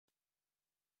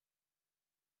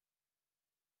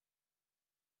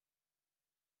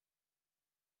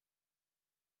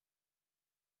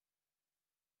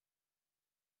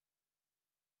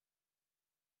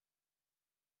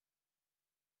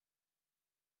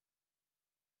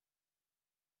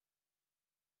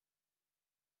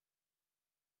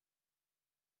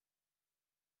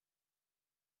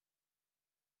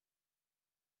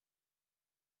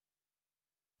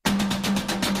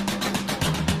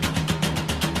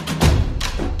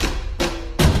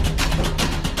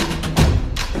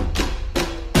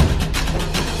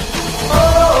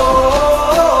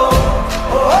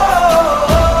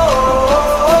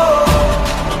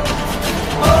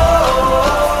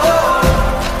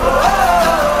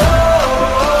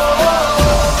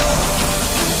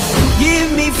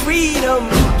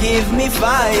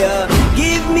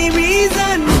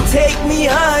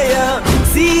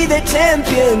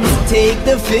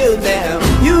to feel them.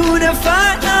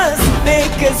 Unify us,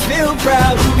 make us feel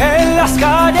proud. En las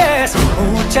calles,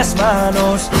 muchas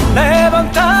manos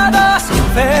levantadas,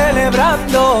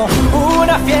 celebrando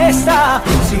una fiesta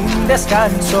sin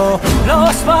descanso.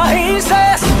 Los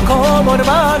países como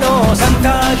hermanos,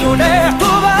 canta y une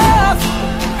tu voz,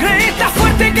 grita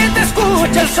fuerte que te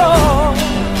escuche el sol.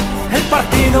 El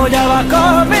partido ya va a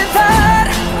comenzar,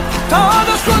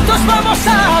 todos juntos vamos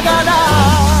a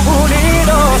ganar.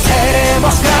 Unidos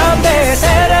seremos grandes,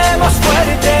 seremos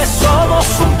fuertes, somos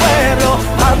un pueblo,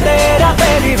 bandera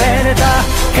de libertad.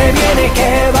 Que viene y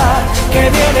que va, que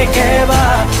viene y que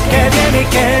va, que viene y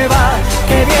que va,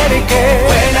 que viene y que va.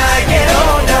 When I get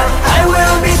older, I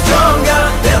will be stronger.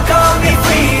 They'll call me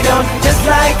freedom, just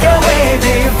like a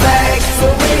waving flag. So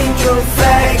wave your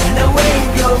flag, now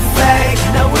wave your flag,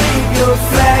 now wave your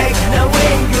flag, now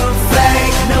wave your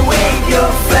flag, now wave your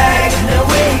flag, now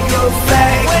wave your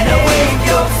flag, now wave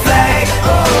your flag.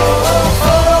 Oh, oh,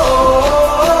 oh.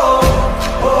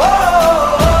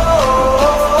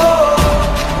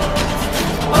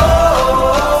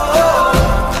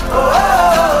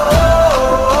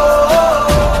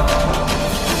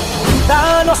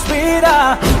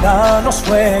 Danos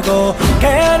fuego,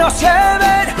 que nos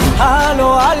lleven a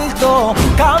lo alto,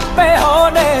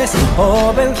 campeones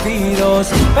o vencidos,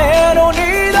 pero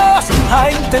unidos a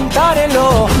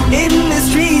intentarlo. In the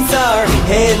streets our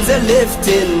heads are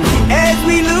lifting as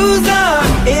we lose our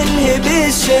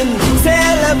inhibition.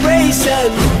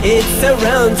 Celebration, it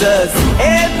surrounds us,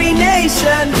 every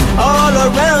nation all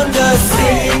around us.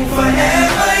 Singing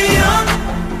forever young,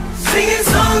 singing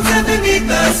songs underneath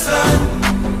the sun.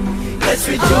 Let's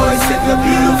rejoice in the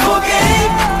beautiful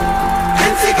game,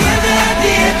 and together at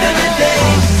the end of the day,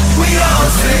 we all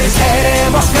say,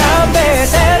 seremos grandes,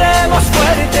 seremos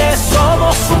fuertes,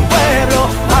 somos un pueblo,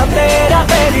 bandera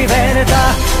de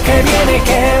libertad. Que viene y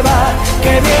que va,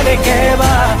 que viene y que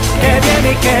va, que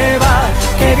viene y que va,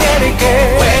 que viene y que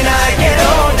va. When I get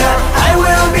older, I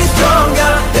will be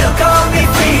stronger. They'll call me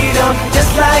freedom,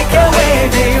 just like a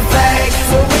waving flag.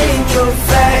 So wave your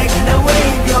flag, now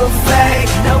wave your flag,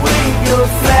 now wave your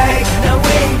flag, now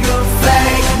wave your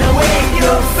flag, now wave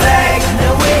your flag,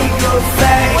 now wave your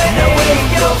flag, now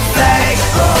wave your flag.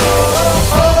 Oh,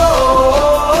 oh,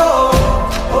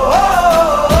 oh.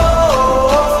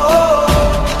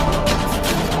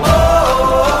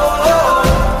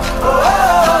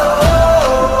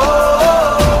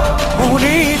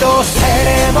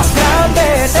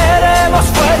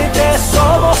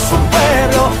 Somos un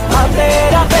pueblo,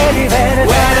 bandera de libertad.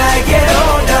 When I get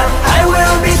older, I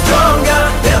will be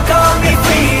stronger. They'll call me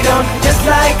freedom, just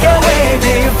like a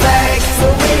waving flag. So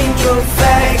wave your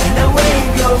flag, now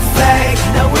wave your flag,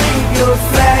 now wave your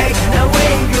flag, now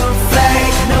wave your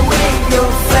flag, now wave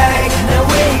your flag, now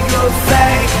wave your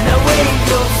flag, now wave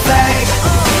your flag.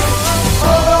 Oh,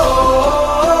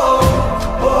 oh,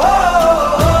 oh,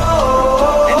 oh,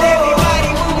 oh. And everybody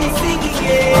will be singing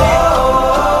it.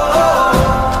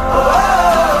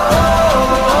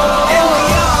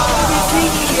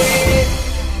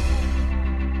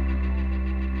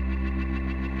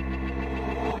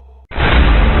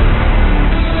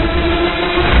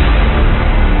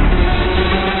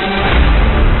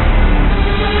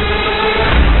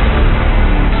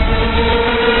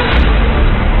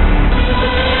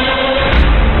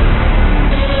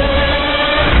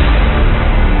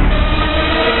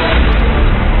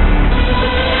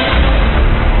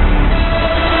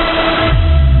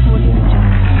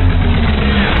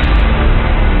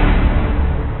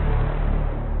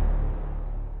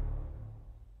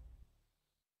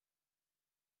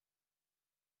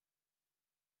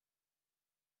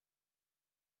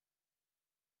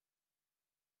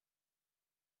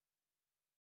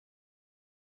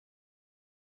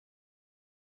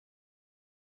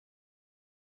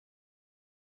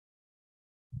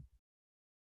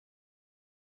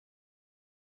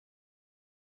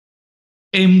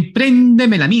 Emprende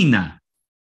Melamina.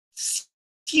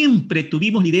 Siempre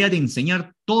tuvimos la idea de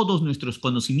enseñar todos nuestros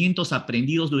conocimientos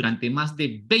aprendidos durante más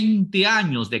de 20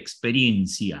 años de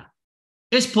experiencia.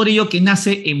 Es por ello que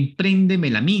nace Emprende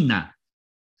Melamina,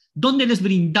 donde les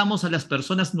brindamos a las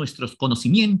personas nuestros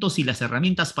conocimientos y las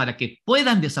herramientas para que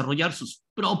puedan desarrollar sus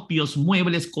propios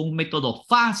muebles con un método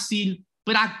fácil,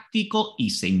 práctico y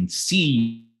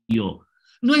sencillo.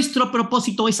 Nuestro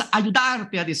propósito es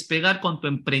ayudarte a despegar con tu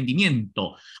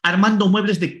emprendimiento, armando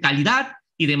muebles de calidad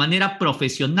y de manera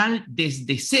profesional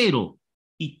desde cero,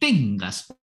 y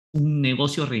tengas un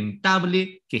negocio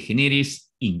rentable que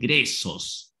generes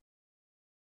ingresos.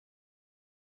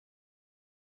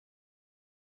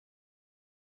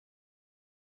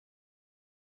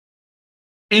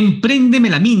 Emprende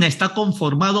Melamina está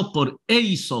conformado por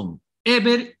Edison,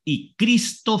 Ever y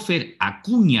Christopher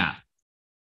Acuña.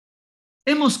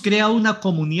 Hemos creado una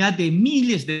comunidad de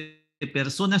miles de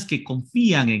personas que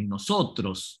confían en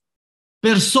nosotros,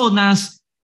 personas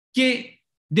que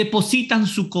depositan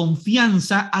su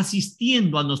confianza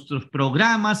asistiendo a nuestros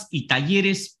programas y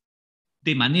talleres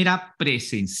de manera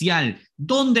presencial,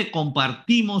 donde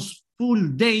compartimos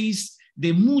full days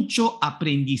de mucho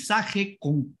aprendizaje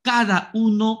con cada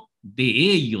uno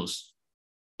de ellos.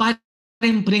 Para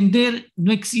emprender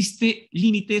no existe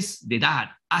límites de edad.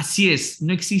 Así es,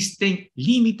 no existen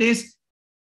límites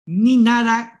ni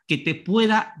nada que te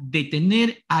pueda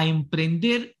detener a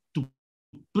emprender tu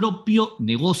propio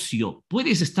negocio.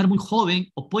 Puedes estar muy joven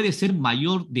o puedes ser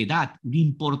mayor de edad. Lo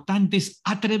importante es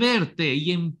atreverte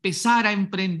y empezar a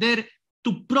emprender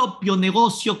tu propio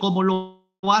negocio como lo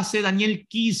hace Daniel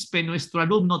Quispe, nuestro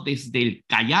alumno desde el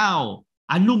Callao.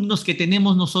 Alumnos que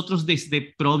tenemos nosotros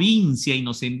desde provincia y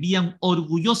nos envían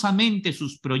orgullosamente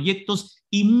sus proyectos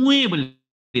y muebles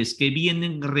que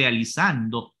vienen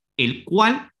realizando, el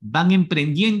cual van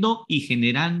emprendiendo y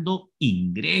generando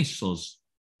ingresos.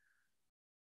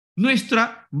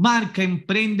 Nuestra marca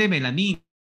Emprende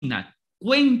Melamina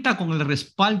cuenta con el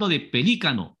respaldo de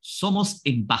Pelícano. Somos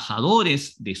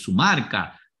embajadores de su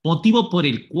marca, motivo por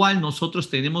el cual nosotros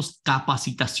tenemos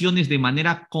capacitaciones de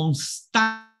manera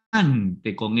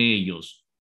constante con ellos.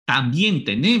 También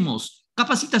tenemos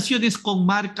capacitaciones con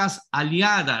marcas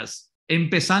aliadas,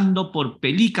 empezando por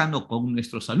Pelícano con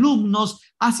nuestros alumnos.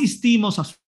 Asistimos a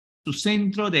su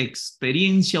centro de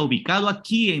experiencia ubicado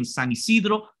aquí en San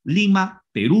Isidro, Lima,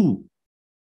 Perú.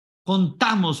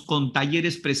 Contamos con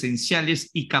talleres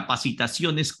presenciales y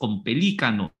capacitaciones con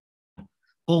Pelícano,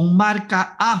 con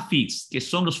marca Afix, que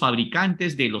son los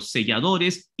fabricantes de los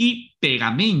selladores y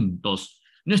pegamentos.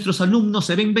 Nuestros alumnos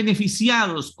se ven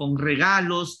beneficiados con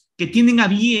regalos que tienen a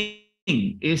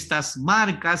bien estas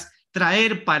marcas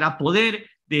traer para poder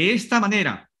de esta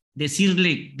manera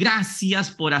decirle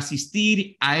gracias por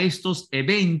asistir a estos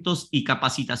eventos y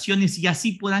capacitaciones y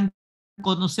así puedan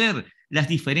conocer las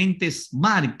diferentes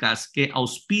marcas que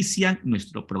auspician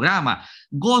nuestro programa.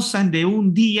 Gozan de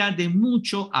un día de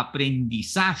mucho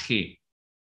aprendizaje.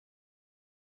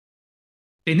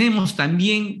 Tenemos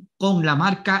también con la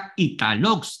marca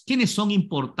Italox, quienes son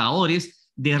importadores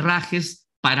de herrajes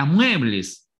para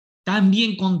muebles.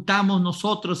 También contamos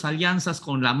nosotros alianzas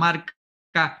con la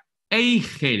marca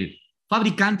Eigel,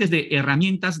 fabricantes de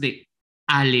herramientas de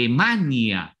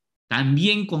Alemania.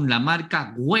 También con la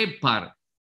marca Wepar,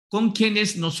 con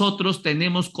quienes nosotros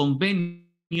tenemos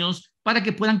convenios para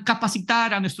que puedan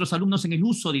capacitar a nuestros alumnos en el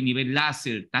uso de nivel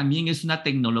láser. También es una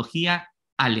tecnología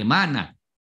alemana.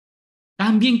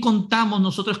 También contamos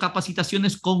nosotros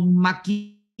capacitaciones con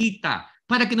Maquita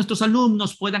para que nuestros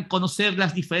alumnos puedan conocer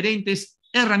las diferentes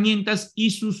herramientas y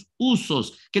sus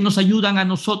usos que nos ayudan a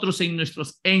nosotros en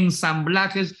nuestros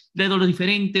ensamblajes de los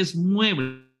diferentes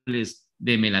muebles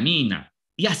de melamina.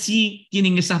 Y así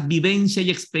tienen esa vivencia y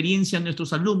experiencia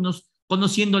nuestros alumnos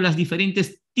conociendo los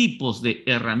diferentes tipos de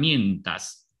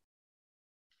herramientas.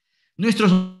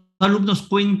 Nuestros alumnos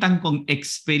cuentan con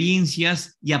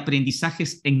experiencias y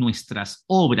aprendizajes en nuestras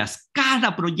obras.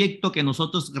 Cada proyecto que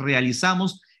nosotros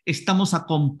realizamos, estamos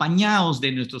acompañados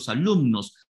de nuestros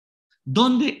alumnos,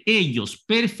 donde ellos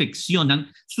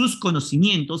perfeccionan sus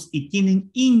conocimientos y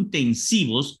tienen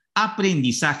intensivos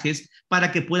aprendizajes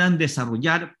para que puedan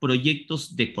desarrollar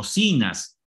proyectos de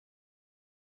cocinas.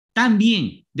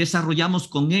 También desarrollamos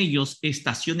con ellos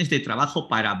estaciones de trabajo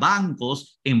para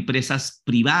bancos, empresas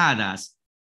privadas,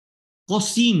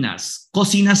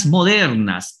 cocinas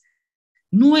modernas.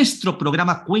 Nuestro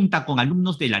programa cuenta con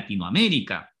alumnos de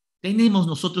Latinoamérica. Tenemos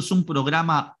nosotros un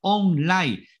programa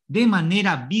online de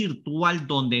manera virtual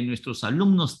donde nuestros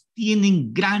alumnos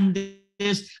tienen grandes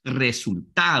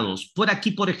resultados. Por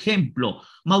aquí, por ejemplo,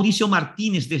 Mauricio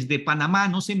Martínez desde Panamá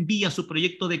nos envía su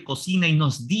proyecto de cocina y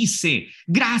nos dice: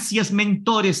 gracias,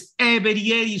 mentores Ever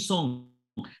y Edison.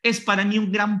 Es para mí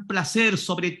un gran placer,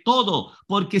 sobre todo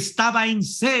porque estaba en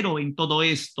cero en todo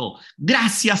esto.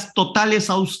 Gracias totales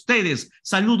a ustedes.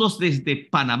 Saludos desde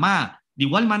Panamá. De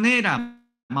igual manera,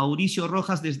 Mauricio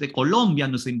Rojas desde Colombia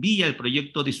nos envía el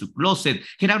proyecto de su closet.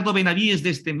 Gerardo Benavides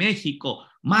desde México.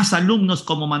 Más alumnos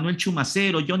como Manuel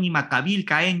Chumacero, Johnny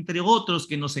Macavilca, entre otros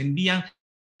que nos envían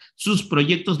sus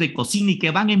proyectos de cocina y que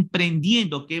van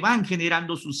emprendiendo, que van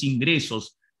generando sus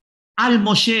ingresos. Al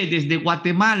Moshe desde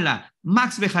Guatemala,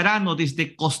 Max Bejarano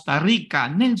desde Costa Rica,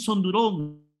 Nelson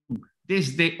Durón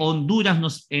desde Honduras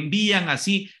nos envían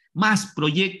así más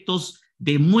proyectos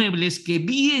de muebles que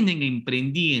vienen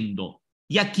emprendiendo.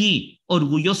 Y aquí,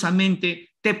 orgullosamente,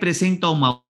 te presento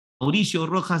a Mauricio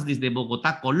Rojas desde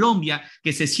Bogotá, Colombia,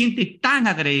 que se siente tan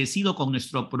agradecido con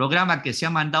nuestro programa que se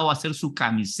ha mandado a hacer su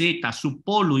camiseta, su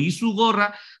polo y su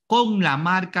gorra con la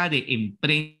marca de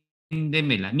Emprende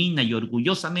Melamina y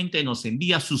orgullosamente nos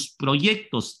envía sus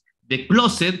proyectos de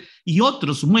closet y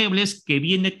otros muebles que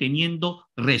viene teniendo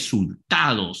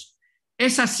resultados.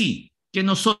 Es así que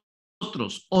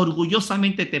nosotros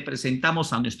orgullosamente te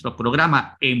presentamos a nuestro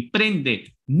programa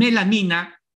Emprende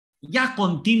Melamina y a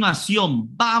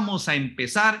continuación vamos a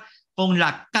empezar con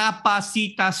la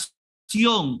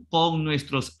capacitación con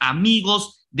nuestros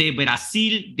amigos de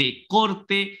Brasil de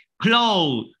Corte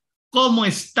Cloud. ¿Cómo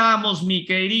estamos, mi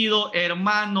querido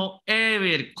hermano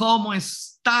Ever? ¿Cómo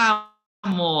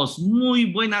estamos?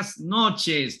 Muy buenas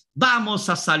noches. Vamos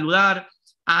a saludar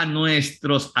a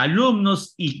nuestros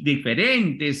alumnos y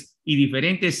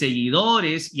diferentes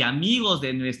seguidores y amigos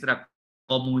de nuestra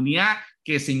comunidad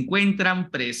que se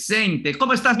encuentran presentes.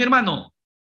 ¿Cómo estás, mi hermano?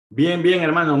 Bien, bien,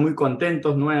 hermano, muy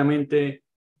contentos nuevamente.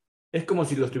 Es como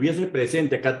si los tuviese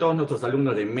presente acá todos nuestros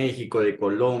alumnos de México, de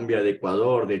Colombia, de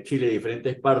Ecuador, de Chile, de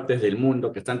diferentes partes del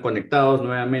mundo que están conectados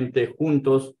nuevamente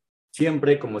juntos.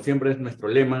 Siempre, como siempre es nuestro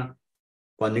lema,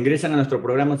 cuando ingresan a nuestro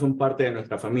programa son parte de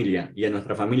nuestra familia y a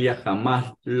nuestra familia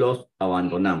jamás los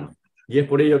abandonamos. Y es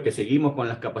por ello que seguimos con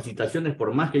las capacitaciones,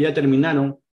 por más que ya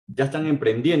terminaron, ya están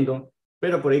emprendiendo,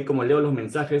 pero por ahí como leo los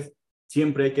mensajes,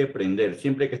 siempre hay que aprender,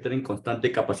 siempre hay que estar en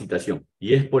constante capacitación.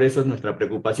 Y es por eso es nuestra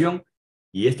preocupación.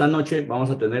 Y esta noche vamos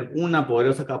a tener una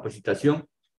poderosa capacitación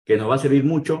que nos va a servir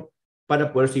mucho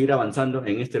para poder seguir avanzando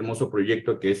en este hermoso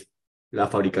proyecto que es la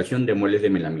fabricación de muebles de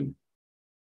melamina.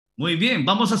 Muy bien,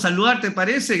 vamos a saludar, ¿te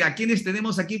parece? A quienes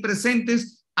tenemos aquí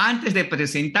presentes antes de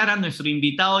presentar a nuestro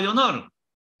invitado de honor.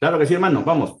 Claro que sí, hermano,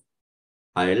 vamos.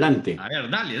 Adelante. A ver,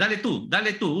 dale tú,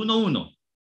 1-1.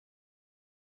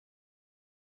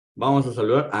 Vamos a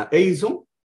saludar a Edison.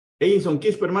 Edison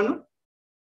Quispe, hermano.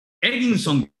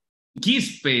 Edinson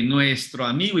Quispe, nuestro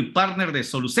amigo y partner de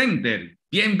Solucenter.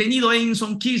 Bienvenido,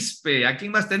 Edinson Quispe. ¿A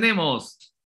quién más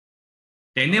tenemos?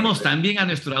 Tenemos también a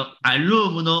nuestro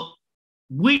alumno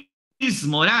Wills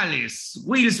Morales.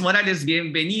 Wills Morales,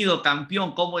 bienvenido,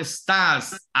 campeón. ¿Cómo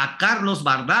estás? A Carlos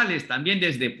Bardales, también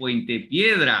desde Puente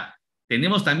Piedra.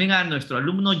 Tenemos también a nuestro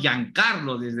alumno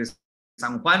Giancarlo desde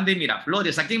San Juan de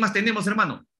Miraflores. ¿A quién más tenemos,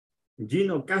 hermano?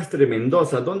 Gino Castre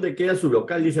Mendoza. ¿Dónde queda su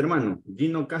local, dice hermano?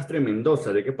 Gino Castre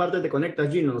Mendoza. ¿De qué parte te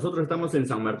conectas, Gino? Nosotros estamos en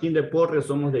San Martín de Porres,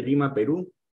 somos de Lima,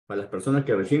 Perú. Para las personas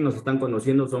que recién nos están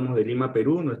conociendo, somos de Lima,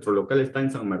 Perú. Nuestro local está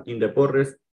en San Martín de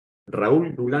Porres.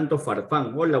 Raúl Dulanto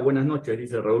Farfán. Hola, buenas noches,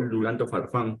 dice Raúl Dulanto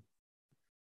Farfán.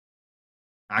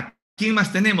 ¿A quién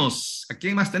más tenemos? ¿A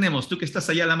quién más tenemos? Tú que estás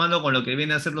allá a la mano con lo que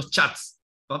vienen a hacer los chats.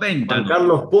 Juan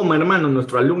Carlos Poma, hermano,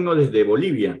 nuestro alumno desde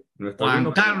Bolivia. Nuestro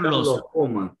Juan Carlos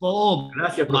Poma.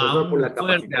 Gracias, profesor, por la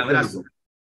capacitación. Abrazo.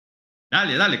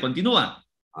 Dale, continúa.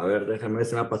 A ver, déjame ver,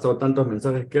 se me han pasado tantos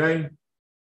mensajes que hay.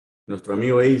 Nuestro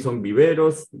amigo Edison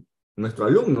Viveros, nuestro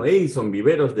alumno Edison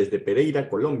Viveros desde Pereira,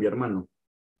 Colombia, hermano.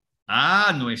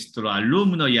 Nuestro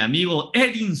alumno y amigo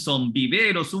Edinson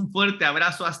Viveros, un fuerte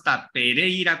abrazo hasta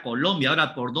Pereira, Colombia.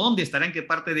 Ahora, ¿por dónde estará? ¿En qué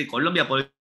parte de Colombia?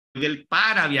 Porque él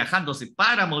para viajando, se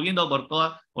para moviendo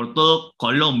por todo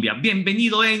Colombia.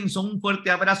 Bienvenido, Edinson, un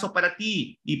fuerte abrazo para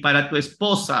ti y para tu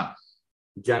esposa.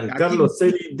 Giancarlo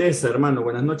Celi Deza, hermano.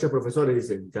 Buenas noches, profesores,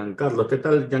 dice Giancarlo. ¿Qué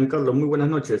tal, Giancarlo? Muy buenas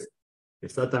noches.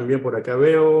 Está también por acá,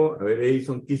 veo. A ver,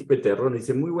 Edison Quispe Terrón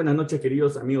dice: muy buenas noches,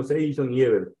 queridos amigos Edison y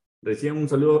Ever. Reciban un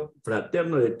saludo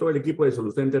fraterno de todo el equipo de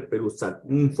Solucenter Perú SAT.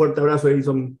 Un fuerte abrazo,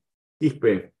 Edison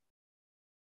Quispe.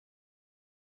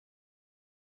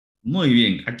 Muy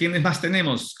bien. ¿A quiénes más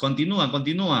tenemos?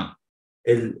 Continúa.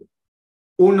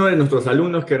 Uno de nuestros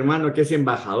alumnos, que hermano, que es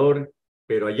embajador,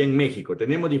 pero allá en México.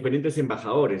 Tenemos diferentes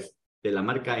embajadores de la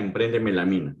marca Emprende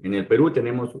Melamina. En el Perú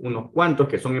tenemos unos cuantos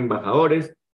que son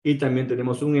embajadores y también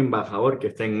tenemos un embajador que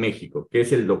está en México, que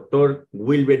es el doctor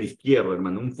Wilber Izquierdo,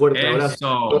 hermano. Un fuerte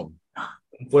abrazo.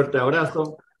 Un fuerte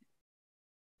abrazo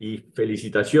y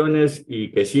felicitaciones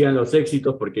y que sigan los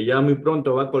éxitos porque ya muy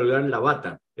pronto va a colgar la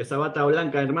bata. Esa bata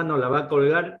blanca, hermano, la va a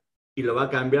colgar y lo va a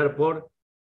cambiar por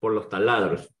los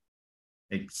taladros.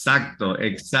 Exacto.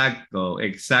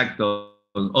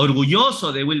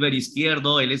 Orgulloso de Wilber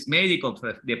Izquierdo, él es médico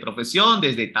de profesión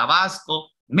desde Tabasco,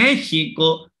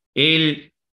 México. Él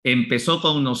empezó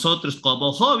con nosotros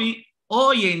como hobby,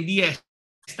 hoy en día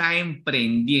está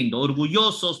emprendiendo.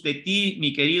 Orgullosos de ti,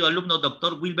 mi querido alumno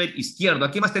doctor Wilber Izquierdo.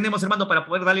 ¿A quién más tenemos, hermano, para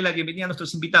poder darle la bienvenida a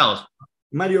nuestros invitados?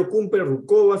 Mario Cumper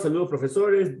Rucova, saludos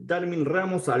profesores. Darmin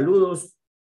Ramos, saludos.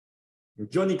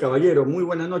 Johnny Caballero, muy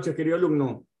buenas noches, querido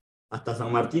alumno. Hasta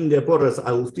San Martín de Porres.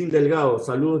 Agustín Delgado,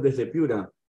 saludos desde Piura.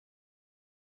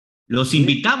 Los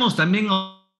invitamos también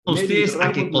Nelly ustedes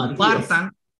a que Ramos Matías.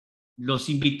 compartan. Los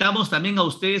invitamos también a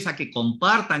ustedes a que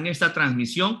compartan esta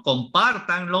transmisión,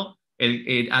 compártanlo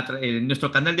en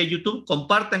nuestro canal de YouTube,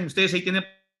 compartan, ustedes ahí tienen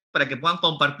para que puedan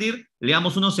compartir, le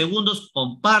damos unos segundos,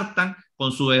 compartan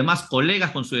con sus demás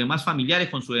colegas, con sus demás familiares,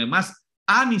 con sus demás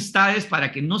amistades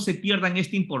para que no se pierdan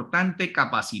esta importante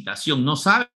capacitación. No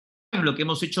saben lo que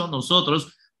hemos hecho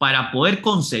nosotros para poder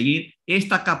conseguir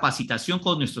esta capacitación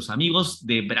con nuestros amigos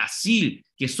de Brasil,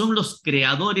 que son los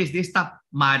creadores de esta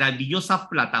maravillosa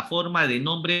plataforma de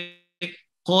nombre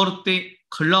Corte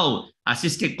Cloud. Así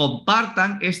es que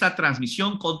compartan esta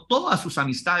transmisión con todas sus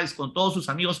amistades, con todos sus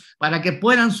amigos, para que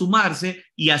puedan sumarse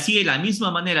y así de la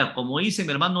misma manera, como dice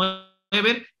mi hermano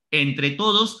Ever, entre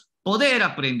todos poder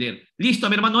aprender. Listo,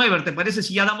 mi hermano Ever, ¿te parece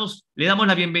si ya le damos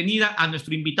la bienvenida a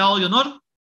nuestro invitado de honor?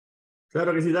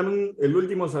 Claro que sí, dame el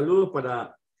último saludo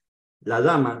para la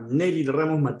dama, Nelly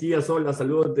Ramos Matías. Hola,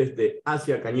 saludos desde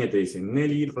Asia Cañete, dicen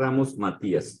Nelly Ramos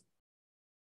Matías.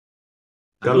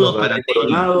 Carlos Saludos para Garay Nelly.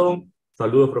 Coronado,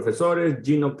 saludos profesores.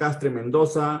 Gino Castre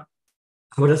Mendoza,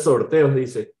 habrá sorteos,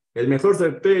 dice. El mejor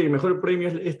sorteo y el mejor premio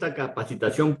es esta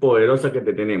capacitación poderosa que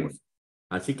te tenemos.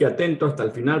 Así que atento hasta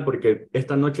el final porque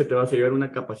esta noche te vas a llevar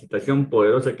una capacitación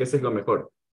poderosa, que ese es lo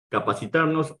mejor.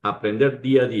 Capacitarnos, aprender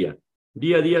día a día.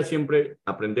 Día a día siempre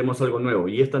aprendemos algo nuevo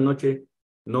y esta noche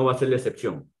no va a ser la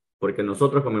excepción, porque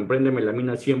nosotros como Emprende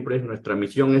Melamina siempre nuestra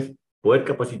misión es poder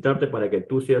capacitarte para que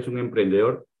tú seas un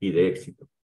emprendedor y de éxito.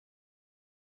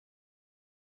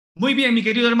 Muy bien, mi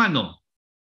querido hermano.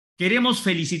 Queremos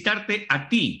felicitarte a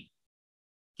ti,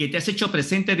 que te has hecho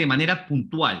presente de manera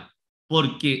puntual,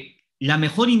 porque la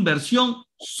mejor inversión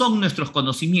son nuestros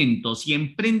conocimientos y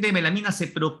Emprende Melamina se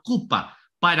preocupa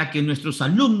para que nuestros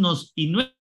alumnos y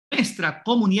nuestra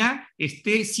comunidad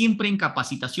esté siempre en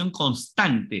capacitación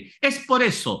constante. Es por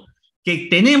eso que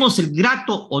tenemos el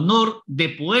grato honor de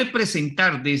poder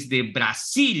presentar desde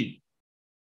Brasil.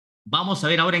 Vamos a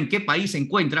ver ahora en qué país se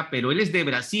encuentra, pero él es de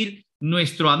Brasil,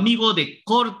 nuestro amigo de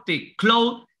Corte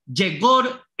Cloud,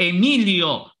 Yegor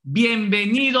Emilio.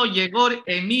 Bienvenido, Yegor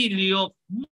Emilio.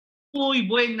 Muy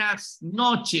buenas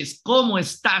noches. ¿Cómo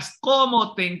estás?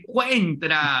 ¿Cómo te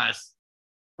encuentras?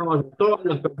 Vamos a todas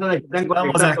las personas que están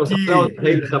Estamos conectados, aquí.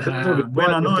 aplausos, los aplausos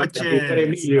Buenas virtuales para Yegor noches a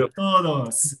Emilio.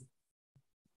 todos.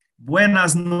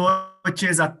 Buenas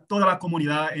noches a toda la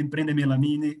comunidad Emprende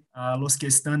Melamina, a los que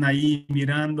están ahí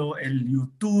mirando el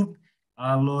YouTube,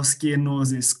 a los que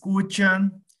nos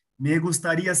escuchan. Me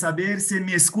gustaría saber si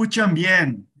me escuchan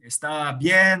bien. ¿Está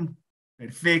bien?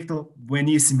 Perfecto,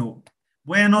 buenísimo.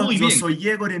 Bueno, Muy yo bien. soy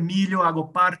Yegor Emilio,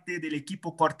 hago parte del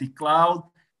equipo Corte Cloud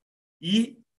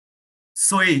y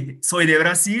soy de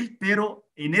Brasil, pero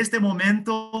en este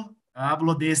momento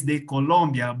hablo desde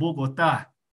Colombia, Bogotá.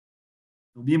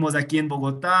 Estuvimos aquí en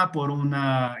Bogotá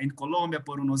en Colombia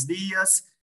por unos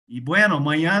días y bueno,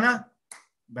 mañana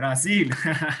Brasil.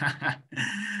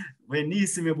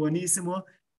 Buenísimo, buenísimo.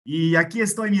 Y aquí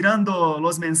estoy mirando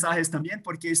los mensajes también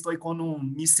porque estoy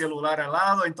con mi celular al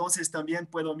lado, entonces también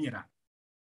puedo mirar.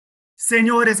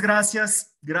 Señores,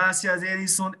 gracias. Gracias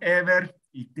Edison, Ever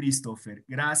y Christopher.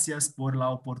 Gracias por la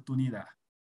oportunidad.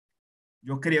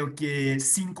 Yo creo que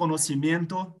sin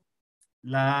conocimiento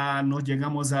no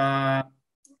llegamos a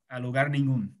lugar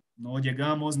ningún. No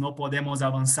llegamos, no podemos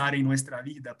avanzar en nuestra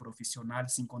vida profesional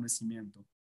sin conocimiento.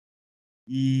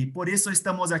 Y por eso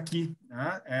estamos aquí.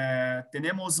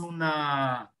 Tenemos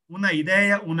una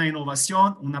idea, una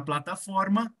innovación, una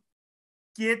plataforma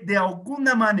que de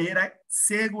alguna manera,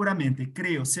 seguramente,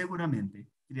 creo seguramente,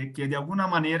 que de alguna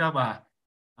manera va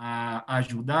a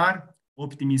ayudar,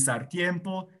 optimizar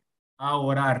tiempo,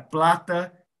 ahorrar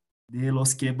plata de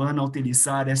los que van a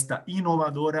utilizar esta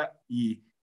innovadora y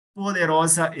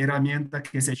poderosa herramienta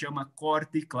que se llama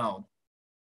Corte Cloud.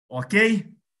 ¿Ok?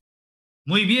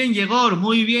 Muy bien,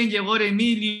 Yegor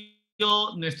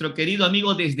Emilio, nuestro querido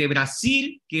amigo desde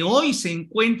Brasil, que hoy se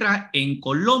encuentra en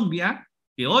Colombia,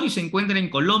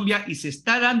 y se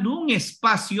está dando un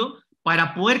espacio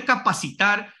para poder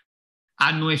capacitar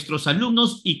a nuestros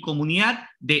alumnos y comunidad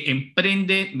de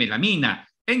Emprende Melamina.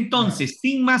 Entonces,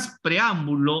 sin más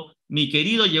preámbulo, mi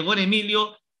querido Yegor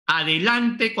Emilio,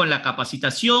 adelante con la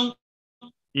capacitación.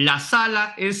 La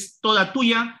sala es toda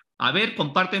tuya. A ver,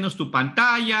 compártenos tu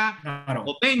pantalla, Claro.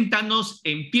 coméntanos,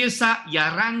 empieza y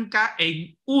arranca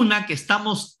en una que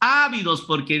estamos ávidos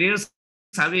por querer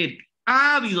saber,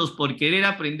 ávidos por querer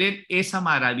aprender esa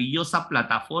maravillosa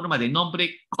plataforma de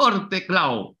nombre Corte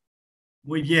Cloud.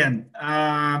 Muy bien.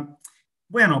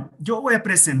 Bueno, yo voy a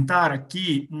presentar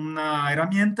aquí una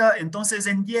herramienta, entonces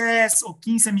en 10 o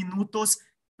 15 minutos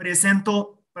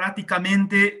presento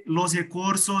prácticamente los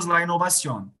recursos, la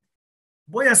innovación.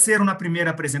 Voy a hacer una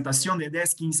primera presentación de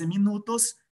 10-15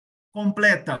 minutos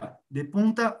completa, de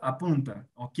punta a punta,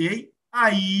 ¿ok?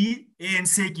 Ahí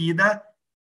enseguida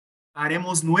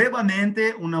haremos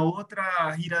nuevamente una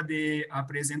otra gira de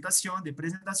presentación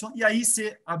y ahí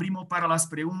se abrimos para las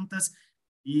preguntas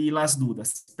y las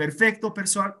dudas. Perfecto,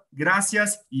 pessoal.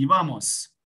 Gracias y vamos.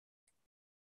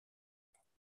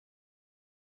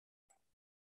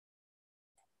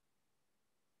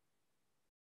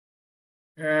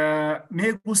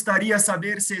 Me gustaría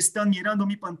saber si están mirando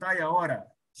mi pantalla ahora.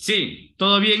 Sí,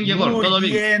 todo bien, Yegor, Muy todo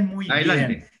bien. bien, muy bien.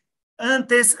 Adelante.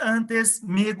 Antes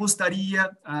me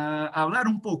gustaría hablar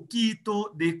un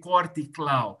poquito de Corte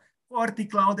Cloud. Corte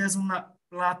Cloud es una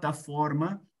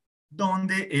plataforma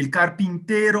donde el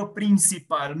carpintero,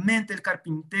 principalmente el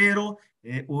carpintero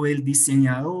o el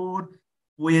diseñador,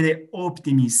 puede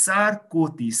optimizar,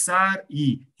 cotizar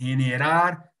y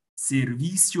generar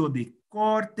servicio de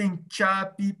corte,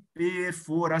 enchape,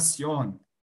 perforación.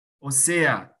 O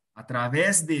sea, a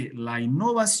través de la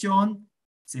innovación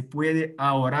se puede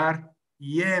ahorrar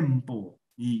tiempo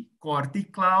y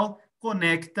Corte Cloud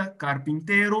conecta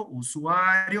carpintero,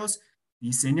 usuarios,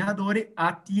 diseñadores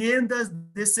a tiendas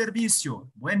de servicio.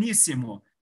 Buenísimo.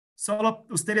 Solo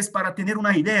ustedes para tener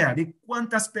una idea de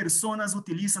cuántas personas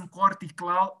utilizan Corte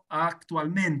Cloud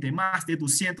actualmente, más de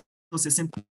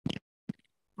 260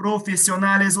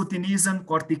 profesionales utilizan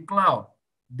Corte Cloud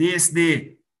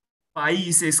desde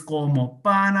países como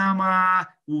Panamá,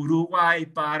 Uruguay,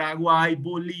 Paraguay,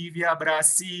 Bolivia,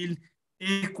 Brasil,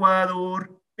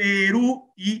 Ecuador,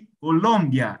 Perú y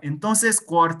Colombia. Entonces,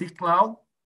 Corte Cloud,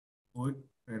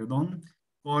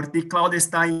 Corte Cloud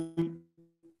está en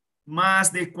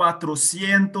más de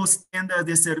 400 tiendas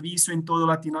de servicio en toda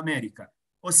Latinoamérica.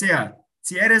 O sea,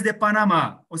 si eres de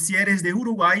Panamá o si eres de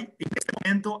Uruguay, en este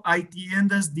momento hay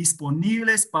tiendas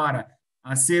disponibles para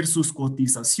hacer sus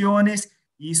cotizaciones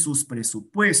y sus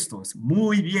presupuestos.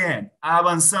 Muy bien,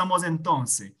 avanzamos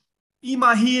entonces.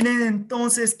 Imaginen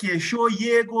entonces que yo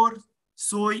llego,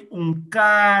 soy un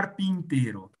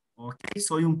carpintero, ¿ok?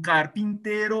 Soy un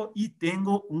carpintero y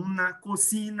tengo una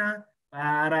cocina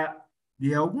para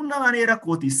de alguna manera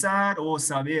cotizar o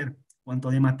saber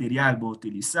cuánto de material voy a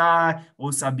utilizar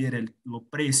o saber el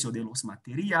precio de los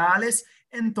materiales.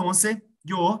 Entonces,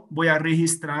 yo voy a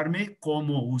registrarme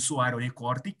como usuario de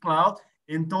Corte Cloud.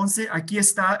 Entonces, aquí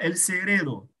está el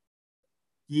segredo.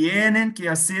 Tienen que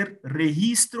hacer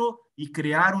registro y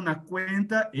crear una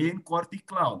cuenta en Corte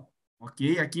Cloud. ¿Ok?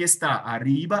 Aquí está,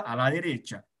 arriba a la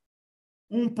derecha.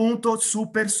 Un punto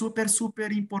súper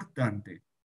importante.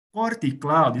 Corte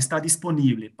Cloud está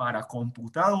disponible para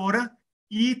computadora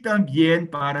y también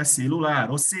para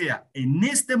celular. O sea, en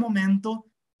este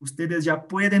momento, ustedes ya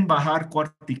pueden bajar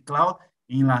Corte Cloud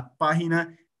en la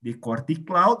página de Corte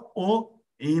Cloud o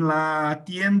en la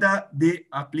tienda de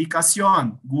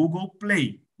aplicación Google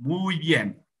Play. Muy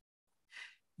bien.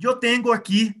 Yo tengo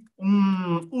aquí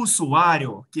un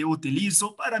usuario que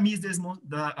utilizo para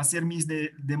hacer mis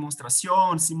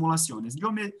demostraciones, simulaciones.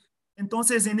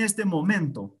 Entonces, en este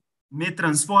momento, me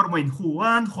transformo en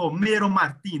Juan Romero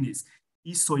Martínez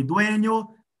y soy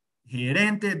dueño,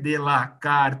 gerente de la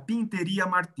Carpintería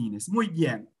Martínez. Muy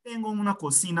bien, tengo una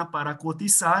cocina para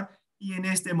cotizar y en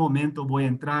este momento voy a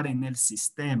entrar en el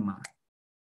sistema.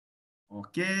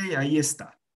 Ok, ahí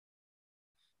está.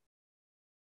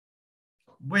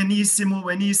 Buenísimo,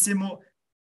 buenísimo.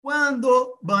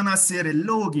 Cuando van a hacer el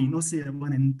login, o sea,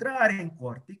 van a entrar en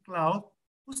Corte Cloud,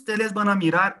 ustedes van a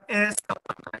mirar esta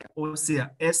pantalla, o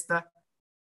sea, estas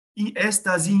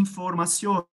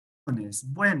informaciones.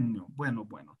 Bueno.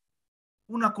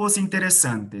 Una cosa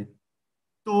interesante,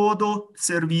 todo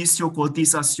servicio,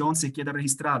 cotización se queda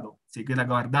registrado, se queda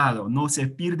guardado, no se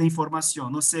pierde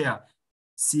información. O sea,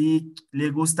 si le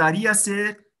gustaría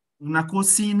hacer una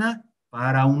cocina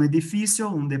para un edificio,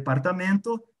 un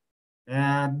departamento,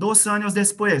 2 años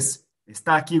después,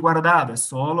 está aquí guardado, es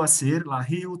solo hacer la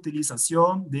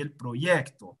reutilización del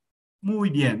proyecto.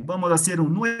 Muy bien, vamos a hacer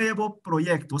un nuevo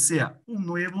proyecto, o sea, un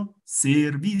nuevo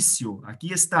servicio.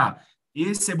 Aquí está,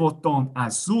 ese botón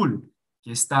azul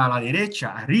que está a la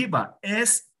derecha, arriba,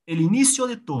 es el inicio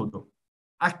de todo.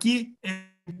 Aquí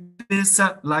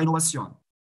empieza la innovación.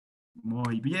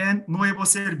 Muy bien, nuevo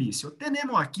servicio.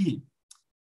 Tenemos aquí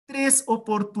tres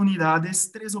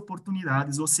oportunidades,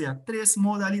 o sea, tres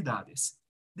modalidades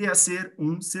de hacer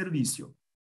un servicio.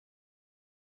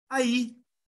 Ahí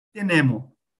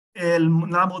tenemos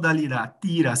la modalidad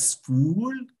tiras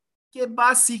full, que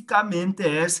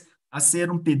básicamente es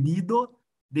hacer un pedido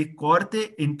de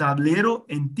corte en tablero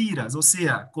en tiras, o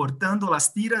sea, cortando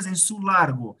las tiras en su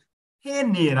largo.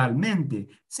 Generalmente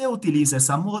se utiliza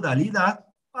esa modalidad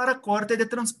para corte de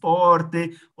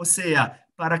transporte, o sea,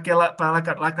 para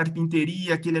la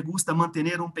carpintería que le gusta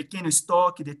mantener un pequeño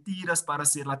stock de tiras para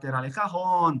hacer lateral de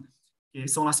cajón, que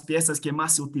son las piezas que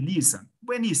más se utilizan.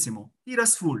 Buenísimo.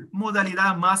 Tiras full,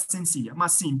 modalidad más sencilla,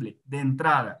 más simple, de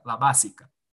entrada, la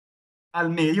básica. Al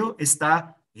medio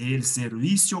está el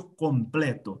servicio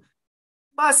completo.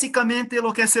 Básicamente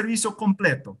lo que es servicio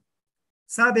completo.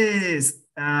 ¿Sabes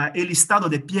el listado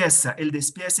de pieza, el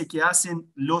despiece que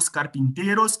hacen los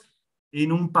carpinteros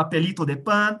en un papelito de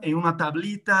pan, en una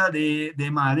tablita de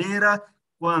madera,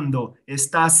 cuando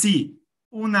está así,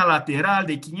 una lateral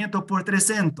de 500 por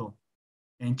 300,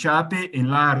 enchape en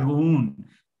largo un,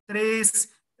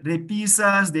 tres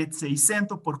repisas de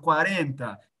 600 por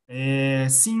 40,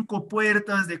 cinco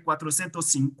puertas de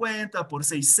 450 por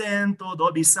 600,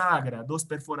 dos bisagras, dos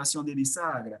perforación de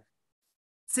bisagra.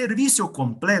 Servicio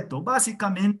completo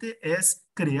básicamente es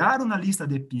crear una lista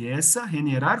de piezas,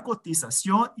 generar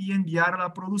cotización y enviar a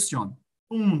la producción.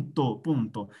 Punto,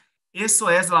 punto. Eso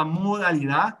es la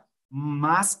modalidad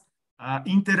más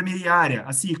intermediaria,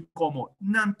 así como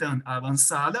no tan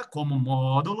avanzada como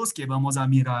módulos que vamos a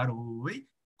mirar hoy,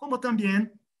 como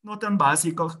también no tan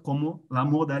básicos como la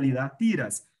modalidad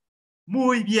tiras.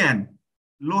 Muy bien.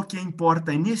 Lo que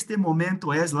importa en este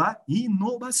momento es la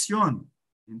innovación.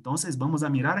 Entonces, vamos a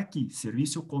mirar aquí,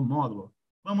 servicio con módulo.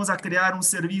 Vamos a crear un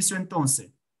servicio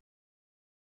entonces.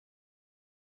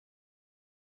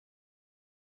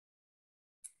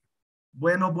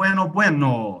 Bueno, bueno,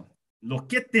 bueno. Lo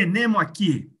que tenemos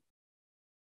aquí,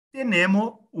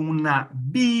 tenemos una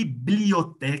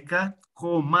biblioteca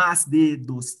con más de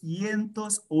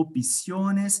 200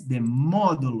 opciones de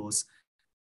módulos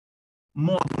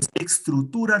de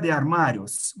estructura de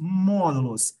armarios,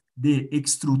 módulos de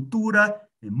estructura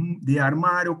de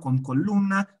armario con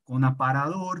columna, con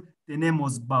aparador,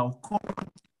 tenemos balcón,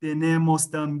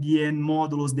 tenemos también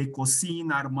módulos de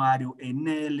cocina, armario en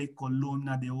L,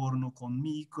 columna de horno con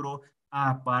micro,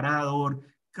 aparador,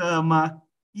 cama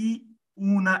y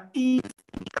una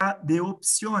infinidad de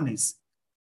opciones.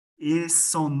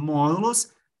 Son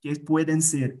módulos que pueden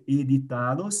ser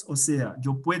editados, o sea,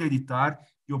 yo puedo editar,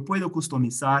 yo puedo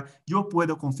customizar, yo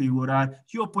puedo configurar,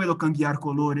 yo puedo cambiar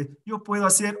colores, yo puedo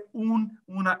hacer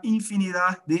una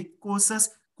infinidad de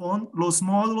cosas con los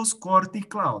módulos Corte y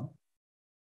Cloud.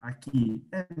 Aquí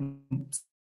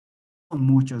son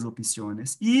muchas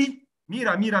opciones. Y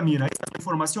mira, mira, mira, esta es una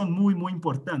información muy, muy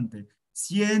importante.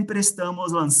 Siempre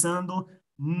estamos lanzando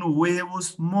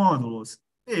nuevos módulos,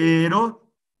 pero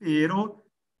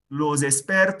los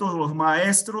expertos, los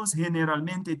maestros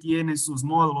generalmente tienen sus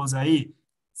módulos ahí.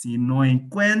 Si no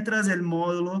encuentras el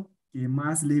módulo que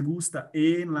más le gusta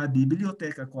en la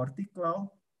biblioteca Corte Cloud,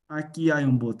 aquí hay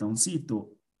un botoncito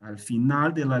al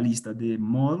final de la lista de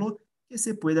módulos que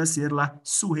se puede hacer la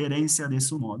sugerencia de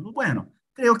su módulo. Bueno,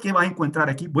 creo que va a encontrar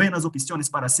aquí buenas opciones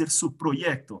para hacer su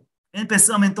proyecto.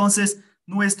 Empezamos entonces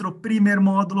nuestro primer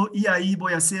módulo y ahí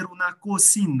voy a hacer una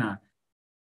cocina.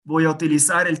 Voy a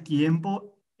utilizar el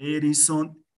tiempo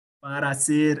Edison para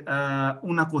hacer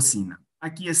una cocina.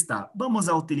 Aquí está. Vamos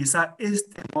a utilizar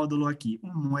este módulo aquí.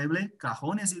 Un mueble,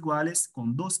 cajones iguales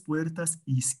con dos puertas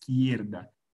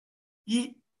izquierda.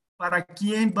 ¿Y para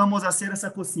quién vamos a hacer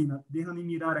esa cocina? Déjame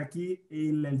mirar aquí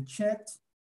en el chat.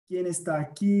 ¿Quién está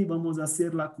aquí? Vamos a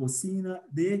hacer la cocina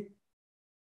de...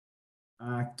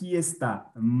 Aquí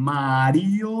está.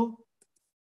 Mario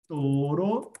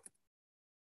Toro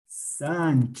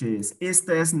Sánchez.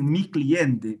 Esta es mi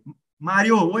cliente.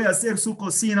 Mario, voy a hacer su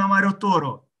cocina, Mario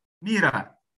Toro.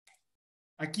 Mira,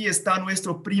 aquí está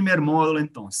nuestro primer módulo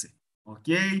entonces. ¿Ok?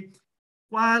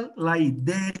 ¿Cuál la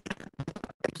idea de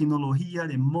tecnología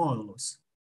de módulos?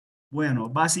 Bueno,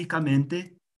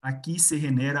 básicamente aquí se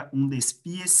genera un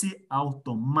despiece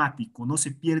automático. No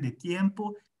se pierde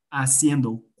tiempo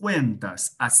haciendo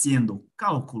cuentas, haciendo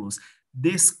cálculos,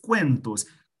 descuentos.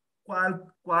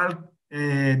 ¿Cuál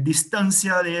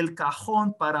distancia del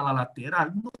cajón para la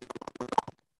lateral? No.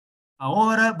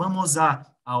 Ahora vamos a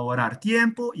ahorrar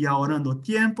tiempo y ahorrando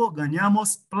tiempo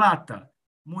ganamos plata.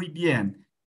 Muy bien.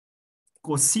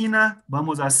 Cocina,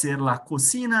 vamos a hacer la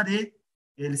cocina de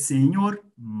el señor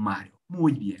Mario.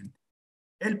 Muy bien.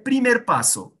 El primer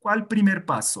paso, ¿cuál primer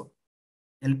paso?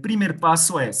 El primer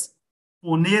paso es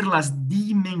poner las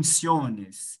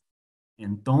dimensiones.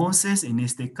 Entonces, en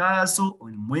este caso,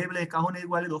 el mueble de cajones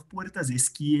igual de dos puertas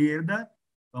izquierda,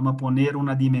 vamos a poner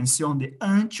una dimensión de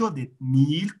ancho de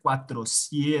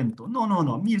 1400.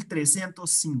 No,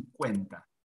 1350.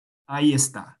 Ahí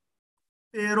está.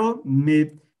 Pero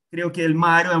creo que el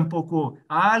Mario es un poco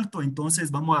alto,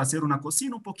 entonces vamos a hacer una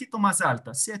cocina un poquito más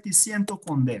alta,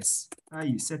 710.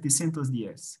 Ahí,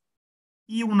 710.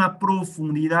 y una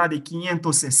profundidad de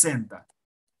 560.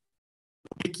 Lo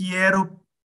que quiero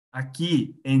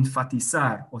aquí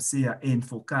enfatizar, o sea,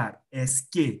 enfocar, es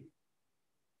que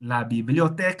la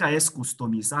biblioteca es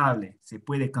customizable, se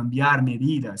puede cambiar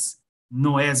medidas,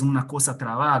 no es una cosa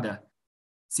trabada.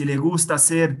 Si le gusta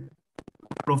hacer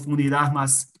profundidad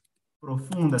más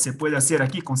profunda, se puede hacer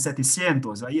aquí con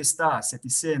 700, ahí está,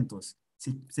 700.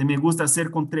 Si me gusta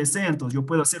hacer con 300, yo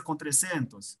puedo hacer con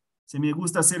 300. Si me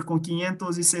gusta hacer con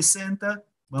 560,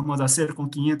 vamos a hacer con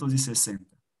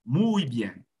 560. Muy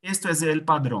bien, esto es el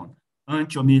padrón.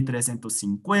 Ancho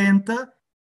 1350,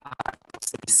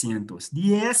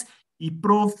 610 y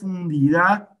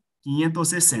profundidad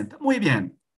 560. Muy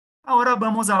bien. Ahora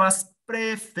vamos a las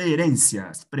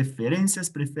preferencias. Preferencias.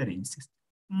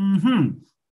 Ujú.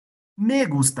 Me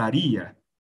gustaría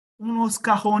unos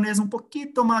cajones un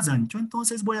poquito más ancho,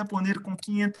 entonces voy a poner con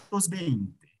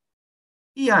 520.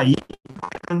 Y ahí voy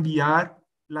a cambiar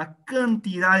la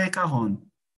cantidad de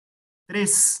cajón.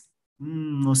 3,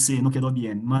 no sé, no quedó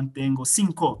bien. Mantengo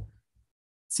 5.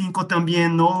 5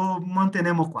 también, no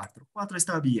mantenemos 4. 4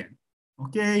 está bien.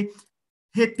 ¿Ok?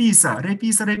 Repisa.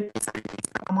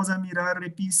 Vamos a mirar,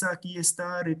 repisa, aquí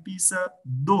está, repisa,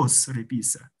 2,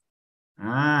 repisa.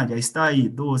 Ah, ya está ahí,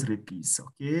 2 repisa,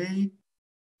 ¿ok?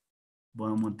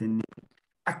 Vamos a mantener.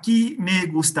 Aquí me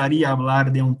gustaría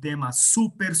hablar de un tema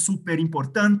súper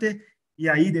importante y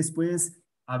ahí después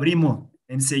abrimos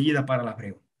enseguida para la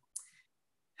pregunta.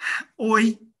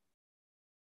 Hoy,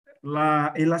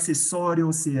 el accesorio,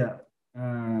 o sea,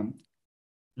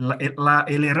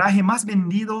 el herraje más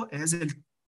vendido es el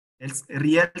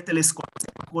riel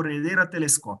telescópico, la corredera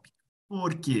telescópica.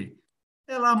 ¿Por qué?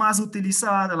 Es la más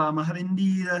utilizada, la más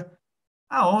vendida.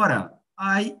 Ahora,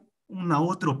 hay una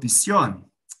otra opción.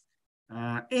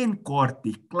 En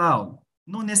Corte Cloud,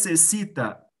 no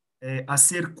necesita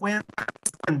hacer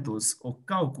cuentos o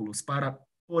cálculos para,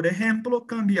 por ejemplo,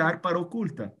 cambiar para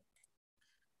oculta.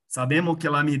 Sabemos que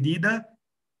la medida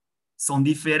son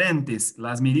diferentes,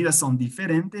 las medidas son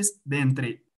diferentes de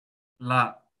entre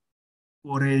la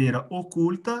corredera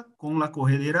oculta con la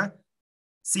corredera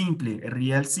simple,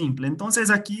 real simple. Entonces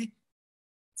aquí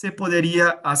se podría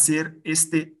hacer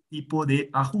este tipo de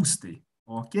ajuste,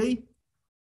 ¿ok?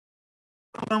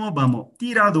 Vamos.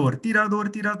 Tirador.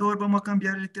 Vamos a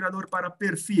cambiar el tirador para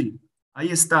perfil. Ahí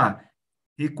está.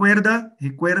 Recuerda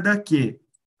que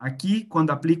aquí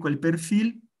cuando aplico el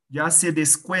perfil ya se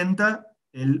descuenta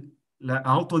la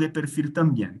auto de perfil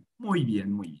también. Muy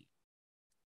bien.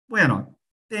 Bueno,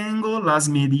 tengo las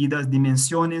medidas,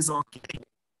 dimensiones, ok.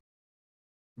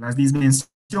 Las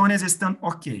dimensiones están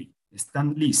ok,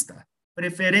 están listas.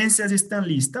 Preferencias están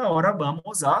listas. Ahora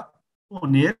vamos a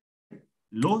poner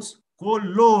los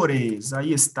colores.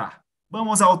 Ahí está.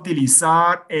 Vamos a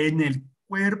utilizar en el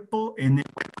cuerpo del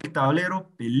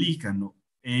tablero pelícano,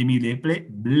 MDP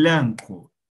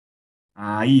blanco.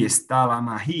 Ahí está la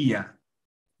magia.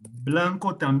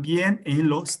 Blanco también en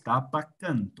los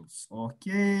tapacantos. Ok.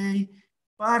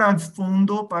 Para el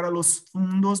fondo, para los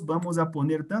fondos, vamos a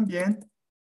poner también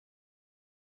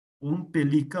un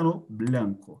pelícano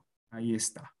blanco. Ahí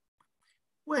está.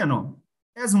 Bueno,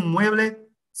 es un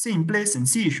mueble simple,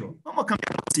 sencillo. Vamos a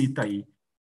cambiar la cosita ahí.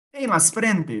 En las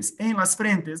frentes,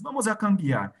 vamos a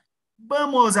cambiar.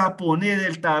 Vamos a poner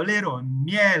el tablero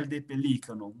miel de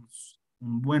pelícano.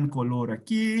 Un buen color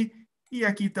aquí. Y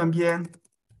aquí también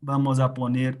vamos a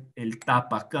poner el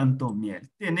tapacanto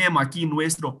miel. Tenemos aquí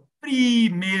nuestro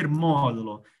primer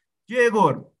módulo.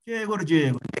 Yegor. Me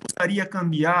gustaría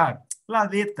cambiar la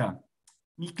veta.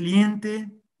 Mi cliente,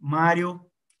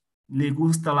 Mario, le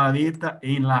gusta la veta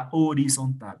en la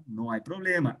horizontal. No hay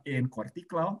problema. En Corte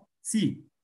Cloud, sí,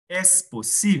 es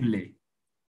posible.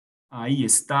 Ahí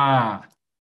está.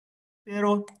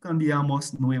 Pero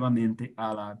cambiamos nuevamente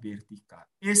a la vertical.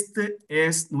 Este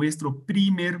es nuestro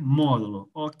primer módulo.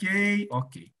 Ok.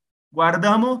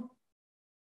 Guardamos.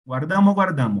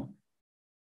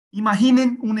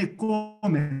 Imaginen un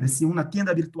e-commerce, una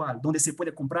tienda virtual donde se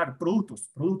puede comprar productos,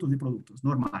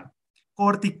 normal.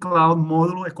 Corte Cloud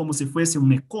módulo es como si fuese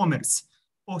un e-commerce.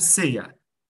 O sea,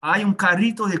 hay un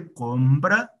carrito de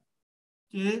compra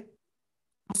que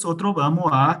nosotros vamos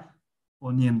a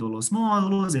poniendo los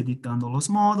módulos, editando los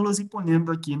módulos y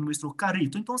poniendo aquí en nuestro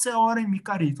carrito. Entonces ahora en mi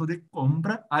carrito de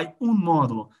compra hay un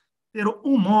módulo, pero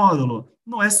un módulo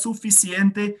no es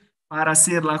suficiente para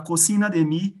hacer la cocina de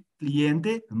mi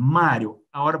cliente Mario.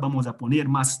 Ahora vamos a poner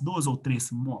más 2 o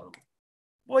 3 módulos.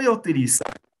 Voy a utilizar,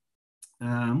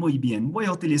 muy bien, voy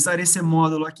a utilizar ese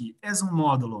módulo aquí. Es un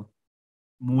módulo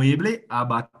mueble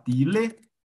abatible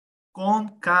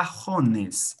con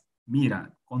cajones.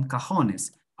 Mira, con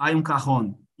cajones. hay un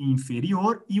cajón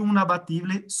inferior y un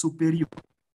abatible superior.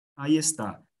 Ahí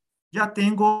está. Ya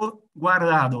tengo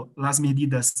guardado las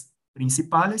medidas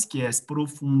principales, que es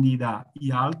profundidad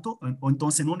y alto,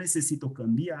 entonces no necesito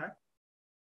cambiar.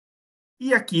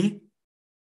 Y aquí,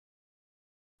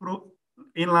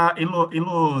 en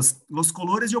los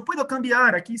colores, yo puedo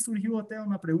cambiar. Aquí surgió até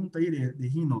una pregunta ahí de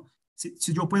Rino.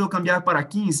 Si yo puedo cambiar para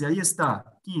 15, ahí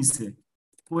está, 15.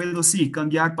 Puedo, sí,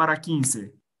 cambiar para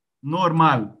 15.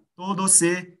 Normal, todo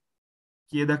se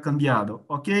queda cambiado,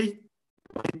 ¿ok?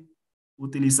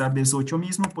 Utilizar 18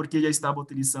 mismo porque ya estaba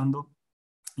utilizando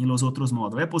en los otros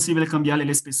módulos. ¿Es posible cambiar el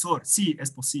espesor? Sí,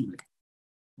 es posible.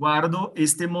 Guardo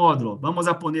este módulo. Vamos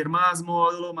a poner más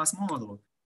módulo, más módulo.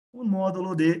 Un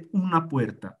módulo de una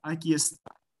puerta. Aquí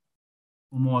está.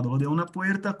 Un módulo de una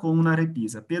puerta con una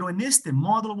repisa. Pero en este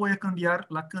módulo voy a cambiar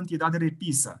la cantidad de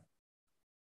repisa.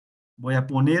 Voy a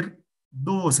poner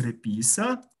 2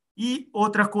 repisas. Y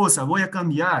otra cosa, voy a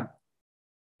cambiar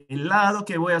el lado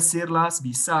que voy a hacer las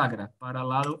bisagras para el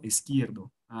lado izquierdo.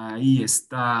 Ahí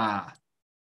está.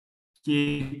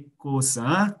 Qué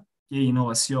cosa, ¿eh? Qué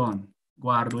innovación.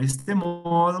 Guardo este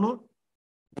módulo,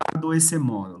 guardo ese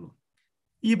módulo.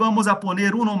 Y vamos a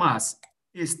poner uno más.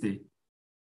 Este.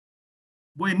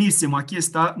 Buenísimo, aquí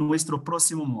está nuestro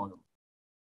próximo módulo.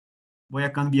 Voy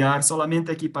a cambiar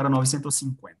solamente aquí para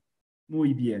 950.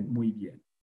 Muy bien, muy bien.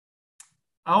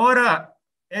 Ahora,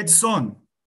 Edson,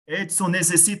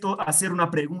 necesito hacer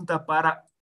una pregunta para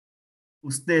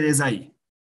ustedes ahí.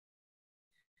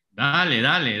 Dale,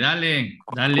 dale, dale,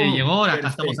 dale, llegó. Acá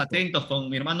estamos Perfecto. atentos con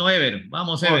mi hermano Ever.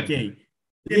 Vamos, Ok. Ever.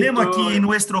 Tenemos Listo. aquí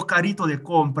nuestro carrito de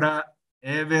compra,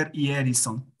 Ever y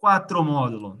Edison. 4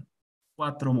 módulos.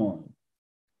 4 módulos.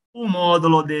 Un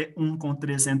módulo de 1 con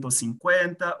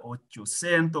 350,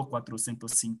 800,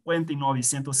 450 y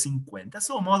 950.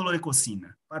 Son módulos de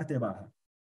cocina, parte baja.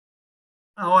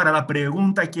 Ahora la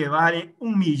pregunta que vale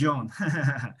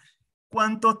 1.000.000.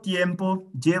 ¿Cuánto tiempo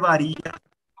llevaría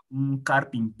un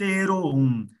carpintero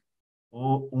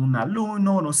o un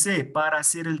alumno, no sé, para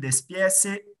hacer el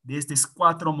despiece de estos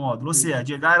 4 módulos? O sea,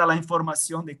 llegar a la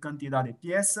información de cantidad de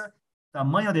pieza,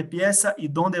 tamaño de pieza y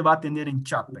dónde va a tener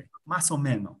enchape, más o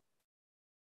menos.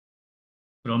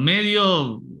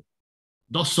 Promedio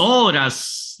 2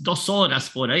 horas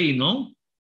por ahí, ¿no?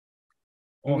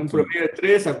 En un Ok, promedio de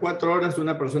 3 a 4 horas,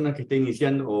 una persona que esté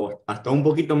iniciando, o hasta un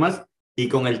poquito más, y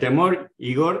con el temor,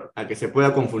 Igor, a que se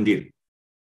pueda confundir.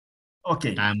 ok.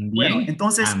 Bueno, También,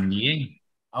 entonces, también.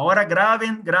 ahora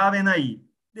graben ahí,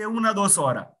 de 1 a 2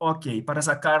 horas. Ok, para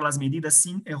sacar las medidas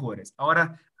sin errores.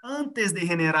 Ahora, antes de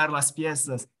generar las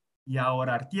piezas y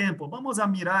ahorrar tiempo, vamos a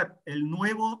mirar el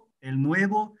nuevo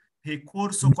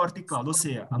recurso cortical. O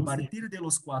sea, a partir de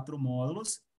los 4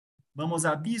 módulos, vamos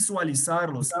a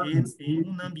visualizarlos en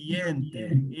un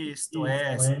ambiente. Esto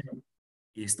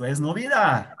es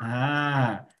novedad.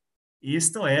 Ah,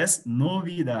 esto es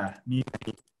novedad.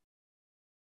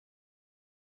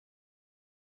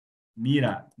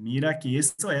 Mira que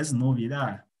esto es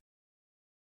novedad.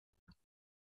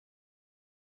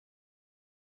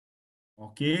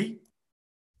 ¿Ok?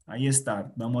 Ahí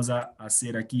está. Vamos a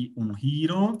hacer aquí un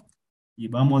giro y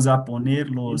vamos a poner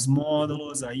los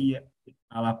módulos ahí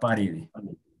a la pared.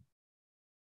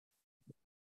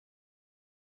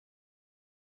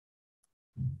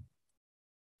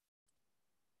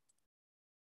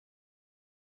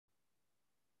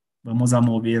 Vamos a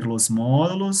mover los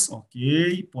módulos, ok,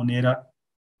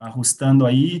 ajustando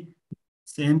ahí,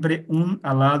 siempre un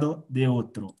al lado de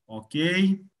otro, ok.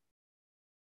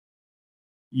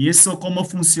 ¿Y eso cómo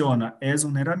funciona? Es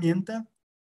una herramienta.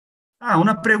 Ah,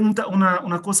 una pregunta,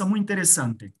 una cosa muy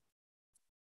interesante.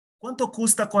 ¿Cuánto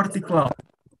cuesta Corte Cloud?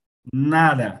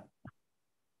 Nada.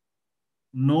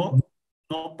 No,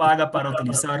 no paga para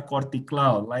utilizar Corte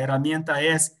Cloud. La herramienta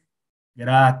es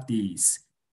gratis.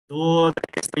 Toda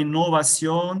esta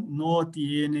innovación no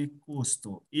tiene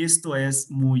costo. Esto es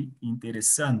muy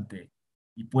interesante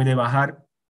y puede bajar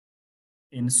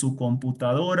en su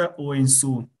computadora o en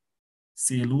su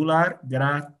celular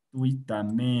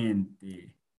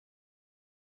gratuitamente.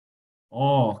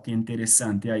 Oh, qué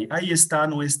interesante. Ahí está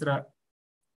nuestra...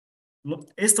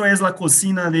 Esto es la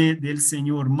cocina del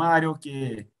señor Mario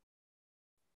que...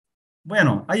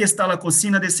 Bueno, ahí está la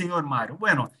cocina del señor Mario.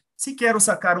 Bueno, si quiero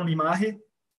sacar una imagen,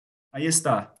 ahí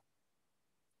está.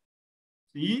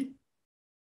 ¿Sí?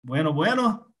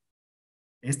 Bueno.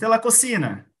 Esta es la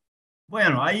cocina.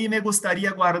 Bueno, ahí me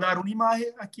gustaría guardar una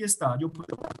imagen. Aquí está, yo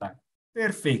puedo guardar.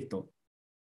 Perfecto.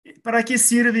 ¿Para qué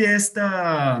sirve este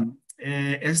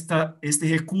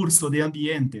recurso de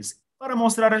ambientes? Para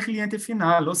mostrar al cliente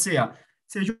final. O sea,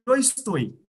 si yo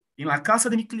estoy en la casa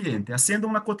de mi cliente, haciendo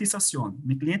una cotización.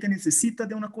 Mi cliente necesita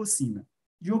de una cocina.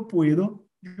 Yo puedo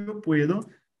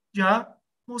ya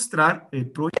mostrar el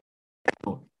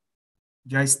proyecto.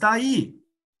 Ya está ahí.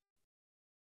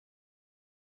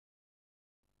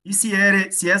 Y si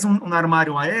es un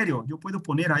armario aéreo, yo puedo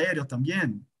poner aéreo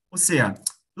también. O sea,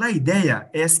 la idea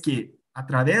es que a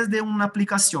través de una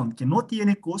aplicación que no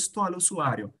tiene costo al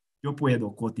usuario, yo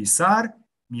puedo cotizar,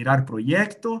 mirar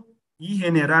proyecto y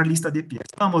generar lista de piezas.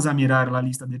 Vamos a mirar la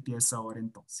lista de piezas ahora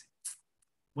entonces.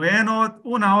 Bueno,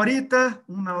 una horita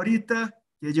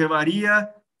que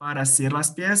llevaría para hacer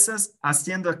las piezas,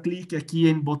 haciendo clic aquí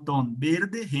en botón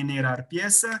verde, generar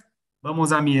pieza.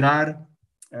 Vamos a mirar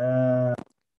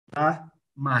la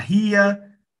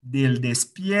magia del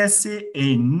despiece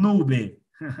en nube.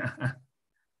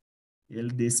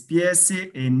 El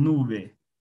despiece en nube.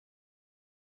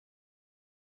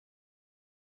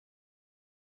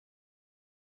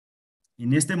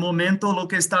 En este momento, lo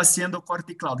que está haciendo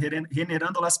Corte Cloud,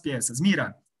 generando las piezas.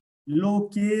 Mira, lo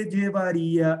que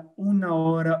llevaría una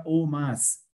hora o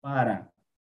más para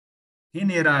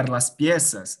generar las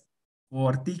piezas,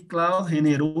 Corte Cloud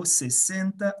generó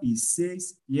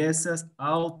 66 piezas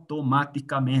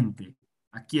automáticamente.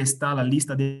 Aquí está la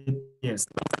lista de piezas.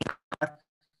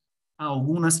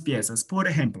 Algunas piezas. Por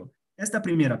ejemplo, esta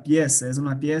primera pieza es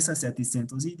una pieza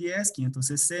 710,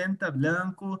 560,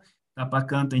 blanco,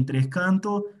 tapacanto entre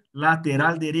canto,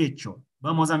 lateral derecho.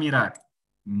 Vamos a mirar.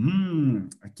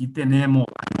 Aquí tenemos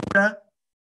la ranura.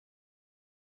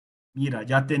 Mira,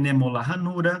 ya tenemos la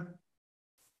ranura.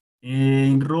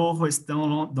 En rojo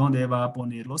están donde va a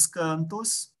poner los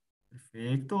cantos.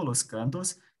 Perfecto, los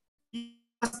cantos. Y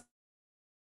las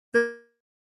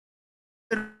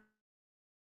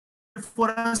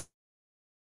perforaciones.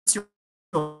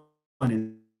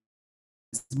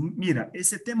 Mira,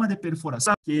 ese tema de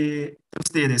perforación que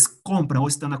ustedes compran o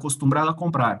están acostumbrados a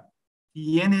comprar,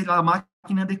 tiene la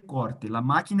máquina de corte, la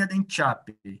máquina de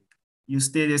enchape, y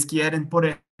ustedes quieren, por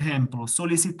ejemplo,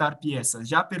 solicitar piezas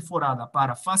ya perforadas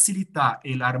para facilitar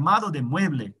el armado de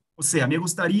mueble. O sea, me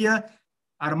gustaría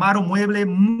armar un mueble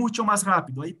mucho más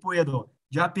rápido. Ahí puedo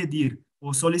ya pedir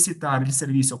o solicitar el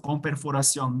servicio con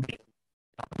perforación de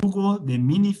jugo, de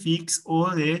minifix o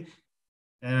de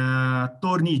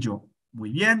tornillo.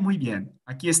 Muy bien, muy bien.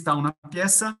 Aquí está una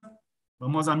pieza.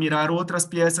 Vamos a mirar otras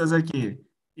piezas aquí.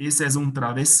 Ese es un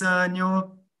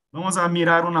travesaño. Vamos a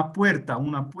mirar una puerta.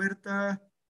 Una puerta.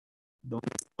 ¿Dónde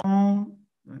están?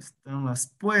 ¿Dónde están las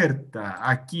puertas?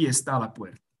 Aquí está la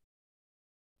puerta.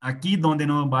 Aquí donde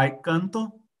no va el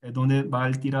canto, es donde va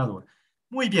el tirador.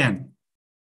 Muy bien.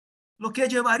 Lo que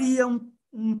llevaría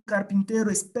un carpintero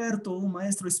experto, un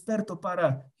maestro experto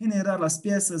para generar las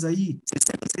piezas ahí,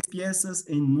 66 piezas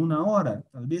en una hora,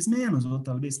 tal vez menos o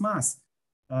tal vez más.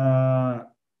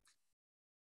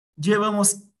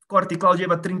 Llevamos, Corte Cloud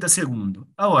lleva 30 segundos.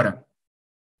 Ahora,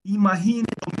 imagine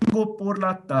domingo por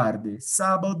la tarde,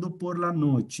 sábado por la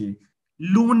noche,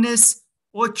 lunes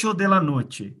 8 de la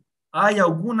noche. ¿Hay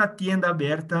alguna tienda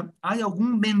abierta? ¿Hay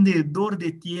algún vendedor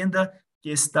de tienda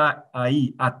que está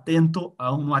ahí atento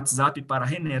a un WhatsApp para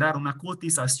generar una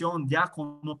cotización ya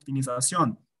con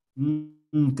optimización?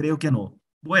 Creo que no.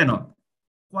 Bueno,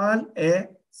 ¿cuál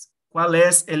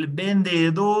es el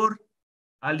vendedor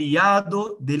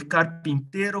aliado del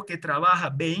carpintero que trabaja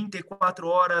 24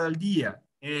 horas al día?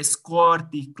 Es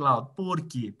Corte Cloud. ¿Por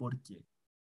qué? Porque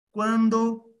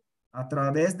cuando a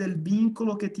través del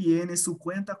vínculo que tiene su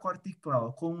cuenta Corte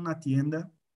Cloud con una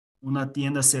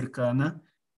tienda cercana,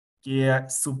 que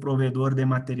es su proveedor de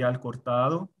material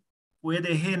cortado,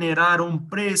 puede generar un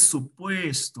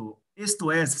presupuesto.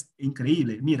 Esto es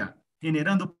increíble. Mira,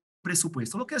 generando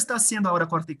presupuesto. Lo que está haciendo ahora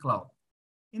Corte Cloud.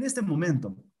 En este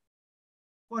momento,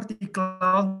 Corte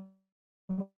Cloud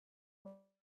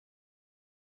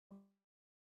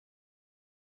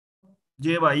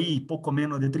lleva ahí poco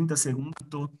menos de 30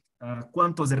 segundos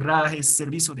cuántos herrajes,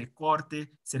 servicio de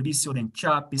corte, servicio de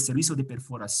enchape, servicio de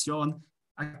perforación.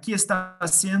 Aquí está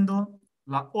haciendo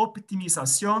la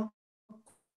optimización.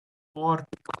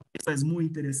 Esto es muy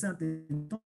interesante.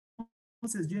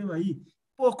 Entonces lleva ahí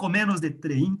poco menos de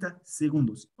 30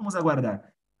 segundos. Vamos a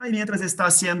guardar. Ahí mientras está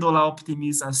haciendo la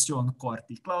optimización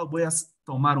Corte Cloud, voy a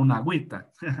tomar una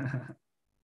agüita.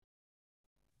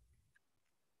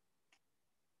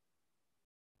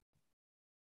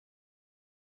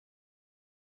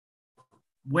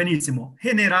 Buenísimo.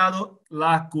 Generado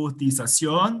la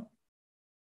cotización.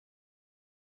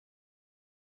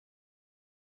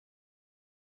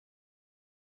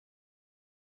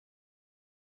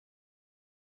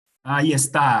 Ahí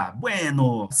está.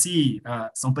 Bueno, sí,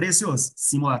 son precios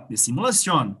de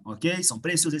simulación, ¿ok? Son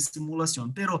precios de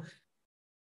simulación. Pero,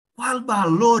 ¿Cuál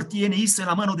valor tiene eso en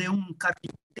la mano de un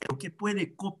carpintero que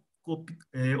puede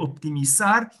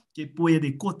optimizar, que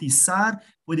puede cotizar,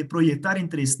 puede proyectar en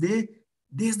 3D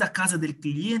desde la casa del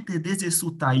cliente, desde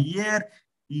su taller?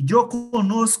 Y yo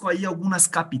conozco ahí algunas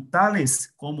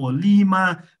capitales como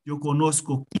Lima, yo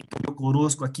conozco Quito, yo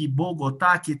conozco aquí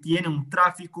Bogotá, que tiene un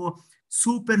tráfico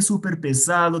súper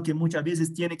pesado, que muchas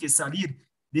veces tiene que salir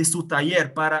de su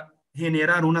taller para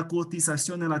generar una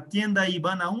cotización en la tienda y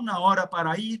van a 1 hora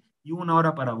para ir y 1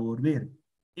 hora para volver.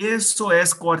 Eso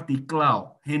es Corte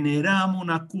Cloud. Generamos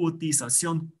una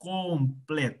cotización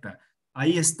completa.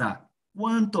 Ahí está.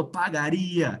 ¿Cuánto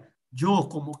pagaría yo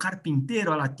como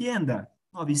carpintero a la tienda?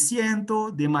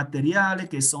 900 de materiales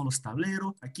que son los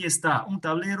tableros. Aquí está un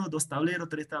tablero, 2 tableros,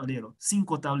 3 tableros,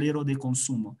 5 tableros de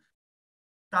consumo.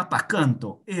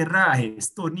 Tapa-canto,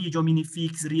 herrajes, tornillo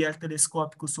minifix, riel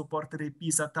telescópico, soporte de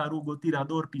pisa, tarugo,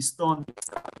 tirador, pistón,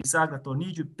 bisagra,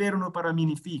 tornillo y perno para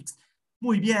minifix.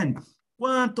 Muy bien.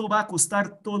 ¿Cuánto va a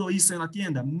costar todo eso en la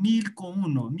tienda? 1000 con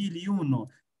 1, 1001.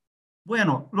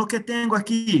 Bueno, lo que tengo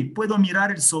aquí, puedo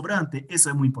mirar el sobrante. Eso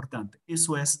es muy importante.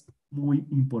 Eso es muy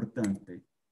importante.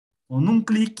 Con un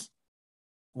clic,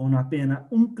 con apenas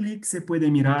un clic, se puede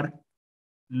mirar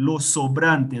los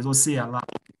sobrantes, o sea, la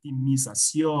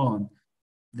optimización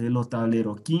de los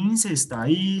tableros 15 está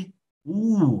ahí.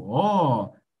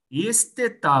 Este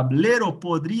tablero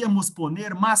podríamos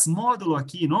poner más módulo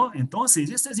aquí, ¿no? Entonces,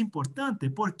 esto es importante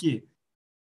porque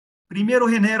primero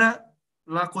genera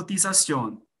la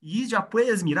cotización y ya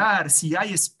puedes mirar si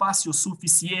hay espacio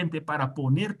suficiente para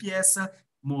poner pieza,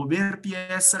 mover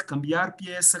pieza, cambiar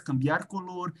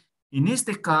color. En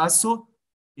este caso,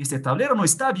 este tablero no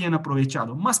está bien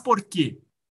aprovechado. ¿Más por qué?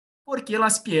 Porque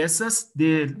las piezas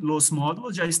de los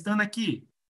módulos ya están aquí.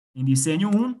 En diseño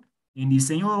 1, en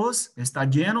diseño 2 está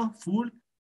lleno, full,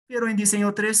 pero en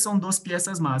diseño 3 son 2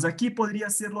 piezas más. Aquí podría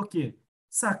ser lo que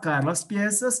sacar las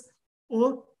piezas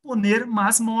o poner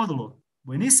más módulo.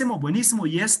 Buenísimo, buenísimo.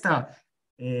 Y esta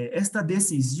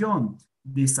decisión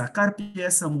de sacar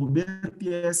piezas, mover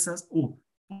piezas o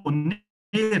poner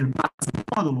más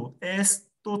módulo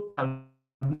es totalmente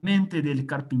del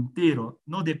carpintero,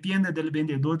 no depende del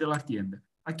vendedor de la tienda.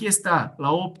 Aquí está la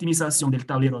optimización del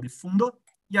tablero de fondo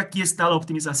y aquí está la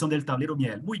optimización del tablero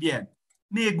miel. Muy bien.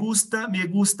 Me gusta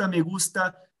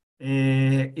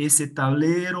ese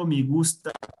tablero, me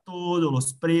gusta todos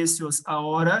los precios.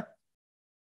 Ahora,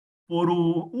 por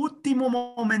un último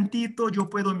momentito, yo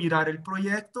puedo mirar el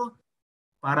proyecto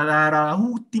para dar a la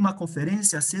última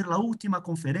conferencia, hacer la última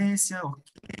conferencia.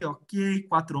 Ok,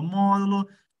 4 módulos.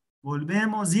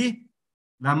 Volvemos y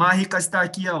la mágica está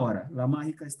aquí ahora. La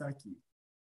mágica está aquí.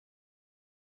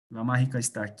 La mágica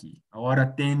está aquí.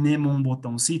 Ahora tenemos un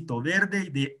botoncito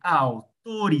verde de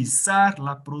autorizar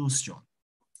la producción.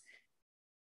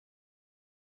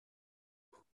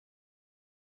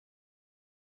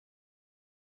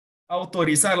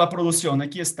 Autorizar la producción,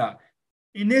 aquí está.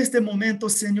 En este momento,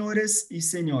 señores y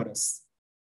señoras,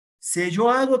 si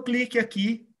yo hago clic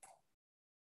aquí,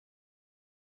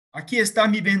 aquí está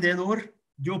mi vendedor,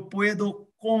 yo puedo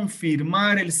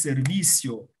confirmar el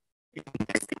servicio. En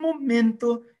este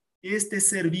momento, este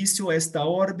servicio, esta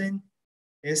orden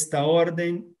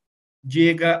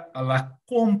llega a la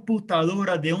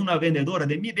computadora de una vendedora,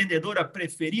 de mi vendedora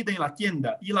preferida en la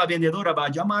tienda, y la vendedora va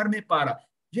a llamarme para,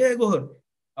 Diego,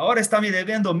 ahora está me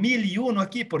debiendo 1001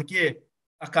 aquí porque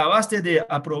acabaste de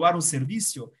aprobar un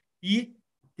servicio y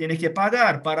tiene que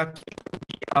pagar para que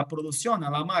la producción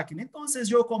a la máquina. Entonces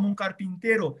yo como un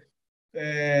carpintero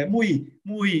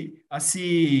muy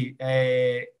así,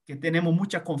 que tenemos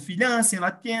mucha confianza en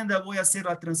la tienda, voy a hacer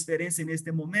la transferencia en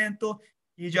este momento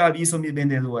y ya aviso a mi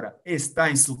vendedora, está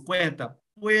en su cuenta,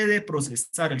 puede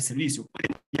procesar el servicio, puede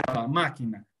enviar a la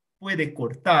máquina, puede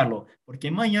cortarlo, porque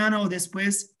mañana o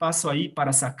después paso ahí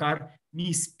para sacar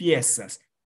mis piezas.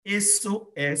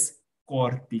 Eso es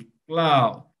Corte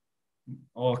Cloud.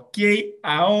 Ok,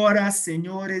 ahora,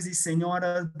 señores y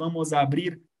señoras, vamos a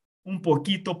abrir un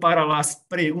poquito para las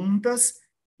preguntas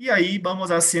y ahí vamos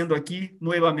haciendo aquí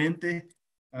nuevamente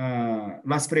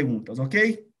las preguntas, ¿ok?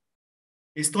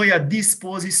 Estoy a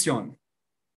disposición.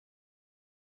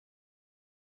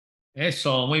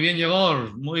 Eso, muy bien,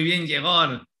 Yegor, muy bien,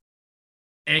 Yegor.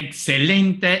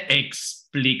 Excelente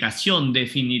explicación.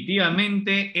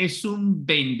 Definitivamente es un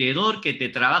vendedor que te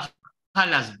trabaja a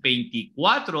las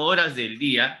 24 horas del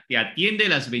día, te atiende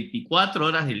las 24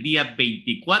 horas del día,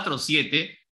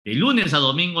 24/7, de lunes a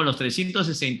domingo, los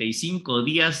 365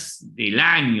 días del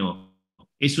año.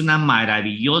 Es una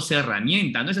maravillosa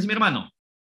herramienta, ¿no es así, mi hermano?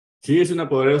 Sí, es una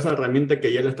poderosa herramienta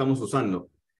que ya la estamos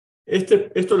usando.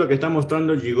 Esto lo que está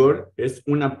mostrando Igor es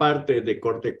una parte de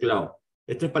Corte Cloud.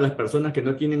 Este es para las personas que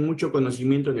no tienen mucho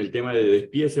conocimiento en el tema de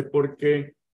despiece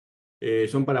porque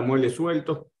son para muebles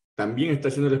sueltos. También está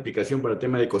haciendo la explicación para el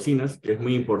tema de cocinas, que es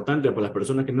muy importante para las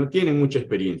personas que no tienen mucha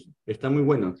experiencia. Está muy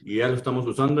bueno y ya lo estamos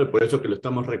usando y por eso que lo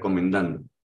estamos recomendando.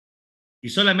 Y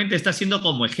solamente está haciendo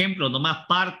como ejemplo, nomás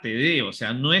parte de, o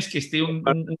sea, no es que esté un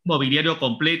mobiliario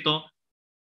completo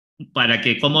para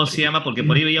que, ¿cómo se llama? Porque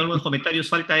por ahí veía algunos comentarios,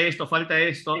 falta esto,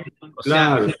 o sea,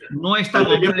 Claro, no está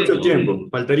faltaría mucho completo. tiempo,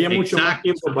 faltaría mucho más Exacto,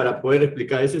 tiempo para poder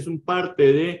explicar. Ese es un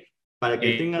parte de, para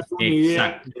que tengas una idea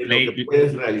exacto. de lo que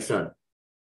puedes realizar.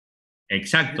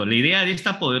 Exacto, la idea de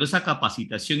esta poderosa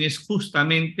capacitación es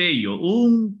justamente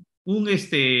un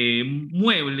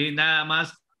mueble nada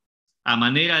más a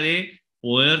manera de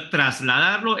poder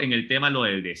trasladarlo en el tema lo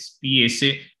del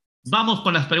despiece. Vamos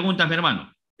con las preguntas, mi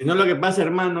hermano. Si no, lo que pasa,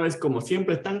 hermano, es como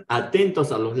siempre están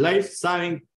atentos a los lives,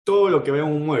 saben todo lo que ve en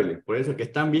un mueble. Por eso que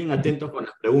están bien atentos con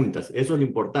las preguntas. Eso es lo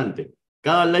importante.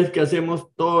 Cada live que hacemos,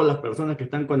 todas las personas que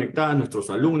están conectadas, nuestros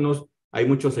alumnos, hay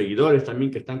muchos seguidores también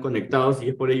que están conectados y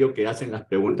es por ello que hacen las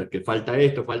preguntas, que falta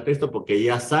esto, porque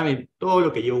ya saben todo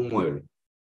lo que lleva un mueble.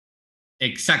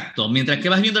 Exacto. Mientras que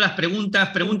vas viendo las preguntas,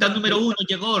 pregunta número 1,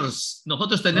 Yegor.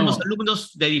 Nosotros tenemos No.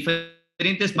 alumnos de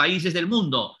diferentes países del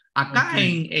mundo. Acá Ok.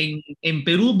 en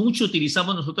Perú mucho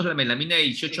utilizamos nosotros la melamina de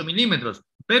 18 milímetros,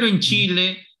 pero en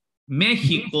Chile,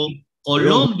 México,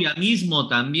 Colombia. Colombia mismo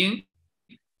también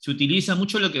se utiliza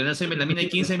mucho lo que viene a ser melamina de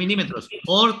 15 milímetros.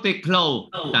 Corte Cloud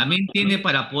también tiene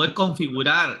para poder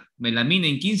configurar melamina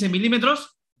en 15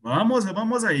 milímetros. Vamos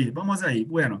ahí, vamos ahí.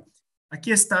 Bueno,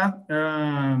 aquí está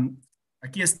la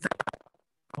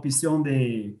opción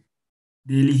de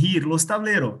elegir los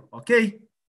tableros, ¿ok?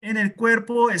 En el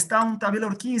cuerpo está un tablero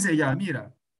 15 ya,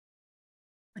 mira.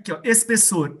 Aquí, ó,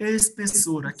 espesor,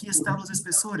 aquí están los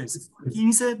espesores.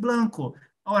 15 blanco.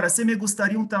 Ahora, si me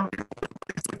gustaría un tablero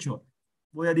 18,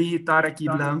 voy a digitar aquí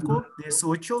blanco,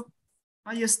 18.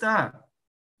 Ahí está.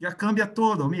 Ya cambia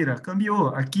todo, mira,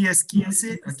 cambió. Aquí es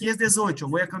 15, aquí es 18.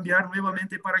 Voy a cambiar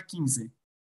nuevamente para 15.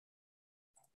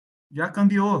 Ya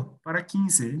cambió para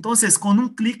 15. Entonces, con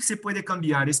un clic se puede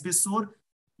cambiar espesor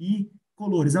y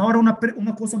colores. Ahora,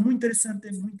 una cosa muy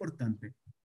interesante, muy importante.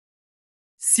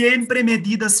 Siempre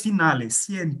medidas finales,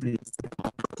 siempre.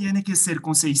 Tiene que ser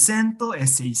con 600,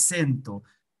 es 600.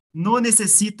 No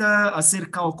necesita hacer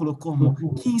cálculo como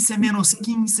 15 menos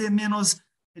 15 menos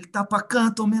el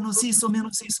tapacanto, menos eso,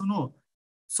 no.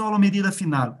 Solo medida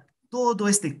final. Todo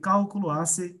este cálculo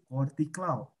hace Corte y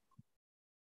Cloud.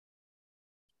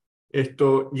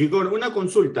 Igor, una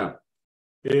consulta.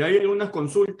 Hay algunas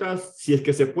consultas, si es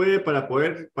que se puede, para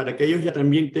que ellos ya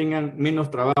también tengan menos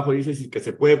trabajo, dice si es que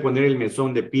se puede poner el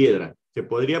mesón de piedra. ¿Se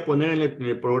podría poner en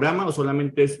el programa o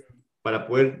solamente es para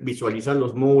poder visualizar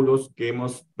los módulos que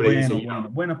hemos prediseñado?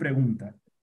 Buena pregunta.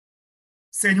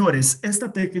 Señores,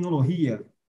 esta tecnología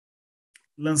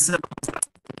lanzamos hace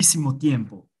muchísimo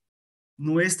tiempo.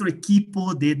 Nuestro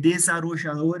equipo de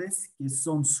desarrolladores, que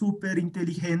son súper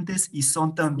inteligentes y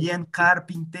son también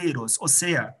carpinteros, o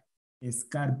sea, es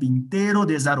carpintero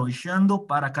desarrollando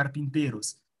para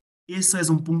carpinteros. Eso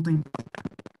es un punto importante.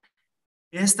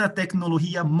 Esta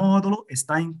tecnología módulo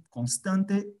está en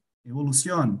constante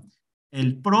evolución.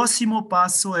 El próximo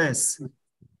paso es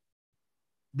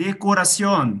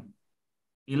decoración,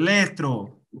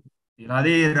 electro,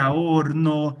 heladera,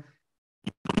 horno,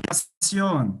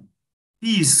 iluminación,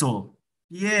 piso,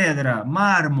 piedra,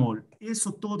 mármol.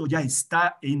 Eso todo ya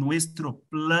está en nuestro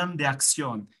plan de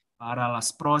acción para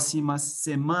las próximas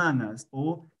semanas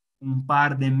o un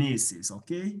par de meses,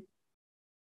 ¿ok?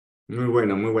 Muy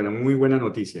buena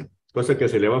noticia. Cosa que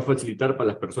se le va a facilitar para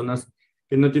las personas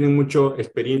que no tienen mucha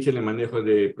experiencia en el manejo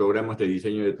de programas de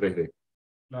diseño de 3D.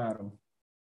 Claro.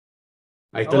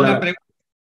 Ahí está Ahora,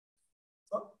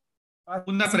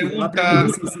 Una sí, la pregunta,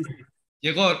 pregunta, sí.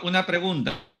 Yegor, una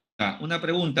pregunta. Una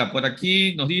pregunta. Por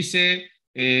aquí nos dice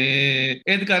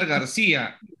Edgar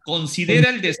García.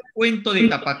 ¿Considera el descuento de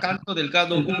tapacanto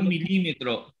delgado 1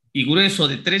 milímetro y grueso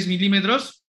de 3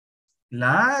 milímetros?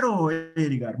 Claro,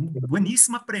 Edgar,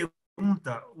 buenísima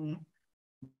pregunta.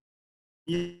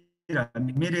 Mira,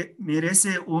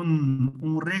 merece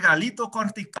un regalito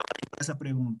cortical esa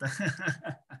pregunta.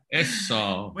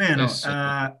 Eso, Bueno, eso.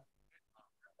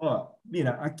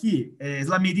 mira, aquí es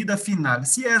la medida final.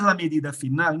 Si es la medida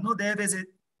final, no debes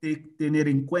de tener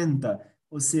en cuenta,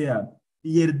 o sea,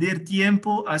 perder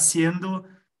tiempo haciendo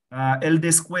el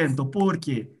descuento,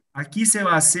 porque aquí se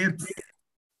va a hacer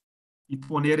y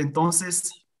poner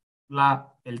entonces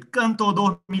el canto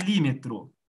 2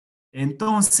 milímetros.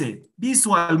 Entonces,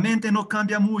 visualmente no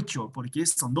cambia mucho porque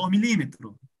son 2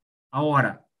 milímetros.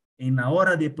 Ahora, en la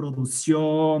hora de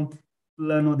producción,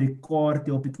 plano de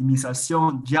corte,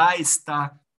 optimización, ya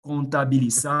está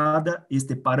contabilizada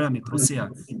este parámetro. O sea,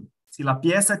 si la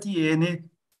pieza tiene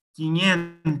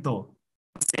 500,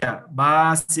 sea, va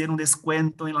a hacer un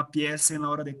descuento en la pieza en la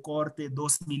hora de corte,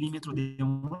 2 milímetros de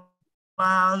un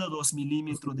lado, 2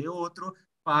 milímetros de otro,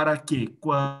 para que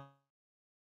cuando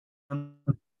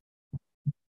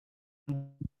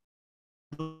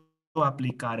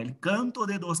aplicar el canto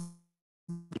de 2,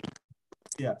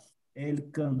 sea,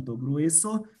 el canto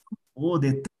grueso o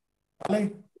de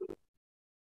tal,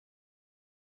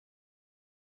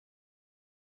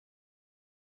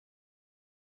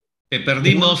 Te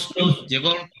perdimos,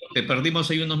 llegó, te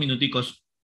perdimos ahí unos minuticos.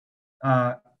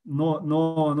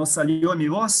 no salió mi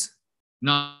voz.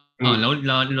 No, no,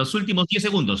 los últimos 10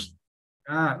 segundos.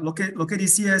 Lo que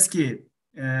decía es que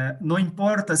no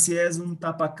importa si es un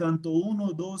tapacanto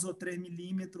 1, 2 o 3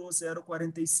 milímetros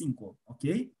 0,45, ¿ok?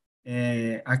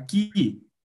 Aquí,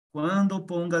 cuando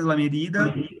pongas la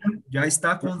medida, ya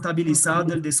está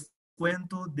contabilizado el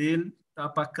descuento del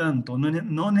tapacanto.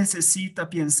 No necesita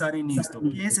pensar en esto.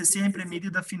 Piense siempre en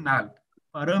medida final.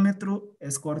 Parámetro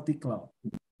es corte y clavo.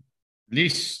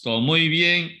 Listo, muy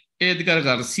bien. Edgar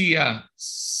García,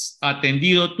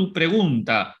 atendido tu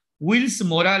pregunta. Wills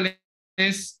Morales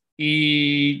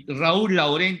y Raúl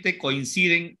Laurente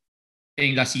coinciden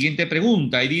en la siguiente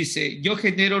pregunta y dice, yo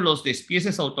genero los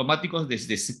despieces automáticos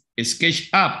desde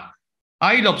SketchUp.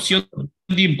 ¿Hay la opción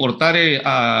de importar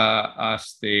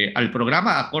al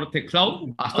programa, a Corte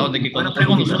Cloud, hasta donde que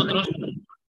conocemos nosotros?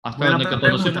 Hasta donde que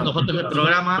conocemos nosotros el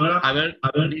programa. A ver,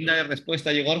 linda de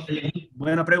respuesta, Igor.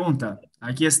 Buena pregunta.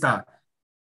 Aquí está.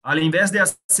 Al invés de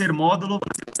hacer módulo, va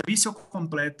a ser servicio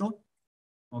completo.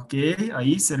 Ok,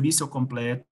 ahí servicio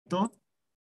completo.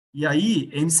 Y ahí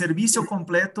en servicio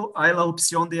completo hay la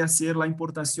opción de hacer la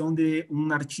importación de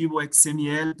un archivo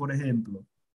XML, por ejemplo,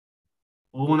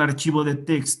 o un archivo de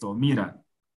texto. Mira,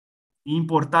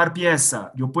 importar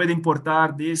pieza. Yo puedo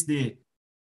importar desde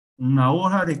una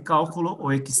hoja de cálculo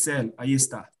o Excel. Ahí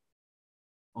está.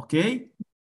 ¿Ok?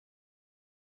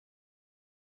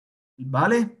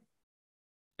 ¿Vale?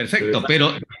 Perfecto,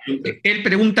 pero él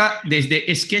pregunta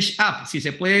desde SketchUp, si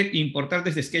se puede importar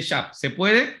desde SketchUp. ¿Se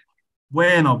puede?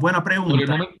 Bueno, buena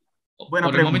pregunta.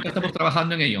 Por el momento estamos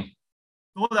trabajando en ello.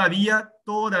 Todavía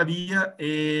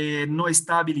no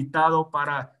está habilitado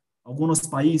para algunos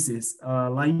países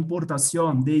la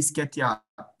importación de SketchUp,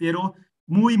 pero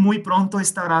muy pronto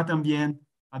estará también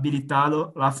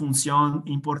habilitado la función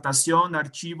importación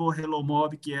archivo Hello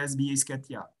Mob, que es vía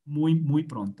SketchUp. Muy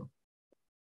pronto.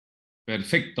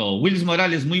 Perfecto. Wills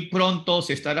Morales, muy pronto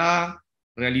se estará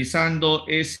realizando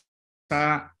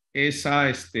esa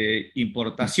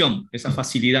importación, esa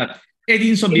facilidad.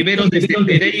 Edinson Viveros desde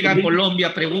Pereira,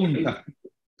 Colombia,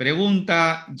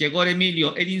 pregunta, llegó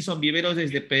Emilio, Edinson Viveros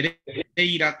desde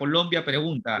Pereira, Colombia,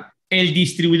 pregunta, ¿el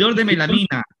distribuidor de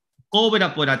melamina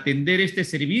cobra por atender este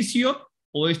servicio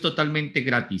o es totalmente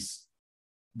gratis?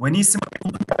 Buenísima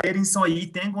pregunta, Edinson. Y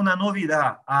tengo una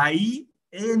novedad. Ahí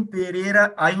en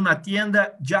Pereira hay una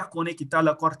tienda ya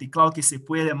conectada a Corte Cloud que se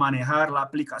puede manejar la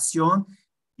aplicación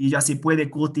y ya se puede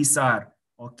cotizar.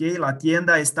 ¿Ok? La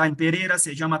tienda está en Pereira,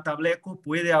 se llama Tableco,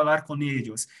 puede hablar con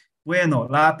ellos. Bueno,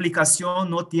 la aplicación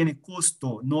no tiene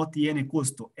costo,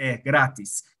 es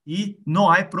gratis. Y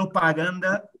no hay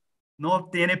propaganda, no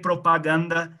tiene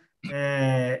propaganda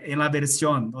en la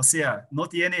versión, o sea, no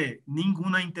tiene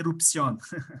ninguna interrupción.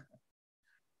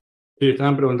 Sí,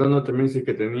 estaban preguntando también si es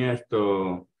que tenía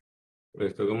 ¿cómo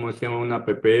se llama? Una app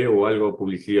o algo,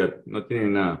 publicidad. No tiene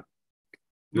nada.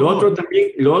 No.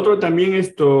 Lo otro también,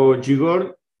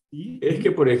 Gigor, ¿Sí? es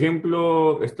que, por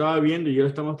ejemplo, estaba viendo y ya lo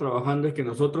estamos trabajando, es que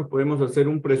nosotros podemos hacer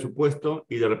un presupuesto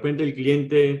y de repente el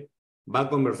cliente va a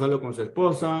conversarlo con su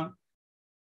esposa,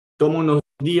 toma unos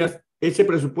días, ese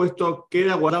presupuesto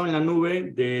queda guardado en la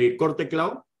nube de Corte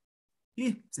Cloud.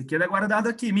 Sí, se queda guardado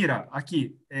aquí. Mira,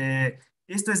 aquí.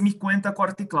 Esta es mi cuenta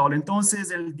Corte Cloud.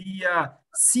 Entonces, el día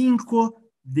 5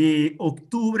 de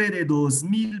octubre de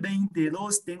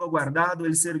 2022 tengo guardado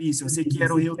el servicio. Si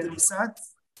quiero reutilizar,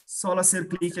 solo hacer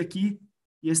clic aquí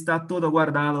y está todo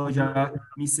guardado ya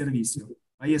mi servicio.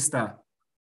 Ahí está.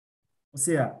 O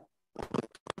sea,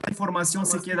 la información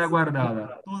se queda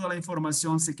guardada. Toda la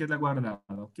información se queda guardada.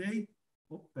 ¿Ok?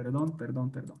 Oh, perdón.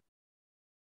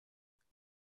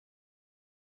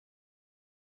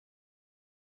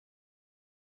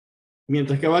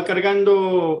 Mientras que va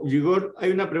cargando, Gigor,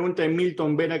 hay una pregunta de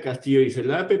Milton Vera Castillo. Dice,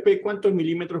 ¿la app cuántos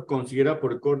milímetros considera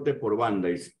por corte por banda?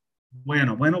 Dice.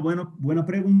 Bueno, buena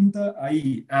pregunta.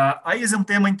 Ahí es un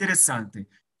tema interesante.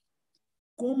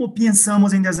 ¿Cómo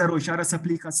pensamos en desarrollar esa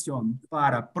aplicación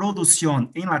para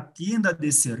producción en la tienda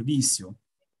de servicio?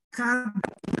 cada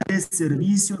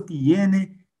servicio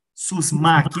tiene sus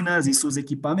máquinas y sus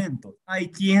equipamientos. Hay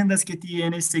tiendas que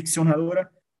tienen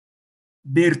seccionadora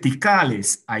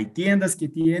verticales, hay tiendas que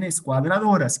tienen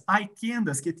cuadradoras, hay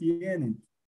tiendas que tienen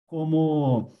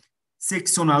como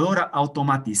seccionadora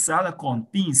automatizada con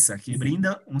pinza que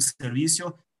brinda un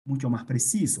servicio mucho más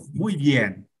preciso. Muy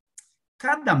bien.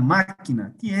 Cada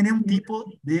máquina tiene un tipo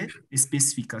de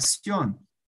especificación.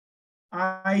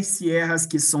 Hay sierras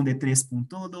que son de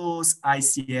 3.2, hay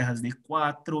sierras de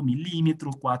 4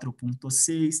 milímetros,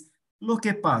 4.6. Lo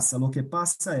que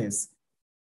pasa es,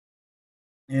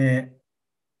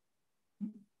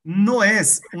 no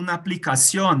es una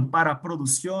aplicación para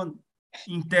producción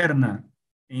interna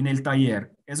en el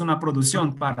taller, es una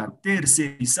producción para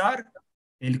tercerizar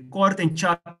el corte,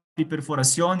 enchape y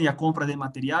perforación y la compra de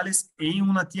materiales en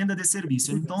una tienda de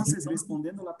servicio. Entonces,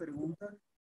 respondiendo a la pregunta,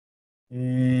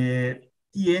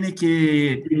 tiene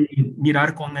que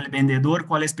mirar con el vendedor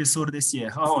cuál es espesor de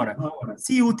sierra. Ahora,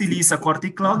 si utiliza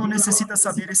Corte Cloud, no necesita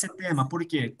saber ese tema,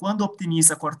 porque cuando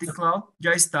optimiza Corte Cloud,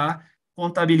 ya está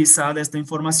contabilizada esta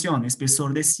información: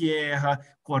 espesor de sierra,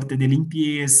 corte de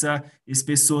limpieza,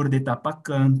 espesor de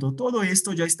tapacanto, todo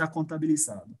esto ya está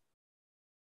contabilizado.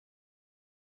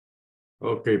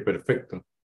 Ok, perfecto.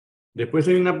 Después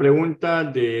hay una pregunta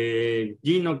de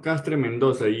Gino Castre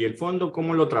Mendoza. ¿Y el fondo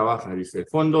cómo lo trabaja? Dice, el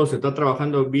fondo se está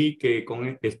trabajando, vi que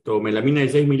con esto, melamina de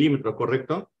 6 milímetros,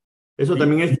 ¿correcto? ¿Sí?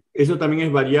 Eso también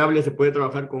es variable, se puede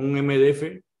trabajar con un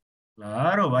MDF.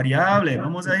 Claro, variable,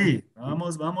 vamos ahí,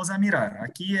 vamos a mirar.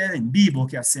 Aquí es en vivo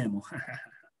que hacemos.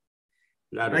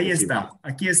 Claro Ahí que sí. está,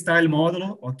 aquí está el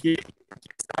módulo, ok,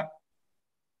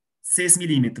 6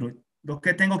 milímetros. Lo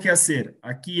que tengo que hacer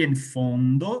aquí en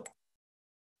fondo,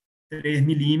 3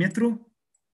 milímetros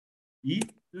y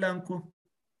blanco,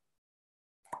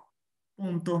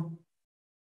 punto.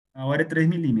 Ahora es 3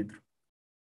 milímetros. Ok,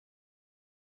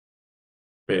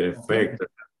 Perfecto.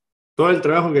 Todo el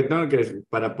trabajo que tengo que hacer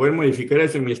para poder modificar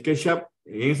eso en mi SketchUp,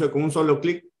 en eso con un solo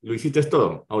clic, lo hiciste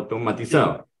todo, sí,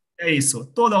 automatizado. es eso,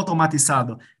 todo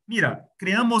automatizado. Mira,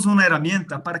 creamos una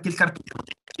herramienta para que el carpintero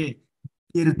tenga que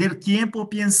perder tiempo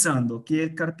pensando, que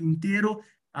el carpintero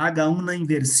haga una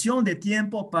inversión de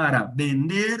tiempo para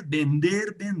vender,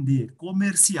 vender, vender,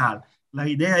 comercial. La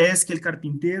idea es que el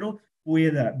carpintero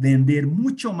pueda vender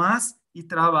mucho más y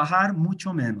trabajar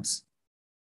mucho menos.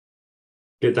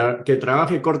 Que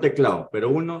trabaje corte cloud, pero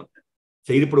uno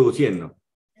seguir produciendo.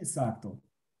 Exacto,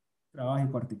 trabajo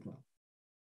en particular.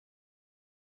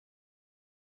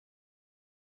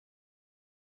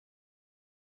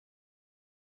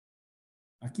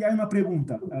 Aquí hay una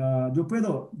pregunta. ¿Yo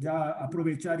puedo ya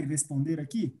aprovechar y responder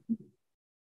aquí?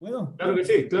 ¿Puedo? Claro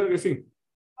que sí.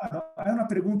 Hay una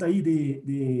pregunta ahí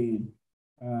de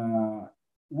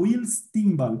Wills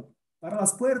Timbal. Para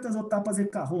las puertas o tapas de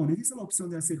cajón, ¿existe la opción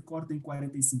de hacer corte en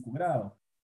 45 grados?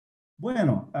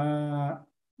 Bueno,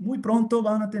 muy pronto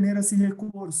van a tener ese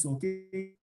recurso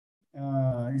que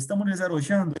estamos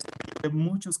desarrollando.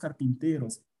 Muchos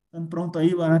carpinteros. Tan pronto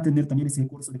ahí van a tener también ese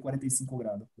recurso de 45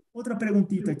 grados. Otra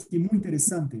preguntita aquí muy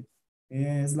interesante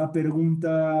es la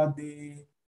pregunta de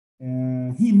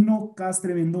Gino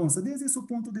Castre Mendonça. Desde su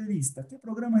punto de vista, ¿qué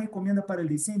programa recomienda para el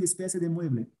diseño de especie de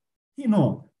mueble?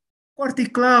 Gino,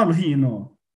 Corte Cloud,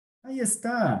 Gino. Ahí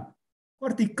está.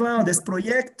 Corte Cloud es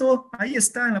proyecto. Ahí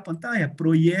está en la pantalla.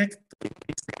 Proyecto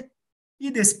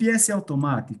y despiece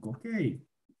automático. Ok.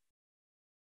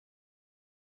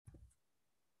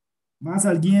 Más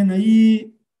alguien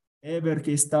ahí, Ever,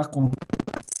 que está con...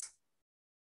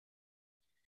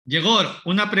 Llegó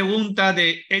una pregunta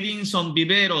de Edinson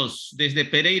Viveros desde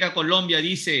Pereira, Colombia.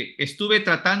 Dice, estuve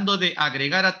tratando de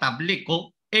agregar a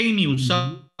Tableco en mi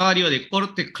usuario de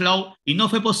Corte Cloud y no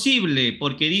fue posible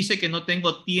porque dice que no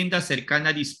tengo tienda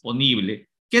cercana disponible.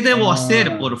 ¿Qué debo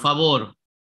hacer, Ah, por favor?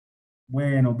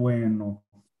 bueno, bueno.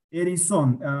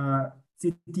 Edison,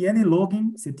 si tiene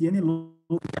login de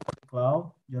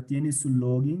Cloud, ya tiene su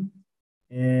login,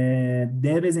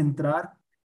 debes entrar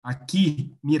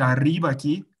aquí, mira arriba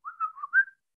aquí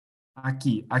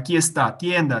está,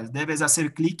 tiendas, debes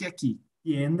hacer clic aquí,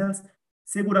 tiendas,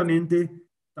 seguramente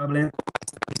tablet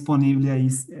disponible ahí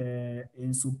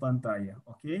en su pantalla,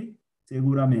 ¿ok?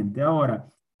 Seguramente.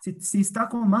 Ahora, si está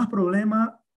con más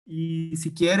problema y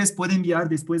si quieres, puede enviar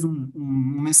después un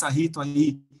mensajito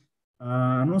ahí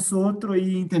a nosotros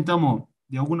y intentamos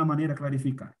de alguna manera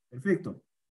clarificar. Perfecto.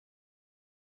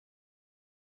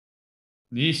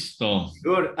 Listo.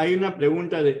 Igor, hay una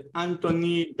pregunta de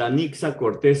Anthony Danixa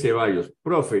Cortés Ceballos.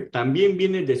 Profe, ¿también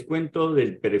viene el descuento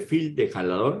del perfil de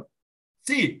jalador?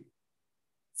 Sí,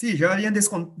 Sí, ya habían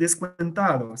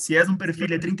descuentado. Si es un perfil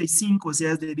de 35, si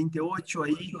es de 28,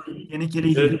 ahí tiene que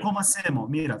elegir. ¿Cómo hacemos?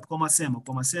 Mira, ¿cómo hacemos?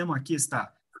 ¿Cómo hacemos? Aquí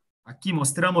está. Aquí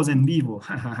mostramos en vivo.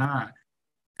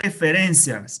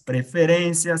 Preferencias,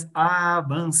 preferencias,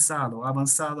 avanzado,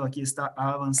 avanzado, aquí está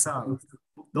avanzado.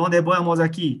 ¿Dónde vamos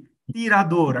aquí?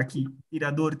 Tirador, aquí,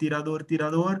 tirador, tirador,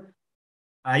 tirador.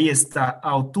 Ahí está,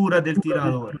 altura del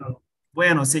tirador.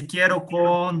 Bueno, si quiero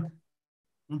con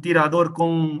un tirador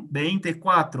con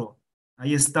 24,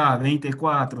 ahí está,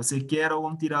 24. Si quiero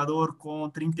un tirador con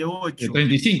 38,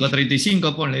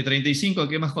 35, ponle 35,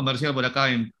 que es más comercial por acá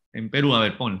en Perú. A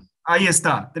ver, ponle. ahí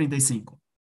está, 35.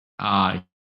 Ay,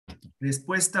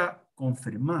 Respuesta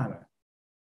confirmada.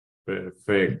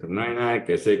 Perfecto. No hay nada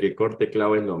que sé que corte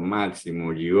clavo es lo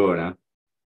máximo, Gigora.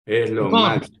 Es lo doctor,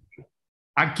 máximo.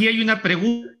 aquí hay una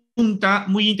pregunta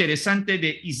muy interesante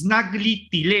de Isnagli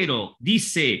Tilero.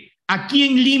 Dice, aquí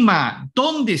en Lima,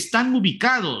 ¿dónde están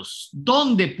ubicados?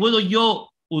 ¿Dónde puedo yo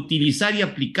utilizar y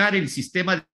aplicar el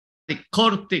sistema de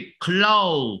Corte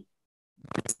Cloud?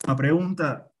 Una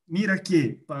pregunta, mira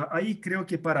que ahí creo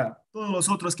que para todos los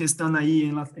otros que están ahí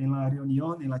en la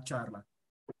reunión, en la charla,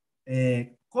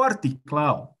 Corte y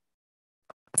Cloud,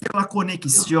 hacer la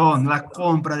conexión, la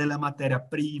compra de la materia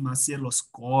prima, hacer los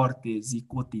cortes y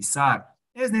cotizar,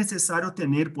 es necesario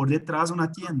tener por detrás una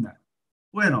tienda.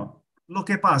 Bueno, lo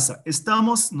que pasa,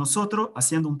 estamos nosotros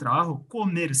haciendo un trabajo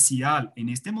comercial en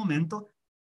este momento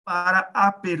para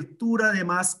apertura de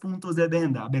más puntos de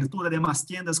venta, apertura de más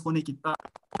tiendas conectadas.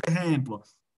 Por ejemplo,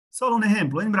 solo un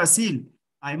ejemplo, en Brasil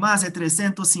hay más de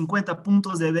 350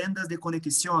 puntos de ventas de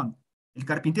conexión. El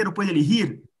carpintero puede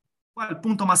elegir cuál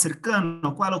punto más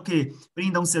cercano, cuál o que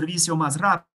brinda un servicio más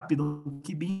rápido,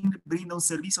 que brinda un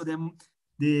servicio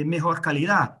de mejor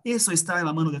calidad. Eso está en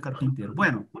la mano del carpintero.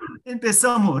 Bueno,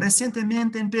 empezamos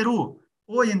recientemente en Perú.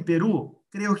 Hoy en Perú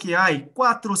creo que hay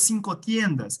 4 o 5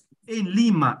 tiendas. En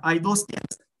Lima hay 2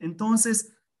 tiendas.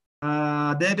 Entonces,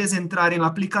 debes entrar en la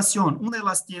aplicación. Una de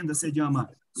las tiendas se llama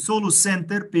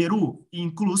Solucenter Perú.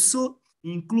 Incluso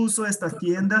esta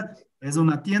tienda es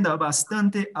una tienda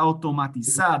bastante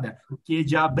automatizada que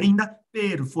ya brinda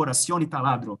perforación y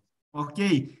taladro. Ok,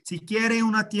 si quiere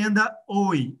una tienda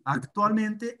hoy,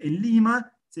 actualmente en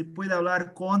Lima, se puede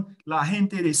hablar con la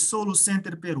gente de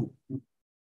Solucenter Perú.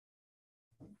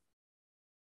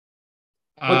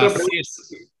 Así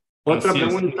es. Otra Así es.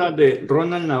 pregunta de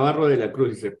Ronald Navarro de la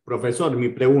Cruz. Dice, profesor, mi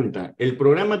pregunta, ¿el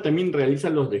programa también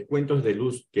realiza los descuentos de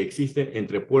luz que existen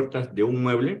entre puertas de un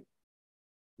mueble?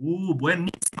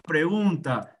 Buenísima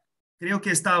pregunta. Creo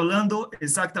que está hablando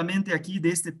exactamente aquí de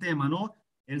este tema, ¿no?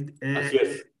 Así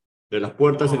es, de las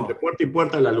puertas entre Oh, puerta y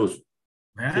puerta la luz.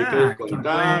 Si hay que qué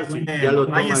descontar, si ya bueno. lo Ahí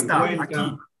toma en está,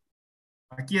 cuenta.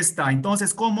 aquí está.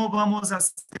 Entonces, ¿cómo vamos a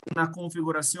hacer una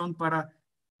configuración para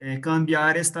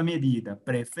cambiar esta medida?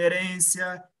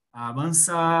 Preferencia,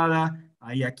 avanzada,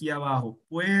 ahí aquí abajo,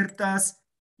 puertas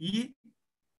y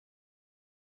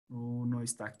no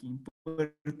está aquí en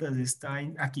puertas, está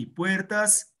aquí,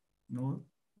 puertas, ¿no?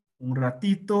 Un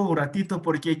ratito,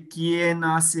 porque quien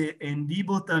hace en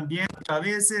vivo también a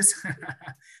veces,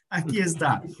 aquí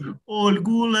está,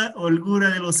 holgura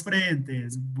de los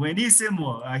frentes,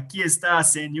 buenísimo, aquí está,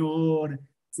 señor,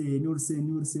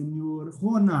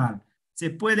 Ronald,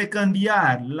 se puede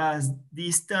cambiar la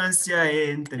distancia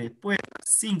entre puertas,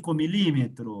 5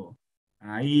 milímetros.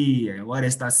 Ahí, ahora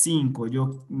está 5.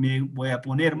 Yo me voy a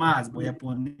poner más, voy a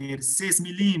poner 6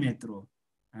 milímetros.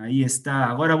 Ahí está.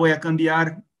 Ahora voy a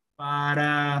cambiar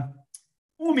para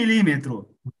 1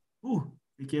 milímetro.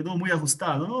 Me quedó muy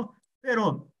ajustado, ¿no?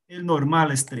 Pero el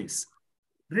normal es 3.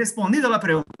 Respondido a la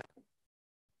pregunta.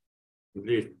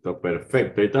 Listo,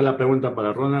 perfecto. Ahí está la pregunta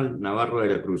para Ronald Navarro de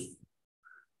la Cruz.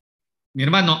 Mi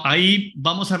hermano, ahí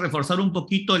vamos a reforzar un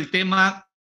poquito el tema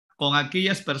con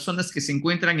aquellas personas que se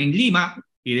encuentran en Lima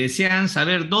y desean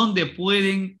saber dónde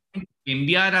pueden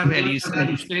enviar a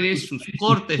realizar ustedes sus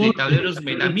cortes de tableros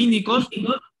melamínicos.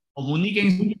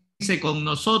 Comuníquense con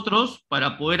nosotros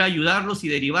para poder ayudarlos y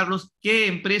derivarlos qué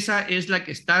empresa es la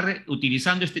que está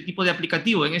utilizando este tipo de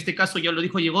aplicativo. En este caso, ya lo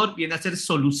dijo Yegor, viene a ser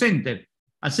Solucenter.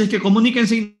 Así es que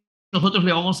comuníquense y nosotros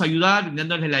le vamos a ayudar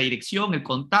dándoles la dirección, el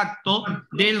contacto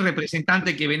del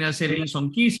representante que viene a ser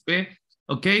Linson Quispe,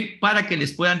 ¿ok? Para que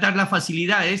les puedan dar las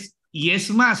facilidades. Y es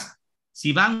más,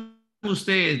 si van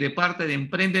ustedes de parte de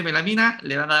Emprende Melamina,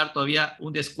 le van a dar todavía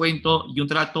un descuento y un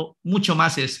trato mucho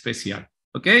más especial,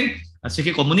 ¿ok? Así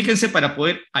que comuníquense para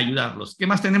poder ayudarlos. ¿Qué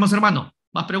más tenemos, hermano?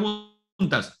 ¿Más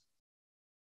preguntas?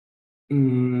 A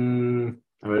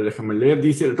ver, déjame leer.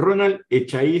 Dice Ronald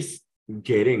Echaíz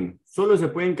Yeren. ¿Solo se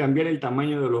pueden cambiar el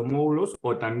tamaño de los módulos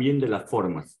o también de las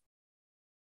formas?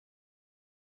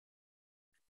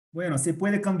 Bueno, se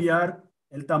puede cambiar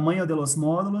el tamaño de los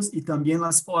módulos y también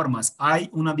las formas. Hay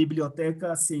una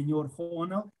biblioteca, señor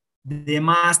Ronald, de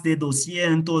más de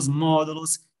 200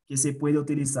 módulos que se puede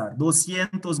utilizar.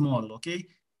 200 módulos, ¿ok?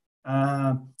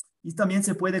 Ah, y también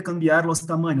se puede cambiar los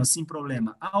tamaños sin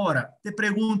problema. Ahora, te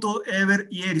pregunto, Ever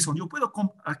y Edison, yo puedo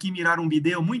aquí mirar un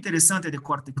video muy interesante de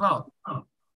Corte Cloud.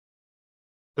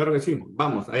 Claro que sí.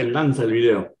 Vamos, a ver, lanza el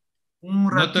video. Un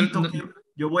No te, ratito no, que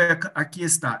yo voy a, aquí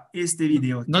está, este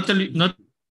video. no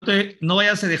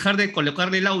vayas a dejar de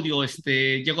colocarle el audio,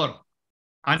 Yegor,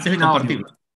 antes de Sin audio.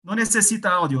 compartirlo. No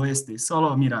necesita audio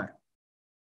solo mirar.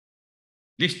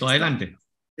 Listo, Está, adelante.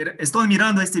 ¿estoy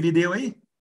mirando este video ahí?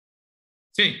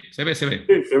 Sí, se ve, se ve.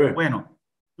 Sí, se ve. Bueno,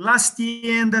 las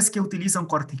tiendas que utilizan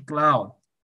Corte Cloud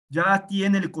ya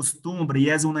tienen la costumbre, y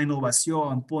es una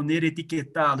innovación, poner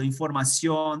etiquetado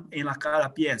información en la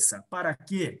cada pieza. ¿Para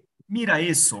qué? Mira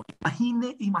eso.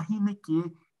 Imagine que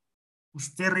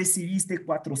usted recibiste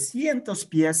 400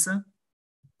 piezas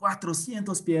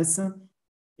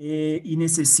y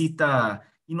necesita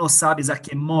y no sabes a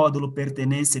qué módulo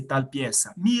pertenece tal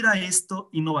pieza. Mira esto,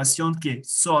 innovación que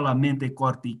solamente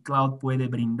Corte Cloud puede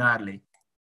brindarle.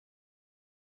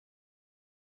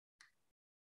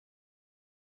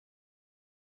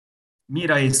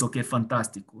 Mira eso, qué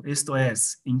fantástico. Esto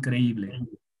es increíble.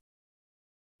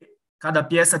 Cada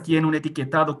pieza tiene un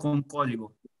etiquetado con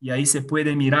código y ahí se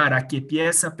puede mirar a qué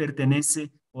pieza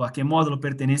pertenece o a qué módulo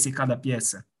pertenece cada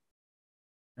pieza.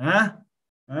 ¿Ah?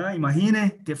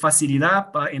 Imagine qué facilidad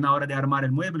en la hora de armar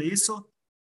el mueble. Eso,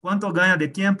 ¿cuánto gana de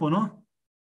tiempo, no?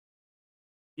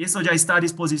 Eso ya está a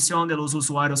disposición de los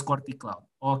usuarios Corte Cloud.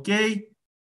 ¿Ok?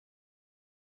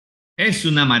 Es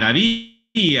una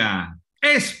maravilla.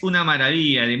 Es una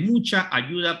maravilla de mucha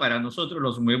ayuda para nosotros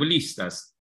los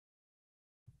mueblistas.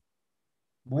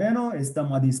 Bueno,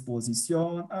 estamos a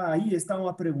disposición. Ahí está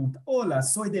una pregunta. Hola,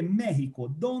 soy de México.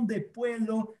 ¿Dónde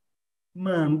puedo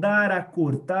mandar a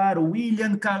cortar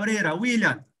William Cabrera?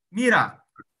 William, mira,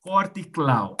 Corte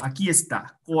Cloud. Aquí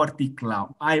está, Corte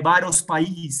Cloud. Hay varios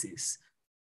países.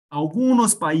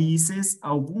 Algunos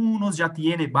ya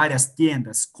tienen varias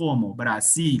tiendas como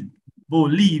Brasil,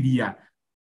 Bolivia,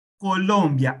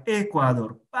 Colombia,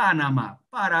 Ecuador, Panamá,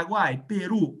 Paraguay,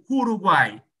 Perú,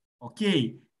 Uruguay. ¿Ok?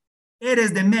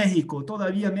 Eres de México,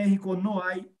 todavía México no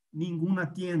hay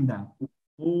ninguna tienda.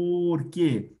 ¿Por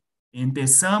qué?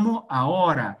 Empezamos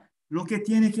ahora. Lo que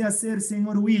tiene que hacer,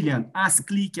 señor William, haz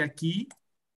clic aquí.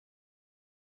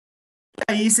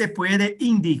 Ahí se puede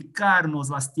indicarnos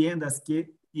las tiendas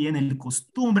que tienen el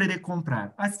costumbre de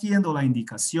comprar. Haciendo la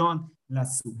indicación, la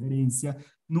sugerencia,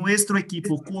 nuestro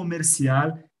equipo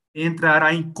comercial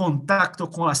entrará en contacto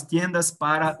con las tiendas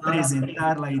para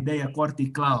presentar la idea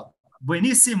Corte Cloud.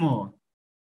 Buenísimo.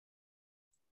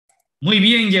 Muy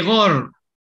bien, Yegor.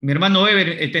 Mi hermano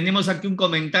Weber, tenemos aquí un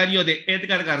comentario de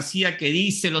Edgar García que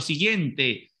dice lo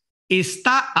siguiente: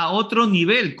 está a otro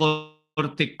nivel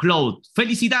Corte Cloud.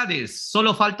 Felicidades,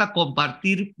 solo falta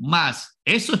compartir más.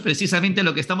 Eso es precisamente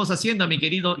lo que estamos haciendo, mi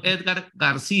querido Edgar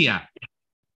García.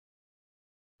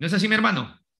 ¿No es así, mi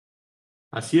hermano?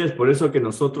 Así es, por eso que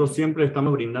nosotros siempre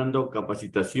estamos brindando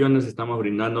capacitaciones, estamos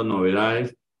brindando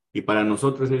novedades y para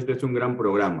nosotros este es un gran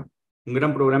programa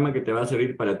que te va a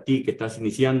servir para ti que estás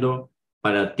iniciando,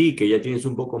 para ti que ya tienes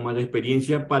un poco más de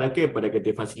experiencia. ¿Para qué? Para que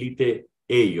te facilite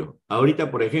ello.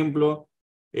 Ahorita, por ejemplo,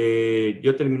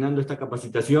 yo terminando esta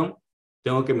capacitación,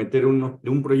 tengo que meter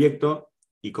un proyecto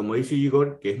y como dice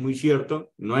Igor, que es muy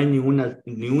cierto, no hay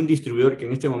ningún distribuidor que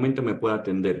en este momento me pueda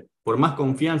atender. Por más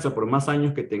confianza, por más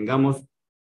años que tengamos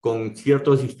con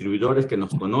ciertos distribuidores que nos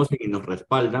conocen y nos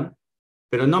respaldan,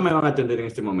 pero no me van a atender en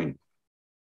este momento.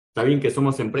 Está bien que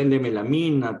somos Empréndeme la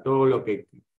Mina, todo lo que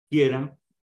quieran,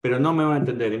 pero no me van a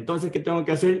entender. Entonces, ¿qué tengo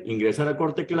que hacer? Ingresar a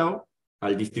Corte Cloud,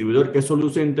 al distribuidor que es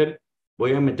Solucenter,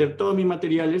 voy a meter todos mis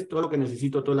materiales, todo lo que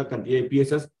necesito, toda la cantidad de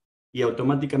piezas, y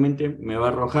automáticamente me va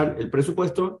a arrojar el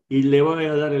presupuesto y le voy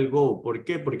a dar el go. ¿Por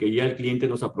qué? Porque ya el cliente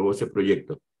nos aprobó ese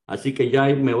proyecto. Así que ya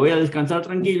me voy a descansar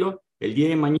tranquilo. El día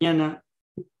de mañana,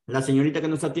 la señorita que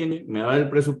nos atiende me va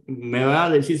a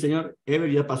decir, señor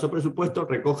Ever, ya pasó presupuesto,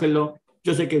 recógelo.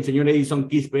 Yo sé que el señor Edison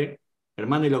Quispe,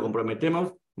 hermano, y lo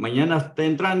comprometemos, mañana está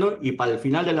entrando y para el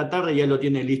final de la tarde ya lo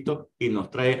tiene listo y nos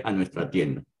trae a nuestra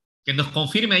tienda. Que nos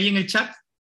confirme ahí en el chat,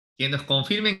 que nos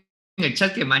confirme en el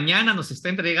chat que mañana nos está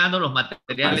entregando los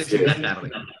materiales en la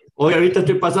tarde. Hoy ahorita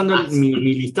estoy pasando mi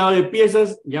listado de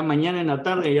piezas, ya mañana en la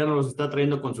tarde ya nos los está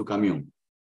trayendo con su camión.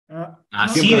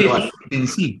 Así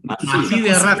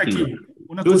de rápido.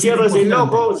 Tú cierras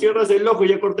el ojo,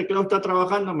 ya Corte Cloud está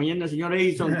trabajando, mañana el señor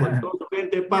Edison con toda su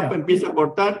gente, empieza a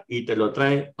cortar y te lo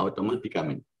trae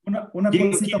automáticamente. Una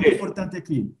cosita muy importante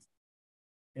aquí.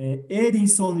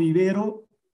 Edinson Rivero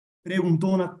preguntó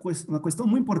una cuestión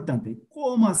muy importante.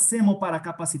 ¿Cómo hacemos para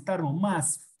capacitarnos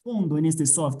más fondo en este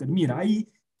software? Mira,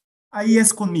 ahí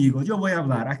es conmigo. Yo voy a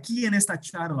hablar. Aquí en esta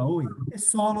charla hoy es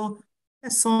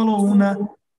solo una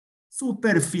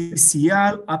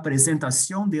superficial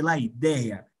presentación de la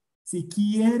idea. Si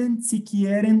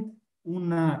quieren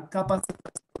una capacidad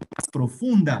más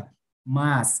profunda,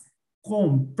 más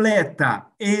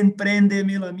completa, Emprende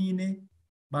Melamine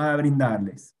va a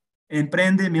brindarles.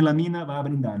 Emprende Melamina va a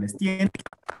brindarles. Tienen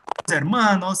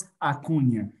hermanos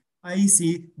Acuña. Ahí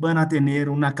sí van a tener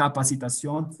una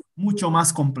capacitación mucho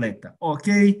más completa. ¿Ok?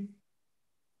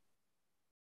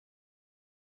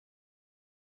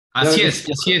 Así es,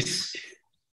 así es.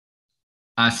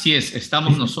 Así es,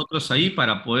 estamos nosotros ahí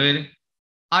para poder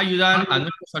ayudar a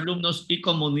nuestros alumnos y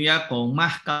comunidad con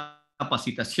más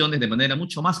capacitaciones de manera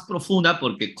mucho más profunda,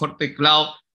 porque Corte Cloud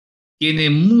tiene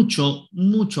mucho,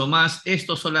 mucho más.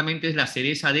 Esto solamente es la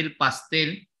cereza del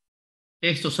pastel.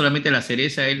 Esto solamente es la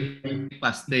cereza del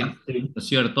pastel, ¿no es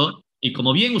cierto? Y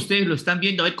como bien ustedes lo están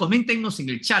viendo, a ver, coméntenos en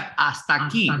el chat hasta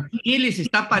aquí, ¿qué les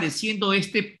está pareciendo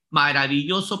este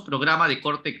maravilloso programa de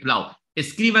Corte Cloud?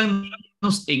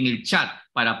 Escríbanos en el chat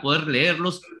para poder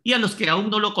leerlos, y a los que aún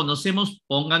no lo conocemos,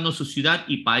 pónganos su ciudad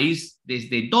y país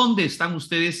desde donde están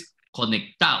ustedes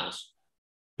conectados.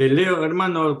 Te leo,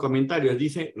 hermano, comentarios.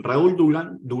 Dice Raúl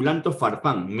Dulanto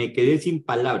Farfán, me quedé sin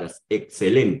palabras,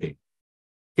 excelente.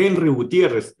 Henry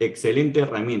Gutiérrez, excelente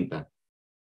herramienta.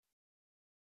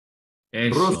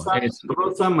 Eso, eso.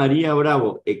 Rosa María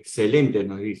Bravo, excelente,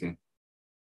 nos dice.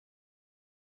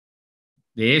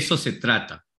 De eso se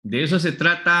trata. De eso se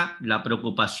trata la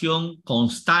preocupación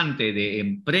constante de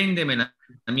Emprende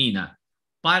Melamina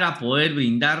para poder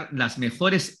brindar las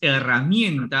mejores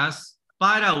herramientas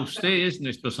para ustedes,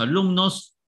 nuestros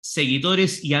alumnos,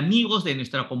 seguidores y amigos de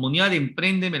nuestra comunidad de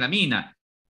Emprende Melamina.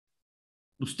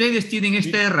 Ustedes tienen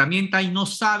esta herramienta y no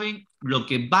saben lo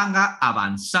que van a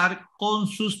avanzar con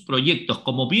sus proyectos.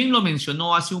 Como bien lo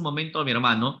mencionó hace un momento mi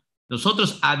hermano,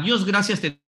 nosotros, a Dios gracias,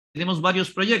 tenemos varios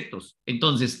proyectos.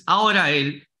 Entonces, ahora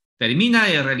él termina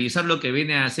de realizar lo que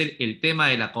viene a ser el tema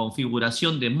de la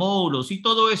configuración de módulos y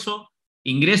todo eso,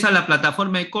 ingresa a la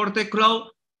plataforma de Corte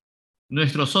Cloud,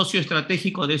 nuestro socio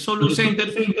estratégico de Solu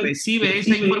Center recibe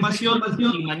esa información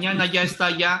y mañana ya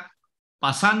está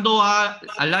pasando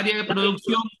al área de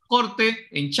producción, Corte,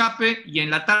 en Chape, y en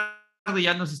la tarde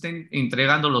ya nos estén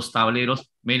entregando los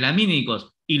tableros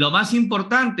melamínicos. Y lo más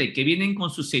importante, que vienen con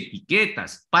sus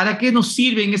etiquetas. ¿Para qué nos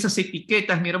sirven esas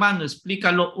etiquetas, mi hermano?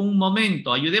 Explícalo un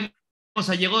momento. Ayudemos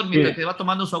a Yegor mientras que va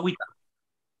tomando su agüita.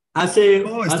 Estoy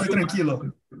tranquilo.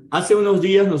 Hace unos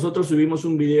días nosotros subimos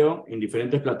un video en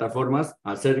diferentes plataformas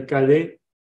acerca de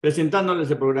presentándoles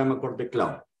el programa Corte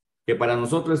Cloud, que para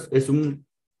nosotros es un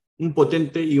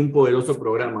potente y un poderoso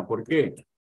programa. ¿Por qué?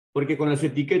 Porque con las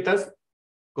etiquetas,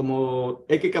 como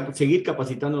hay que seguir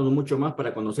capacitándonos mucho más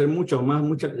para conocer mucho más,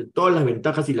 todas las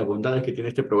ventajas y las bondades que tiene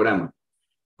este programa.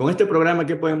 Con este programa,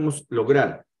 ¿qué podemos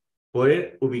lograr?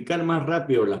 Poder ubicar más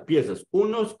rápido las piezas.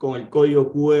 Unos con el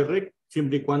código QR,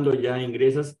 siempre y cuando ya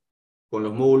ingresas con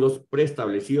los módulos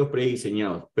preestablecidos,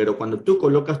 prediseñados. Pero cuando tú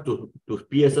colocas tus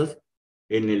piezas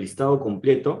en el listado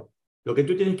completo, lo que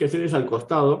tú tienes que hacer es al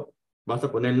costado, vas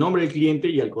a poner el nombre del cliente,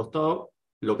 y al costado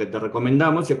lo que te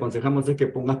recomendamos y aconsejamos es que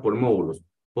pongas por módulos.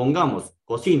 Pongamos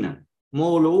cocina,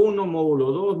 módulo 1,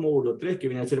 módulo 2, módulo 3, que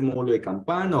viene a ser módulo de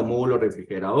campana o módulo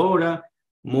refrigeradora,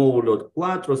 módulo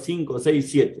 4, 5,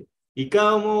 6, 7. Y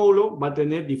cada módulo va a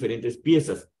tener diferentes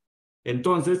piezas.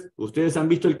 Entonces, ustedes han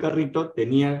visto el carrito,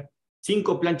 tenía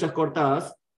 5 planchas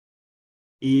cortadas,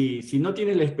 y si no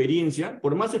tienes la experiencia,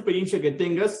 por más experiencia que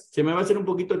tengas, se me va a hacer un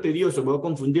poquito tedioso, me voy a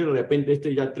confundir de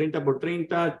repente ya 30 por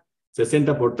 30,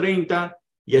 60 por 30,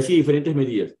 y así diferentes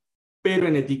medidas. Pero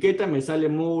en etiqueta me sale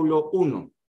módulo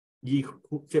 1, y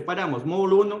separamos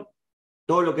módulo 1,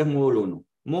 todo lo que es módulo 1.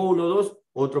 Módulo 2,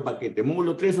 otro paquete.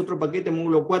 Módulo 3, otro paquete.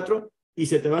 Módulo 4, y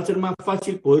se te va a hacer más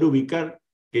fácil poder ubicar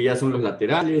que ya son los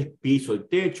laterales, piso y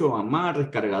techo, amarres,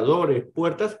 cargadores,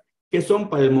 puertas, que son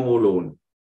para el módulo 1.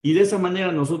 Y de esa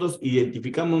manera nosotros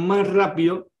identificamos más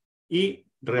rápido y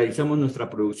realizamos nuestra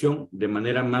producción de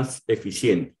manera más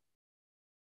eficiente.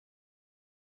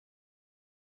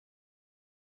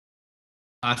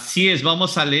 Así es,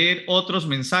 vamos a leer otros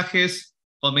mensajes,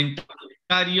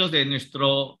 comentarios de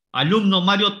nuestro alumno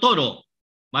Mario Toro.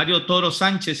 Mario Toro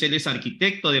Sánchez, él es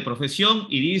arquitecto de profesión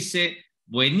y dice,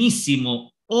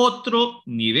 buenísimo, otro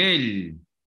nivel.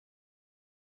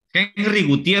 Henry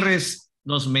Gutiérrez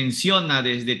nos menciona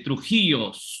desde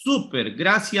Trujillo, súper,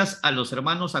 gracias a los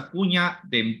hermanos Acuña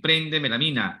de Emprende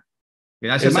Melamina.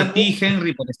 Gracias a ti,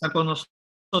 Henry, por estar con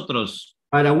nosotros.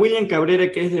 Para William Cabrera,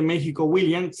 que es de México,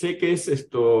 William, sé que es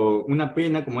una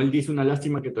pena, como él dice, una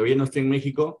lástima que todavía no esté en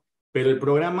México, pero el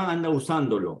programa anda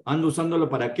usándolo. ¿Anda usándolo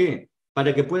para qué?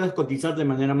 Para que puedas cotizar de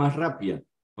manera más rápida.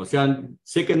 O sea,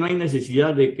 sé que no hay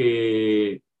necesidad de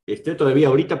que esté todavía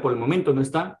ahorita, por el momento no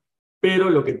está, pero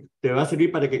lo que te va a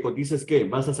servir para que cotices, ¿qué?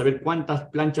 Vas a saber cuántas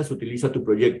planchas utiliza tu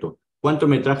proyecto, cuánto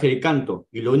metraje de canto,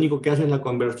 y lo único que hace es la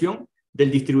conversión del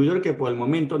distribuidor que por el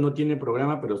momento no tiene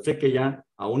programa, pero sé que ya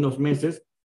a unos meses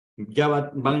ya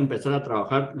van a empezar a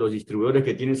trabajar los distribuidores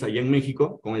que tienes allá en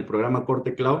México con el programa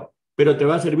Corte Cloud, pero te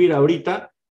va a servir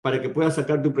ahorita para que puedas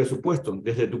sacar tu presupuesto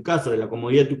desde tu casa, de la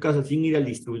comodidad de tu casa, sin ir al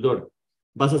distribuidor.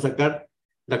 Vas a sacar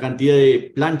la cantidad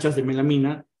de planchas de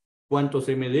melamina, cuántos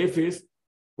MDFs,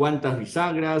 cuántas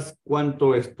bisagras,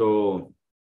 cuánto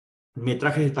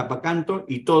metrajes de tapacanto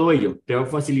y todo ello te va a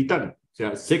facilitar. O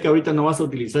sea, sé que ahorita no vas a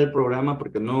utilizar el programa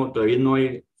porque todavía no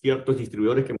hay ciertos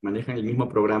distribuidores que manejan el mismo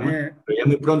programa, pero ya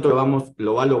muy pronto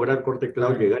lo va a lograr Corte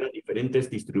Cloud llegar a diferentes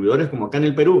distribuidores, como acá en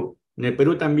el Perú. En el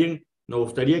Perú también nos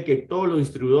gustaría que todos los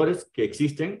distribuidores que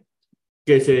existen,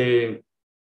 que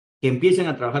empiecen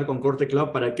a trabajar con Corte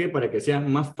Cloud. ¿Para qué? Para que sea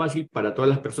más fácil para todas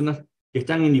las personas que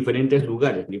están en diferentes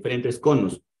lugares, diferentes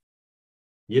conos.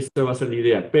 Y esa va a ser la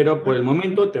idea. Pero por el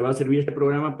momento te va a servir este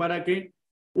programa para que,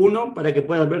 uno, para que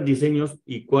puedas ver diseños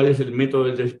y cuál es el método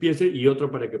del despiece, y otro,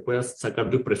 para que puedas sacar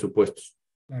tus presupuestos.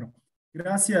 Claro.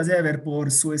 Gracias, Ever,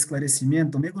 por su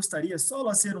esclarecimiento. Me gustaría solo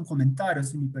hacer un comentario,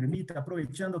 si me permite,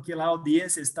 aprovechando que la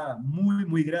audiencia está muy,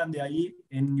 muy grande ahí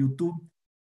en YouTube.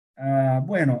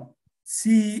 Bueno,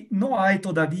 si no hay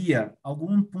todavía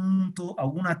algún punto,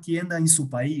 alguna tienda en su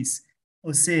país,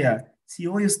 o sea, si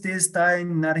hoy usted está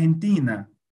en Argentina,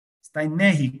 está en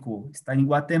México, está en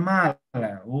Guatemala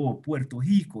o Puerto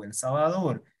Rico, El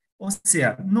Salvador, o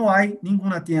sea, no hay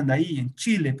ninguna tienda ahí en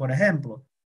Chile, por ejemplo,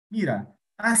 mira,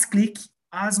 haz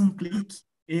un clic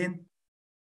en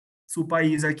su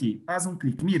país aquí, haz un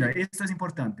clic. Mira, esto es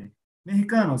importante.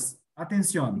 Mexicanos,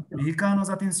 atención,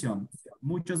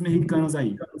 muchos mexicanos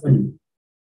ahí.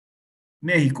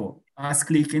 México, haz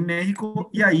clic en México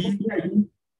y ahí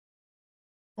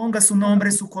ponga su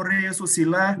nombre, su correo, su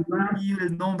celular y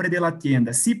el nombre de la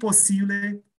tienda. Si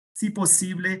posible,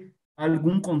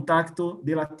 algún contacto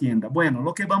de la tienda. Bueno,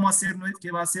 lo que vamos a hacer, que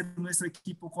va a hacer nuestro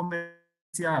equipo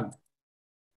comercial,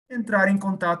 entrar en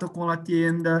contacto con la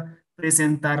tienda,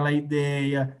 presentar la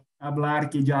idea, hablar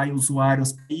que ya hay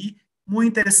usuarios ahí muy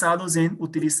interesados en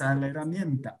utilizar la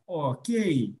herramienta. Ok.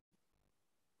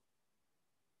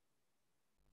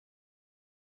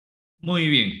 Muy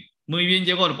bien,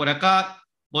 Yegor. Por acá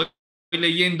voy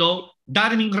leyendo.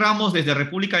 Darwin Ramos desde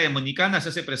República Dominicana se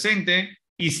hace presente.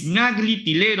 Isnagli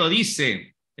Tilero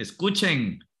dice,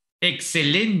 escuchen,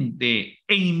 excelente.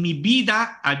 En mi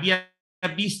vida había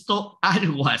visto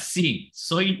algo así.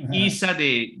 Soy Isa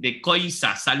de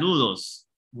Coiza. Saludos.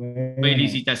 Bueno,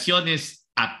 Felicitaciones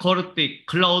a Corte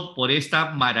Cloud por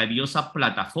esta maravillosa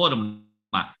plataforma.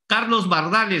 Carlos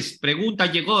Bardales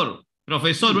pregunta, Yegor,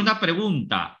 profesor, una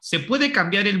pregunta. ¿Se puede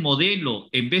cambiar el modelo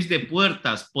en vez de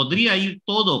puertas? ¿Podría ir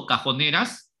todo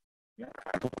cajoneras?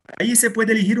 ahí se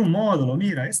puede elegir un módulo.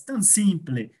 Mira, es tan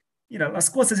simple. Mira, las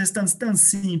cosas están tan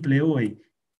simples hoy.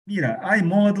 Mira, hay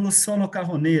módulos solo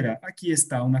cajonera. Aquí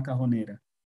está una cajonera.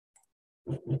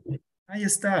 Ahí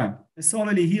está. Es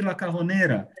solo elegir la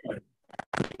cajonera.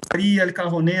 Haría el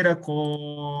cajonera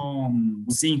con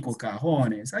 5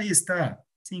 cajones. Ahí está.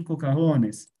 5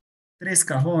 cajones. 3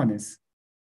 cajones.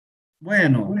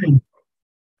 Bueno,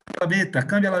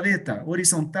 cambia la veta.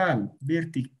 Horizontal,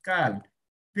 vertical,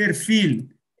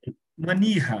 perfil,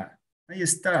 manija. Ahí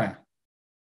está.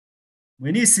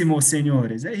 Buenísimo,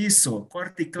 señores. Es eso.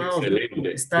 Corte Cloud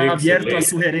Excelente, está abierto a excelente.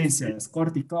 sugerencias.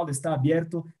 Corte Cloud está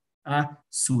abierto a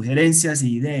sugerencias e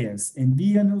ideas.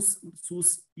 Envíanos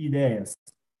sus ideas.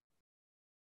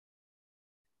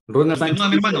 Ronald Continúa,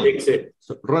 Sánchez, mi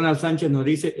hermano. Ronald Sánchez nos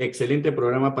dice, excelente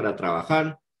programa para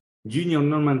trabajar. Junior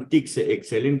Norman Tixe,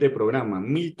 excelente programa.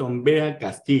 Milton Bea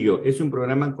Castillo, es un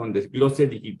programa con desglose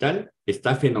digital,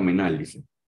 está fenomenal, dice.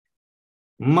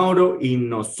 Mauro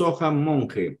Inosoja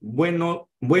Monje,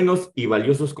 buenos y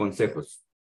valiosos consejos.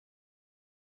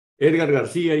 Edgar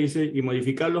García dice, y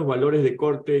modificar los valores de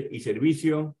corte y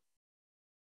servicio.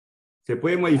 ¿Se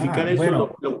puede modificar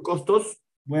eso, los costos?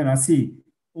 Bueno, así.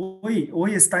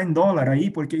 Hoy está en dólar ahí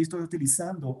porque estoy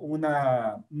utilizando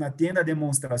una tienda de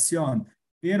demostración,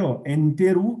 pero en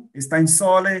Perú está en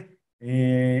sole,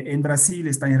 en Brasil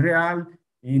está en real,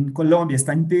 en Colombia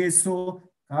está en peso,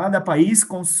 cada país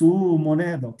con su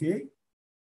moneda, ¿ok?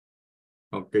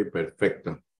 Ok,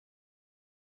 perfecto.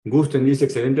 Gusten dice,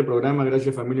 excelente programa,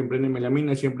 gracias familia Emprende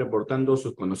Melamina, siempre aportando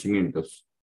sus conocimientos.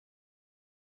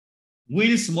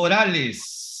 Wills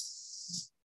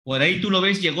Morales. Por ahí tú lo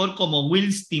ves, llegó como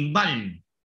Wills Timbal.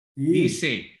 Sí.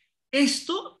 Dice,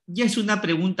 esto ya es una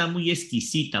pregunta muy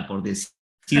exquisita, por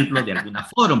decirlo de alguna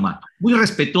forma. Muy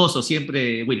respetuoso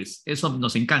siempre, Wills. Eso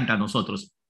nos encanta a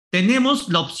nosotros. ¿Tenemos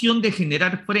la opción de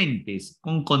generar frentes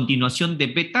con continuación de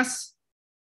betas?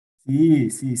 Sí,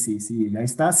 sí, sí, sí, ya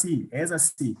está así, es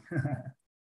así.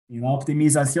 Y la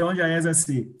optimización ya es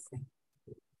así.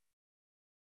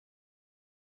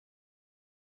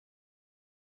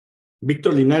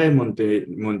 Víctor Linares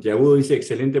Monteagudo dice,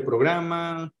 excelente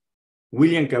programa.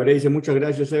 William Cabrera dice, muchas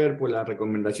gracias, Ever, por la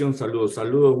recomendación. Saludos,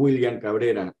 saludos, William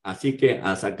Cabrera. Así que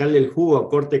a sacarle el jugo a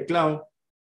Corte Cloud,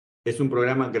 es un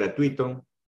programa gratuito,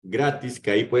 gratis,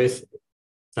 que ahí puedes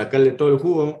sacarle todo el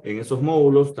jugo en esos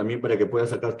módulos, también para que puedas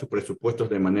sacar tus presupuestos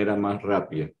de manera más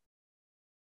rápida.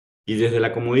 Y desde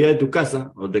la comodidad de tu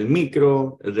casa, o del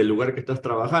micro, del lugar que estás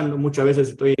trabajando, muchas veces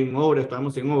estoy en obra,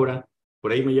 estamos en obra,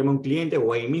 por ahí me llama un cliente,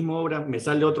 o ahí mismo obra, me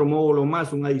sale otro módulo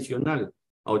más, un adicional,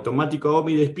 automático hago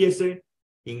mi despiece,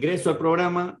 ingreso al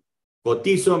programa,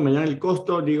 cotizo, me dan el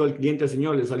costo, digo al cliente,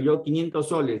 señor, le salió 500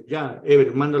 soles, ya,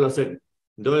 Ever, mándalo a hacer.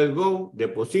 Doy el go,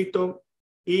 deposito,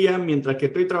 y ya mientras que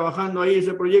estoy trabajando ahí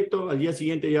ese proyecto, al día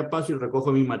siguiente ya paso y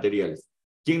recojo mis materiales.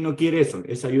 ¿Quién no quiere eso?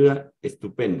 Esa ayuda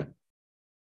estupenda.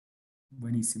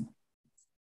 Buenísimo.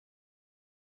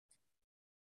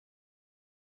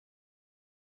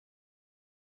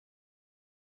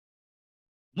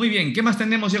 Muy bien, ¿qué más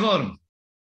tenemos, Igor?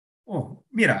 Oh,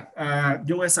 mira,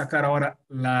 yo voy a sacar ahora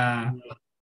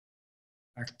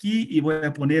aquí y voy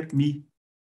a poner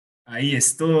ahí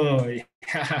estoy.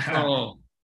 Oh,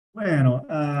 Bueno,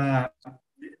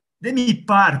 de mi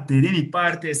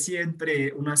parte, es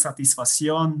siempre una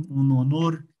satisfacción, un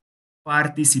honor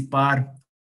participar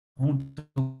junto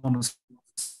con ustedes.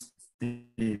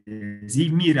 Y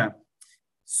mira,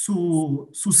 sus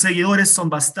seguidores son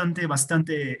bastante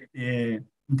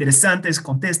interesantes,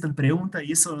 contestan preguntas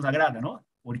y eso nos agrada, ¿no?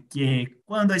 Porque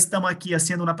cuando estamos aquí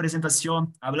haciendo una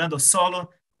presentación, hablando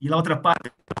solo y la otra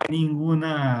parte,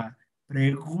 ninguna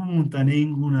pregunta,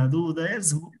 ninguna duda,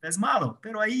 es malo.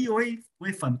 Pero ahí hoy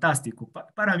fue fantástico.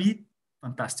 Para mí,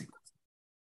 fantástico.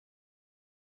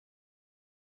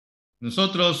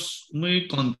 nosotros muy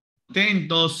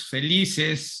contentos,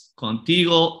 felices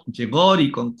contigo, Igor,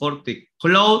 y con Corte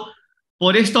Cloud,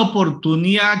 por esta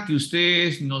oportunidad que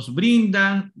ustedes nos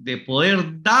brindan de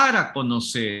poder dar a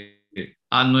conocer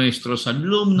a nuestros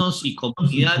alumnos y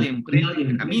comunidad de Emprende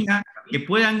y Camina, que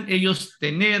puedan ellos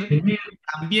tener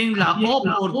también la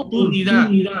oportunidad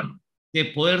de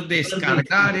poder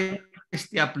descargar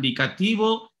este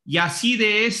aplicativo y así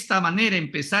de esta manera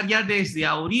empezar ya desde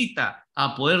ahorita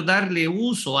a poder darle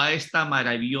uso a esta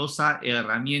maravillosa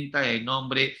herramienta de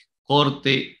nombre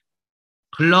Corte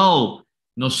Cloud.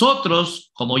 Nosotros,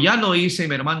 como ya lo hice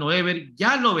mi hermano Ever,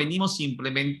 ya lo venimos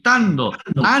implementando.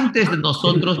 Antes de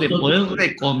nosotros de poder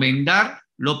recomendar,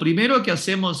 lo primero que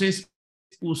hacemos es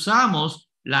usamos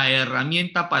la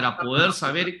herramienta para poder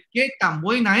saber qué tan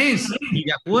buena es. Y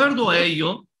de acuerdo a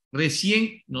ello,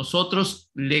 recién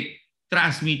nosotros le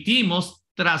transmitimos,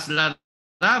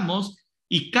 trasladamos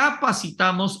y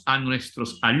capacitamos a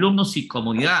nuestros alumnos y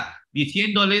comunidad,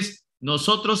 diciéndoles,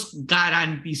 nosotros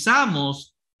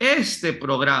garantizamos este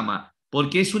programa,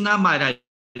 porque es una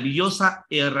maravillosa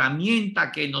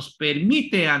herramienta que nos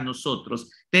permite a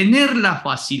nosotros tener la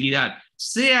facilidad,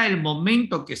 sea el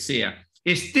momento que sea,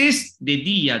 estés de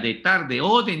día, de tarde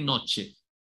o de noche,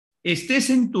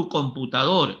 estés en tu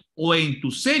computador o en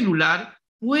tu celular,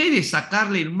 puedes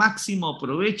sacarle el máximo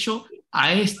provecho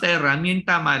a esta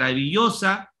herramienta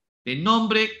maravillosa de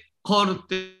nombre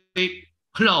Corte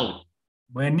Cloud.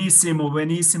 Buenísimo,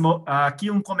 buenísimo. Aquí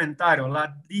un comentario.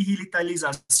 La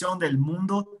digitalización del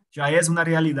mundo ya es una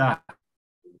realidad.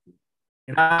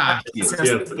 Ah, Sí, es Gracias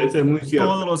cierto, eso es muy por todos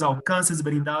cierto. los alcances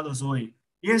brindados hoy.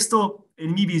 Esto,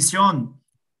 en mi visión,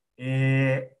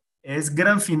 es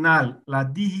gran final, la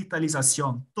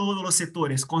digitalización, todos los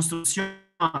sectores, construcción,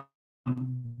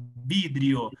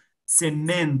 vidrio,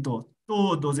 cemento,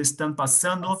 todos están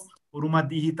pasando por una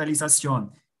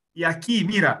digitalización. Y aquí,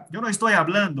 mira, yo no estoy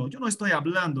hablando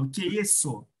que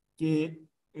eso, que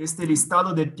este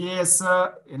listado de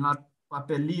pieza en el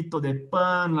papelito de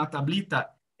pan, la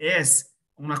tablita, es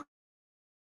una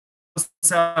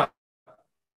cosa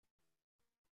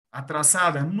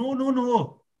atrasada. No, no,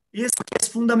 no. Eso es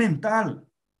fundamental.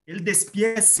 El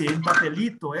despiece en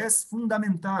papelito es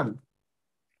fundamental.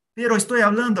 Pero estoy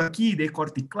hablando aquí de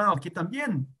Corte Cloud, que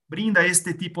también brinda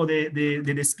este tipo de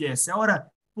despiece. Ahora,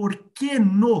 ¿por qué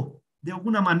no, de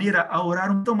alguna manera,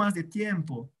 ahorrar un poco más de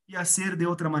tiempo y hacer de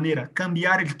otra manera?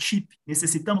 Cambiar el chip.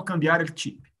 Necesitamos cambiar el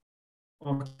chip.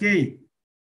 Ok.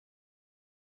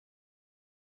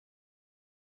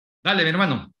 Dale, mi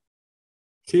hermano.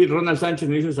 Sí, Ronald Sánchez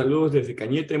nos dice saludos desde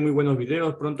Cañete, muy buenos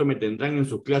videos, pronto me tendrán en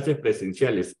sus clases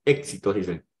presenciales. Éxitos,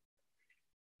 dice.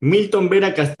 Milton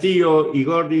Vera Castillo,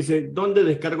 Igor dice, ¿dónde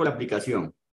descargo la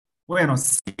aplicación? Bueno,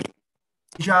 si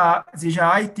ya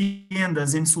hay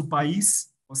tiendas en su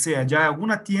país, o sea, ya hay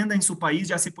alguna tienda en su país,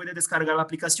 ya se puede descargar la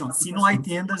aplicación. Si no hay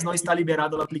tiendas, no está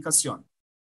liberada la aplicación.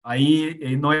 Ahí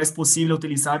no es posible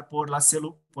utilizar por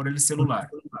el celular,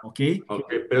 ¿ok?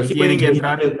 Ok, Ahí tiene que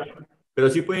entrar, pero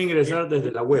sí puede ingresar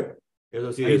desde la web,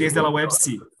 eso sí, ahí de su desde la web computadora.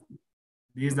 sí,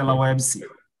 desde Ok. la web sí.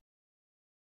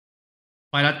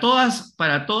 Para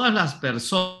todas las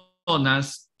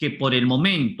personas que por el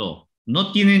momento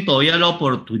no tienen todavía la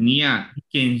oportunidad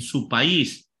que en su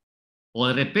país, o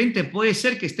de repente puede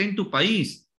ser que esté en tu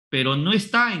país, pero no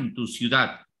está en tu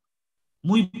ciudad,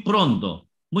 muy pronto,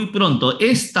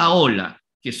 esta ola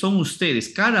que son ustedes,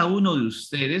 cada uno de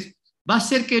ustedes, va a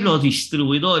hacer que los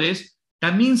distribuidores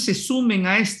también se sumen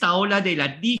a esta ola de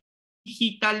la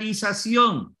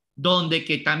digitalización, donde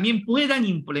que también puedan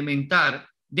implementar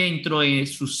dentro de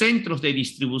sus centros de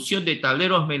distribución de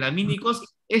tableros melamínicos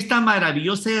esta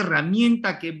maravillosa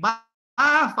herramienta que va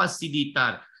a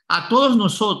facilitar a todos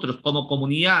nosotros como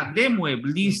comunidad de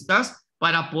mueblistas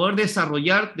para poder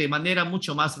desarrollar de manera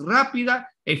mucho más rápida,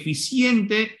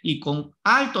 eficiente y con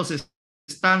altos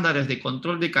estándares de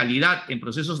control de calidad en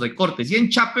procesos de cortes y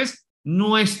enchapes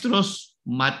nuestros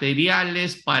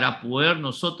materiales para poder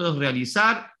nosotros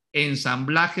realizar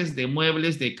ensamblajes de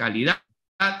muebles de calidad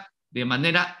de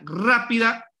manera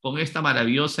rápida con esta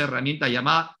maravillosa herramienta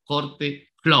llamada Corte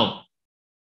Cloud.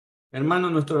 Hermano,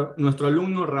 nuestro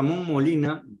alumno Ramón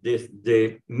Molina,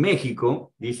 desde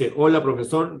México, dice, hola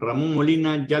profesor, Ramón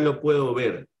Molina, ya lo puedo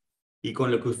ver. Y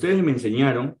con lo que ustedes me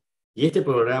enseñaron, y este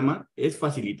programa es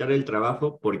facilitar el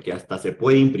trabajo porque hasta se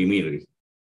puede imprimir.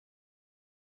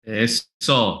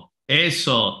 Eso.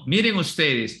 Miren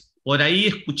ustedes, por ahí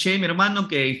escuché, mi hermano,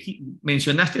 que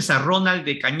mencionaste a Ronald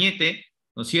de Cañete,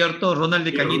 ¿no es cierto? Ronald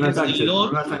de Sí, Cañete, seguidor.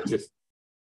 Ronald Sánchez.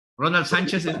 Ronald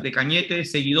Sánchez de Cañete,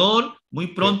 seguidor. Muy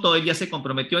pronto él ya se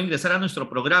comprometió a ingresar a nuestro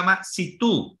programa. Si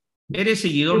tú eres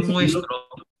seguidor nuestro,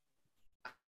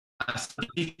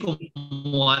 así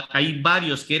como hay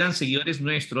varios que eran seguidores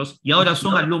nuestros y ahora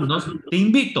son alumnos, te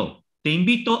invito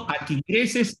a que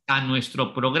ingreses a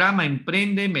nuestro programa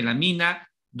Emprende Melamina,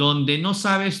 donde no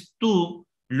sabes tú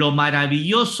lo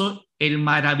maravilloso, el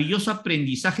maravilloso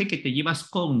aprendizaje que te llevas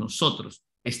con nosotros.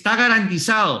 Está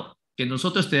garantizado que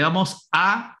nosotros te vamos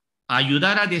a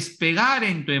ayudar a despegar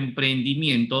en tu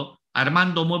emprendimiento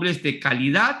armando muebles de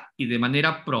calidad y de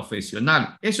manera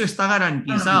profesional. Eso está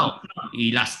garantizado.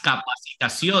 Y las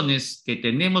capacitaciones que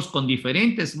tenemos con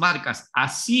diferentes marcas,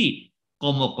 así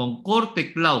como con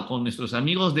Corte Cloud, con nuestros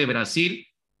amigos de Brasil,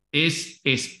 es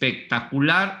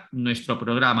espectacular nuestro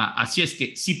programa. Así es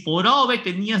que si por AOV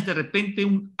tenías de repente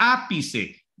un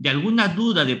ápice de alguna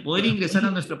duda de poder ingresar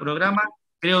a nuestro programa,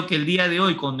 creo que el día de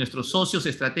hoy con nuestros socios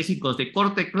estratégicos de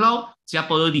Corte Cloud se ha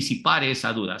podido disipar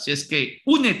esa duda. Así es que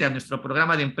únete a nuestro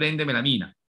programa de Emprende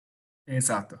Melamina.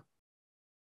 Exacto.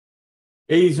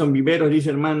 Edison Viveros dice,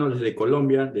 hermano, desde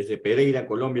Colombia, desde Pereira,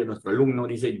 Colombia, nuestro alumno,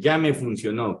 dice, ya me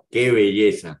funcionó, qué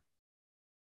belleza.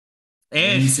 Eso,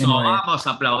 Buenísimo. vamos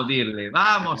a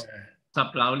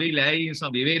aplaudirle a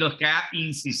Edison Viveros que ha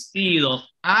insistido,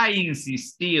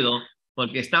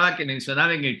 porque estaba que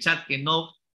mencionaba en el chat que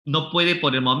no puede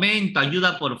por el momento,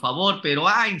 ayuda por favor, pero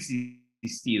ha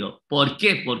insistido. ¿Por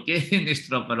qué? Porque es en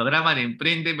nuestro programa de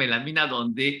Emprende Melamina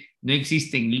donde no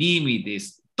existen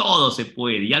límites, todo se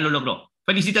puede, ya lo logró.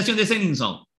 Felicitaciones,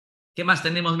 Edison. ¿Qué más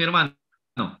tenemos, mi hermano?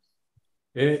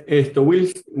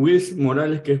 Wills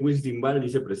Morales, que es Wills Dimbal,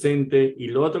 dice presente. Y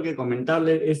lo otro que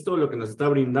comentarle, esto lo que nos está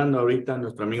brindando ahorita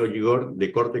nuestro amigo Igor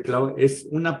de Corte Cloud es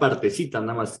una partecita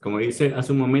nada más, como dice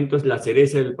hace un momento, es la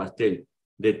cereza del pastel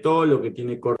de todo lo que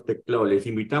tiene Corte Cloud. Les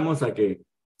invitamos a que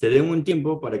se den un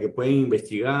tiempo para que puedan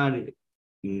investigar,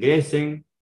 ingresen,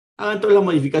 hagan todas las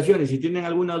modificaciones. Si tienen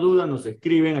alguna duda, nos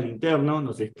escriben al interno,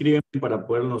 nos escriben para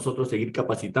poder nosotros seguir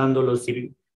capacitándolos,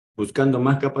 ir buscando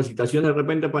más capacitación de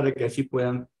repente para que así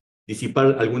puedan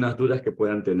disipar algunas dudas que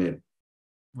puedan tener.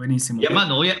 Buenísimo. Y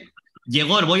hermano,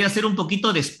 voy a hacer un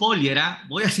poquito de spoiler, ¿ah?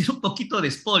 Voy a hacer un poquito de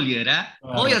spoiler, ¿ah?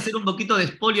 Claro. Voy a hacer un poquito de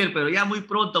spoiler, pero ya muy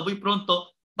pronto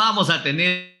vamos a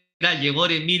tener a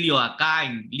Yegor Emilio acá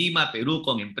en Lima, Perú,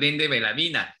 con Emprende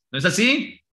Melamina. ¿No es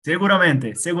así?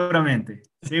 Seguramente.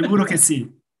 Seguro que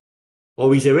sí. O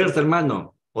viceversa,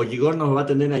 hermano. O Igor nos va a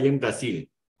tener allá en Brasil.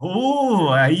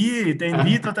 Ahí te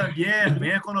invito también.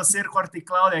 Ven a conocer Corte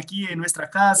Cloud aquí en nuestra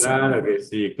casa. Claro que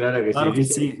sí, claro que sí. Claro que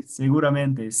Dice, sí,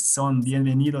 seguramente. Son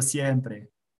bienvenidos siempre.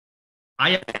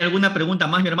 ¿Hay alguna pregunta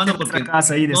más, mi En hermano? nuestra Porque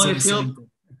casa ahí de no Sol deseo, Vicente.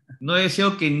 no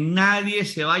deseo que nadie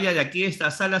se vaya de aquí de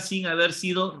esta sala sin haber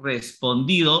sido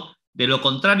respondido. De lo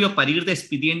contrario, para ir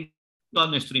despidiendo a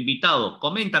nuestro invitado.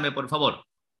 Coméntame, por favor.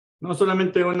 no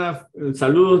solamente una,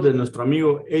 saludos de nuestro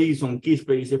amigo Edison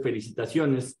Quispe, dice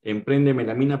felicitaciones, Emprende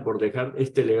Melamina por dejar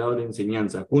este legado de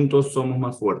enseñanza. Juntos somos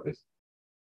más fuertes.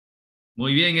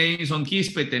 Muy bien, Edison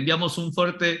Quispe, te enviamos un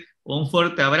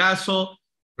fuerte abrazo.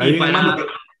 Más Y bien, hermano, para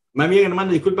más bien,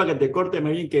 hermano, disculpa que te corte,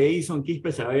 más bien que Edison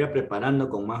Quispe se vaya preparando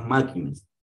con más máquinas.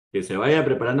 Que se vaya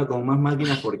preparando con más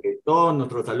máquinas porque todos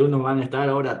nuestros alumnos van a estar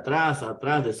ahora atrás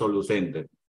de Solucenter.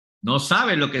 no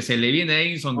sabe lo que se le viene a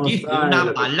Edison No Quispe, sabe una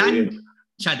lo que se viene.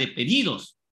 avalancha de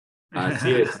pedidos.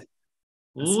 Así es. Así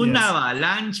Una es.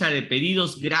 avalancha de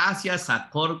pedidos gracias a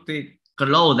Corte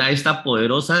Cloud, a esta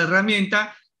poderosa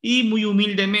herramienta, y muy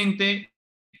humildemente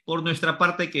por nuestra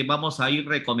parte que vamos a ir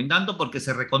recomendando, porque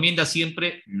se recomienda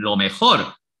siempre lo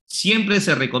mejor, siempre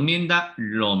se recomienda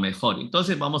lo mejor.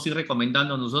 Entonces vamos a ir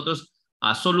recomendando nosotros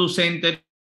a Solucenter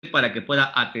para que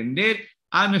pueda atender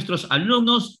a nuestros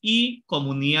alumnos y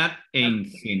comunidad en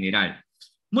general.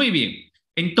 Muy bien.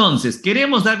 Entonces,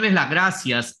 queremos darles las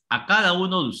gracias a cada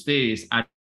uno de ustedes, a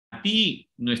ti,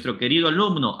 nuestro querido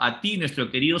alumno, a ti,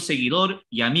 nuestro querido seguidor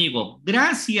y amigo.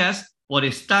 Gracias por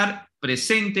estar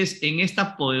presentes en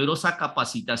esta poderosa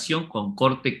capacitación con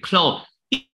Corte Cloud.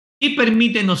 Y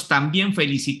permítenos también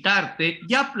felicitarte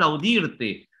y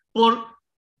aplaudirte por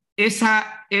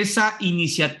esa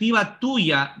iniciativa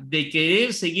tuya de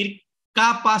querer seguir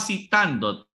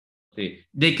capacitándote,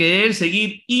 de querer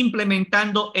seguir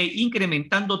implementando e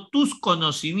incrementando tus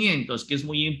conocimientos, que es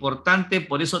muy importante.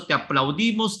 Por eso te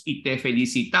aplaudimos y te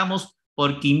felicitamos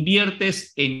porque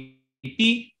inviertes en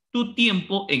ti tu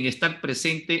tiempo en estar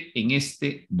presente en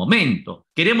este momento.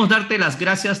 Queremos darte las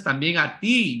gracias también a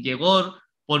ti, Yegor,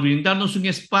 por brindarnos un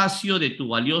espacio de tu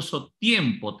valioso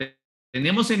tiempo.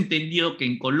 Tenemos entendido que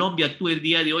en Colombia tú el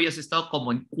día de hoy has estado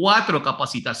como en 4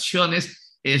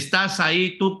 capacitaciones, estás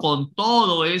ahí tú con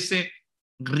todo ese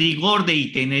rigor de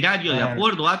itinerario de Claro.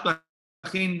 acuerdo a tu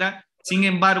agenda. Sin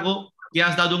embargo, te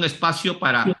has dado un espacio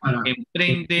para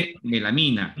Emprende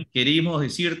Melamina. Queremos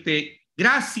decirte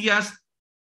gracias,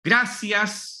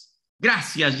 gracias,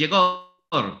 gracias,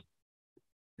 Yegor.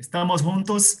 Estamos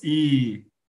juntos y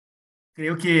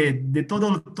creo que de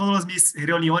todas mis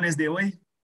reuniones de hoy,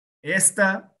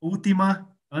 esta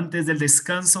última, antes del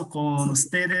descanso con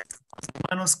ustedes,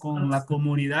 hermanos, con la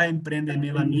comunidad Emprende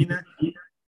Melamina,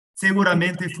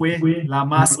 seguramente fue la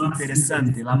más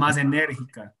interesante, la más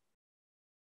enérgica.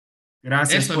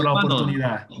 Gracias Eso, mi por la hermano.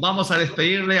 oportunidad. Vamos a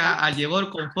despedirle a Yegor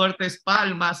con fuertes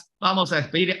palmas. Vamos a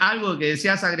despedir algo que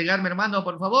deseas agregar, mi hermano,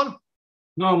 por favor.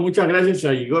 No, muchas gracias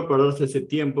a Igor por darse ese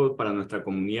tiempo para nuestra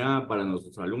comunidad, para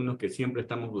nuestros alumnos que siempre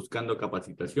estamos buscando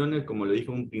capacitaciones, como le dije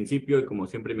en un principio y como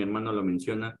siempre mi hermano lo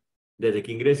menciona, desde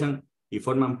que ingresan y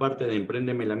forman parte de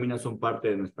Emprende Melamina son parte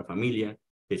de nuestra familia,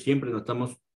 que siempre nos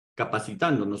estamos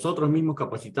capacitando, nosotros mismos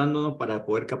capacitándonos para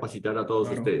poder capacitar a todos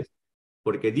Claro, ustedes,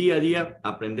 porque día a día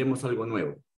aprendemos algo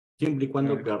nuevo, siempre y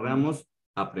cuando claro. querramos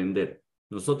aprender.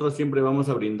 Nosotros siempre vamos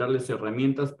a brindarles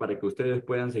herramientas para que ustedes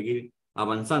puedan seguir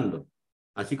avanzando.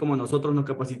 Así como nosotros nos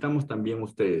capacitamos, también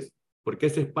ustedes, porque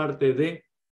ese es parte de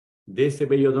ese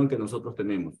bello don que nosotros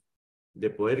tenemos, de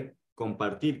poder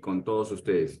compartir con todos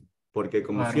ustedes, porque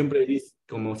Claro.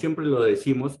 como siempre lo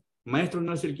decimos, maestro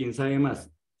no es el quien sabe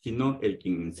más, sino el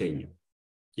quien enseña.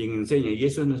 Quien enseña, y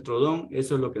eso es nuestro don,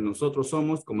 eso es lo que nosotros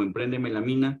somos como Emprende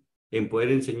Melamina, en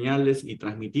poder enseñarles y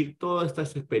transmitir todas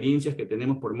estas experiencias que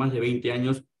tenemos por más de 20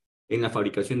 años en la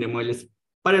fabricación de muebles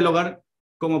para el hogar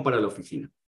como para la oficina.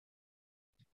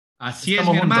 Así es,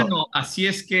 Estamos mi juntos. hermano. Así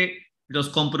es que los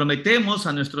comprometemos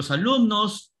a nuestros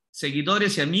alumnos,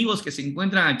 seguidores y amigos que se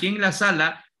encuentran aquí en la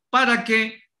sala para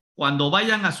que cuando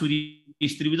vayan a su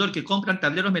distribuidor que compran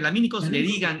tableros melamínicos le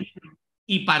digan,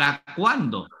 ¿y para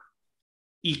cuándo?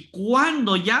 ¿Y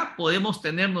cuándo ya podemos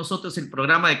tener nosotros el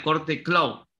programa de Corte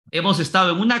Cloud? Hemos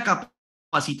estado en una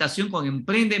capacitación con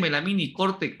Emprende Melamina y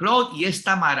Corte Cloud y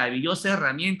esta maravillosa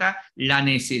herramienta la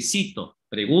necesito.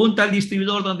 Pregunta al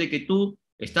distribuidor donde que tú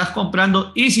estás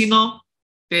comprando y si no,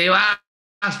 te vas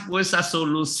pues a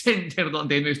Solucenter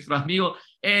donde nuestro amigo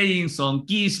Edinson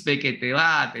Quispe que te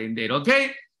va a atender, ¿ok?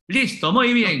 Listo,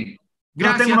 muy bien. Yo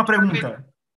tengo Gracias. una pregunta.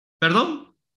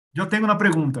 ¿Perdón? Yo tengo una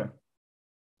pregunta.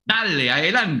 Dale,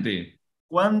 adelante.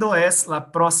 ¿Cuándo es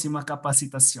la próxima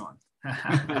capacitación?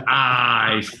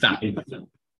 Ahí está.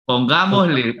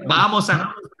 Pongámosle, vamos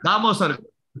a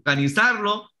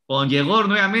organizarlo con Yegor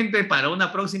nuevamente para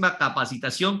una próxima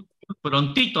capacitación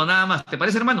prontito nada más. ¿Te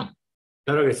parece, hermano?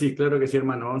 Claro que sí,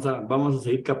 hermano. Vamos a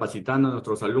seguir capacitando a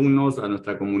nuestros alumnos, a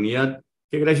nuestra comunidad,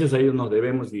 que gracias a ellos nos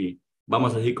debemos y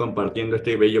vamos a seguir compartiendo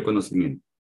este bello conocimiento.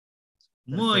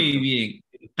 Muy bien.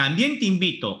 También te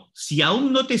invito, si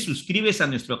aún no te suscribes a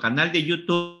nuestro canal de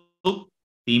YouTube,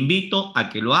 te invito a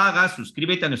que lo hagas,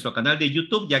 suscríbete a nuestro canal de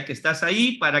YouTube, ya que estás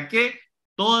ahí, para que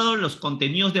todos los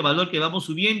contenidos de valor que vamos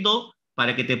subiendo,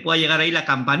 para que te pueda llegar ahí la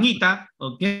campanita,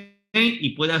 ¿ok? Y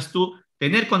puedas tú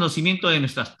tener conocimiento de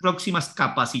nuestras próximas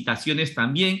capacitaciones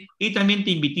también. Y también te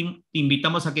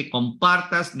invitamos a que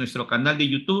compartas nuestro canal de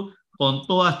YouTube con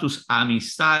todas tus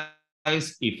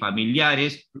amistades y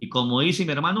familiares, y como dice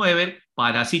mi hermano Ever,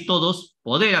 para así todos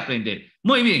poder aprender.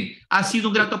 Muy bien, ha sido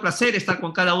un grato placer estar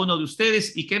con cada uno de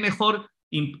ustedes, y qué mejor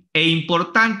e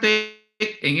importante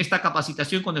en esta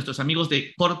capacitación con nuestros amigos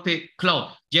de Corte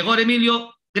Cloud. Llegó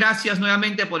Emilio, gracias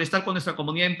nuevamente por estar con nuestra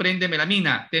comunidad Emprende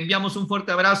Melamina. Te enviamos un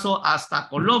fuerte abrazo hasta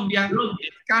Colombia.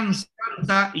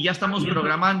 Descansa, y ya estamos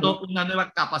programando una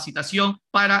nueva capacitación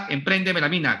para Emprende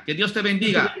Melamina. Que Dios te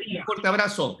bendiga. Un fuerte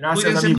abrazo. Gracias, Cuídense amigo.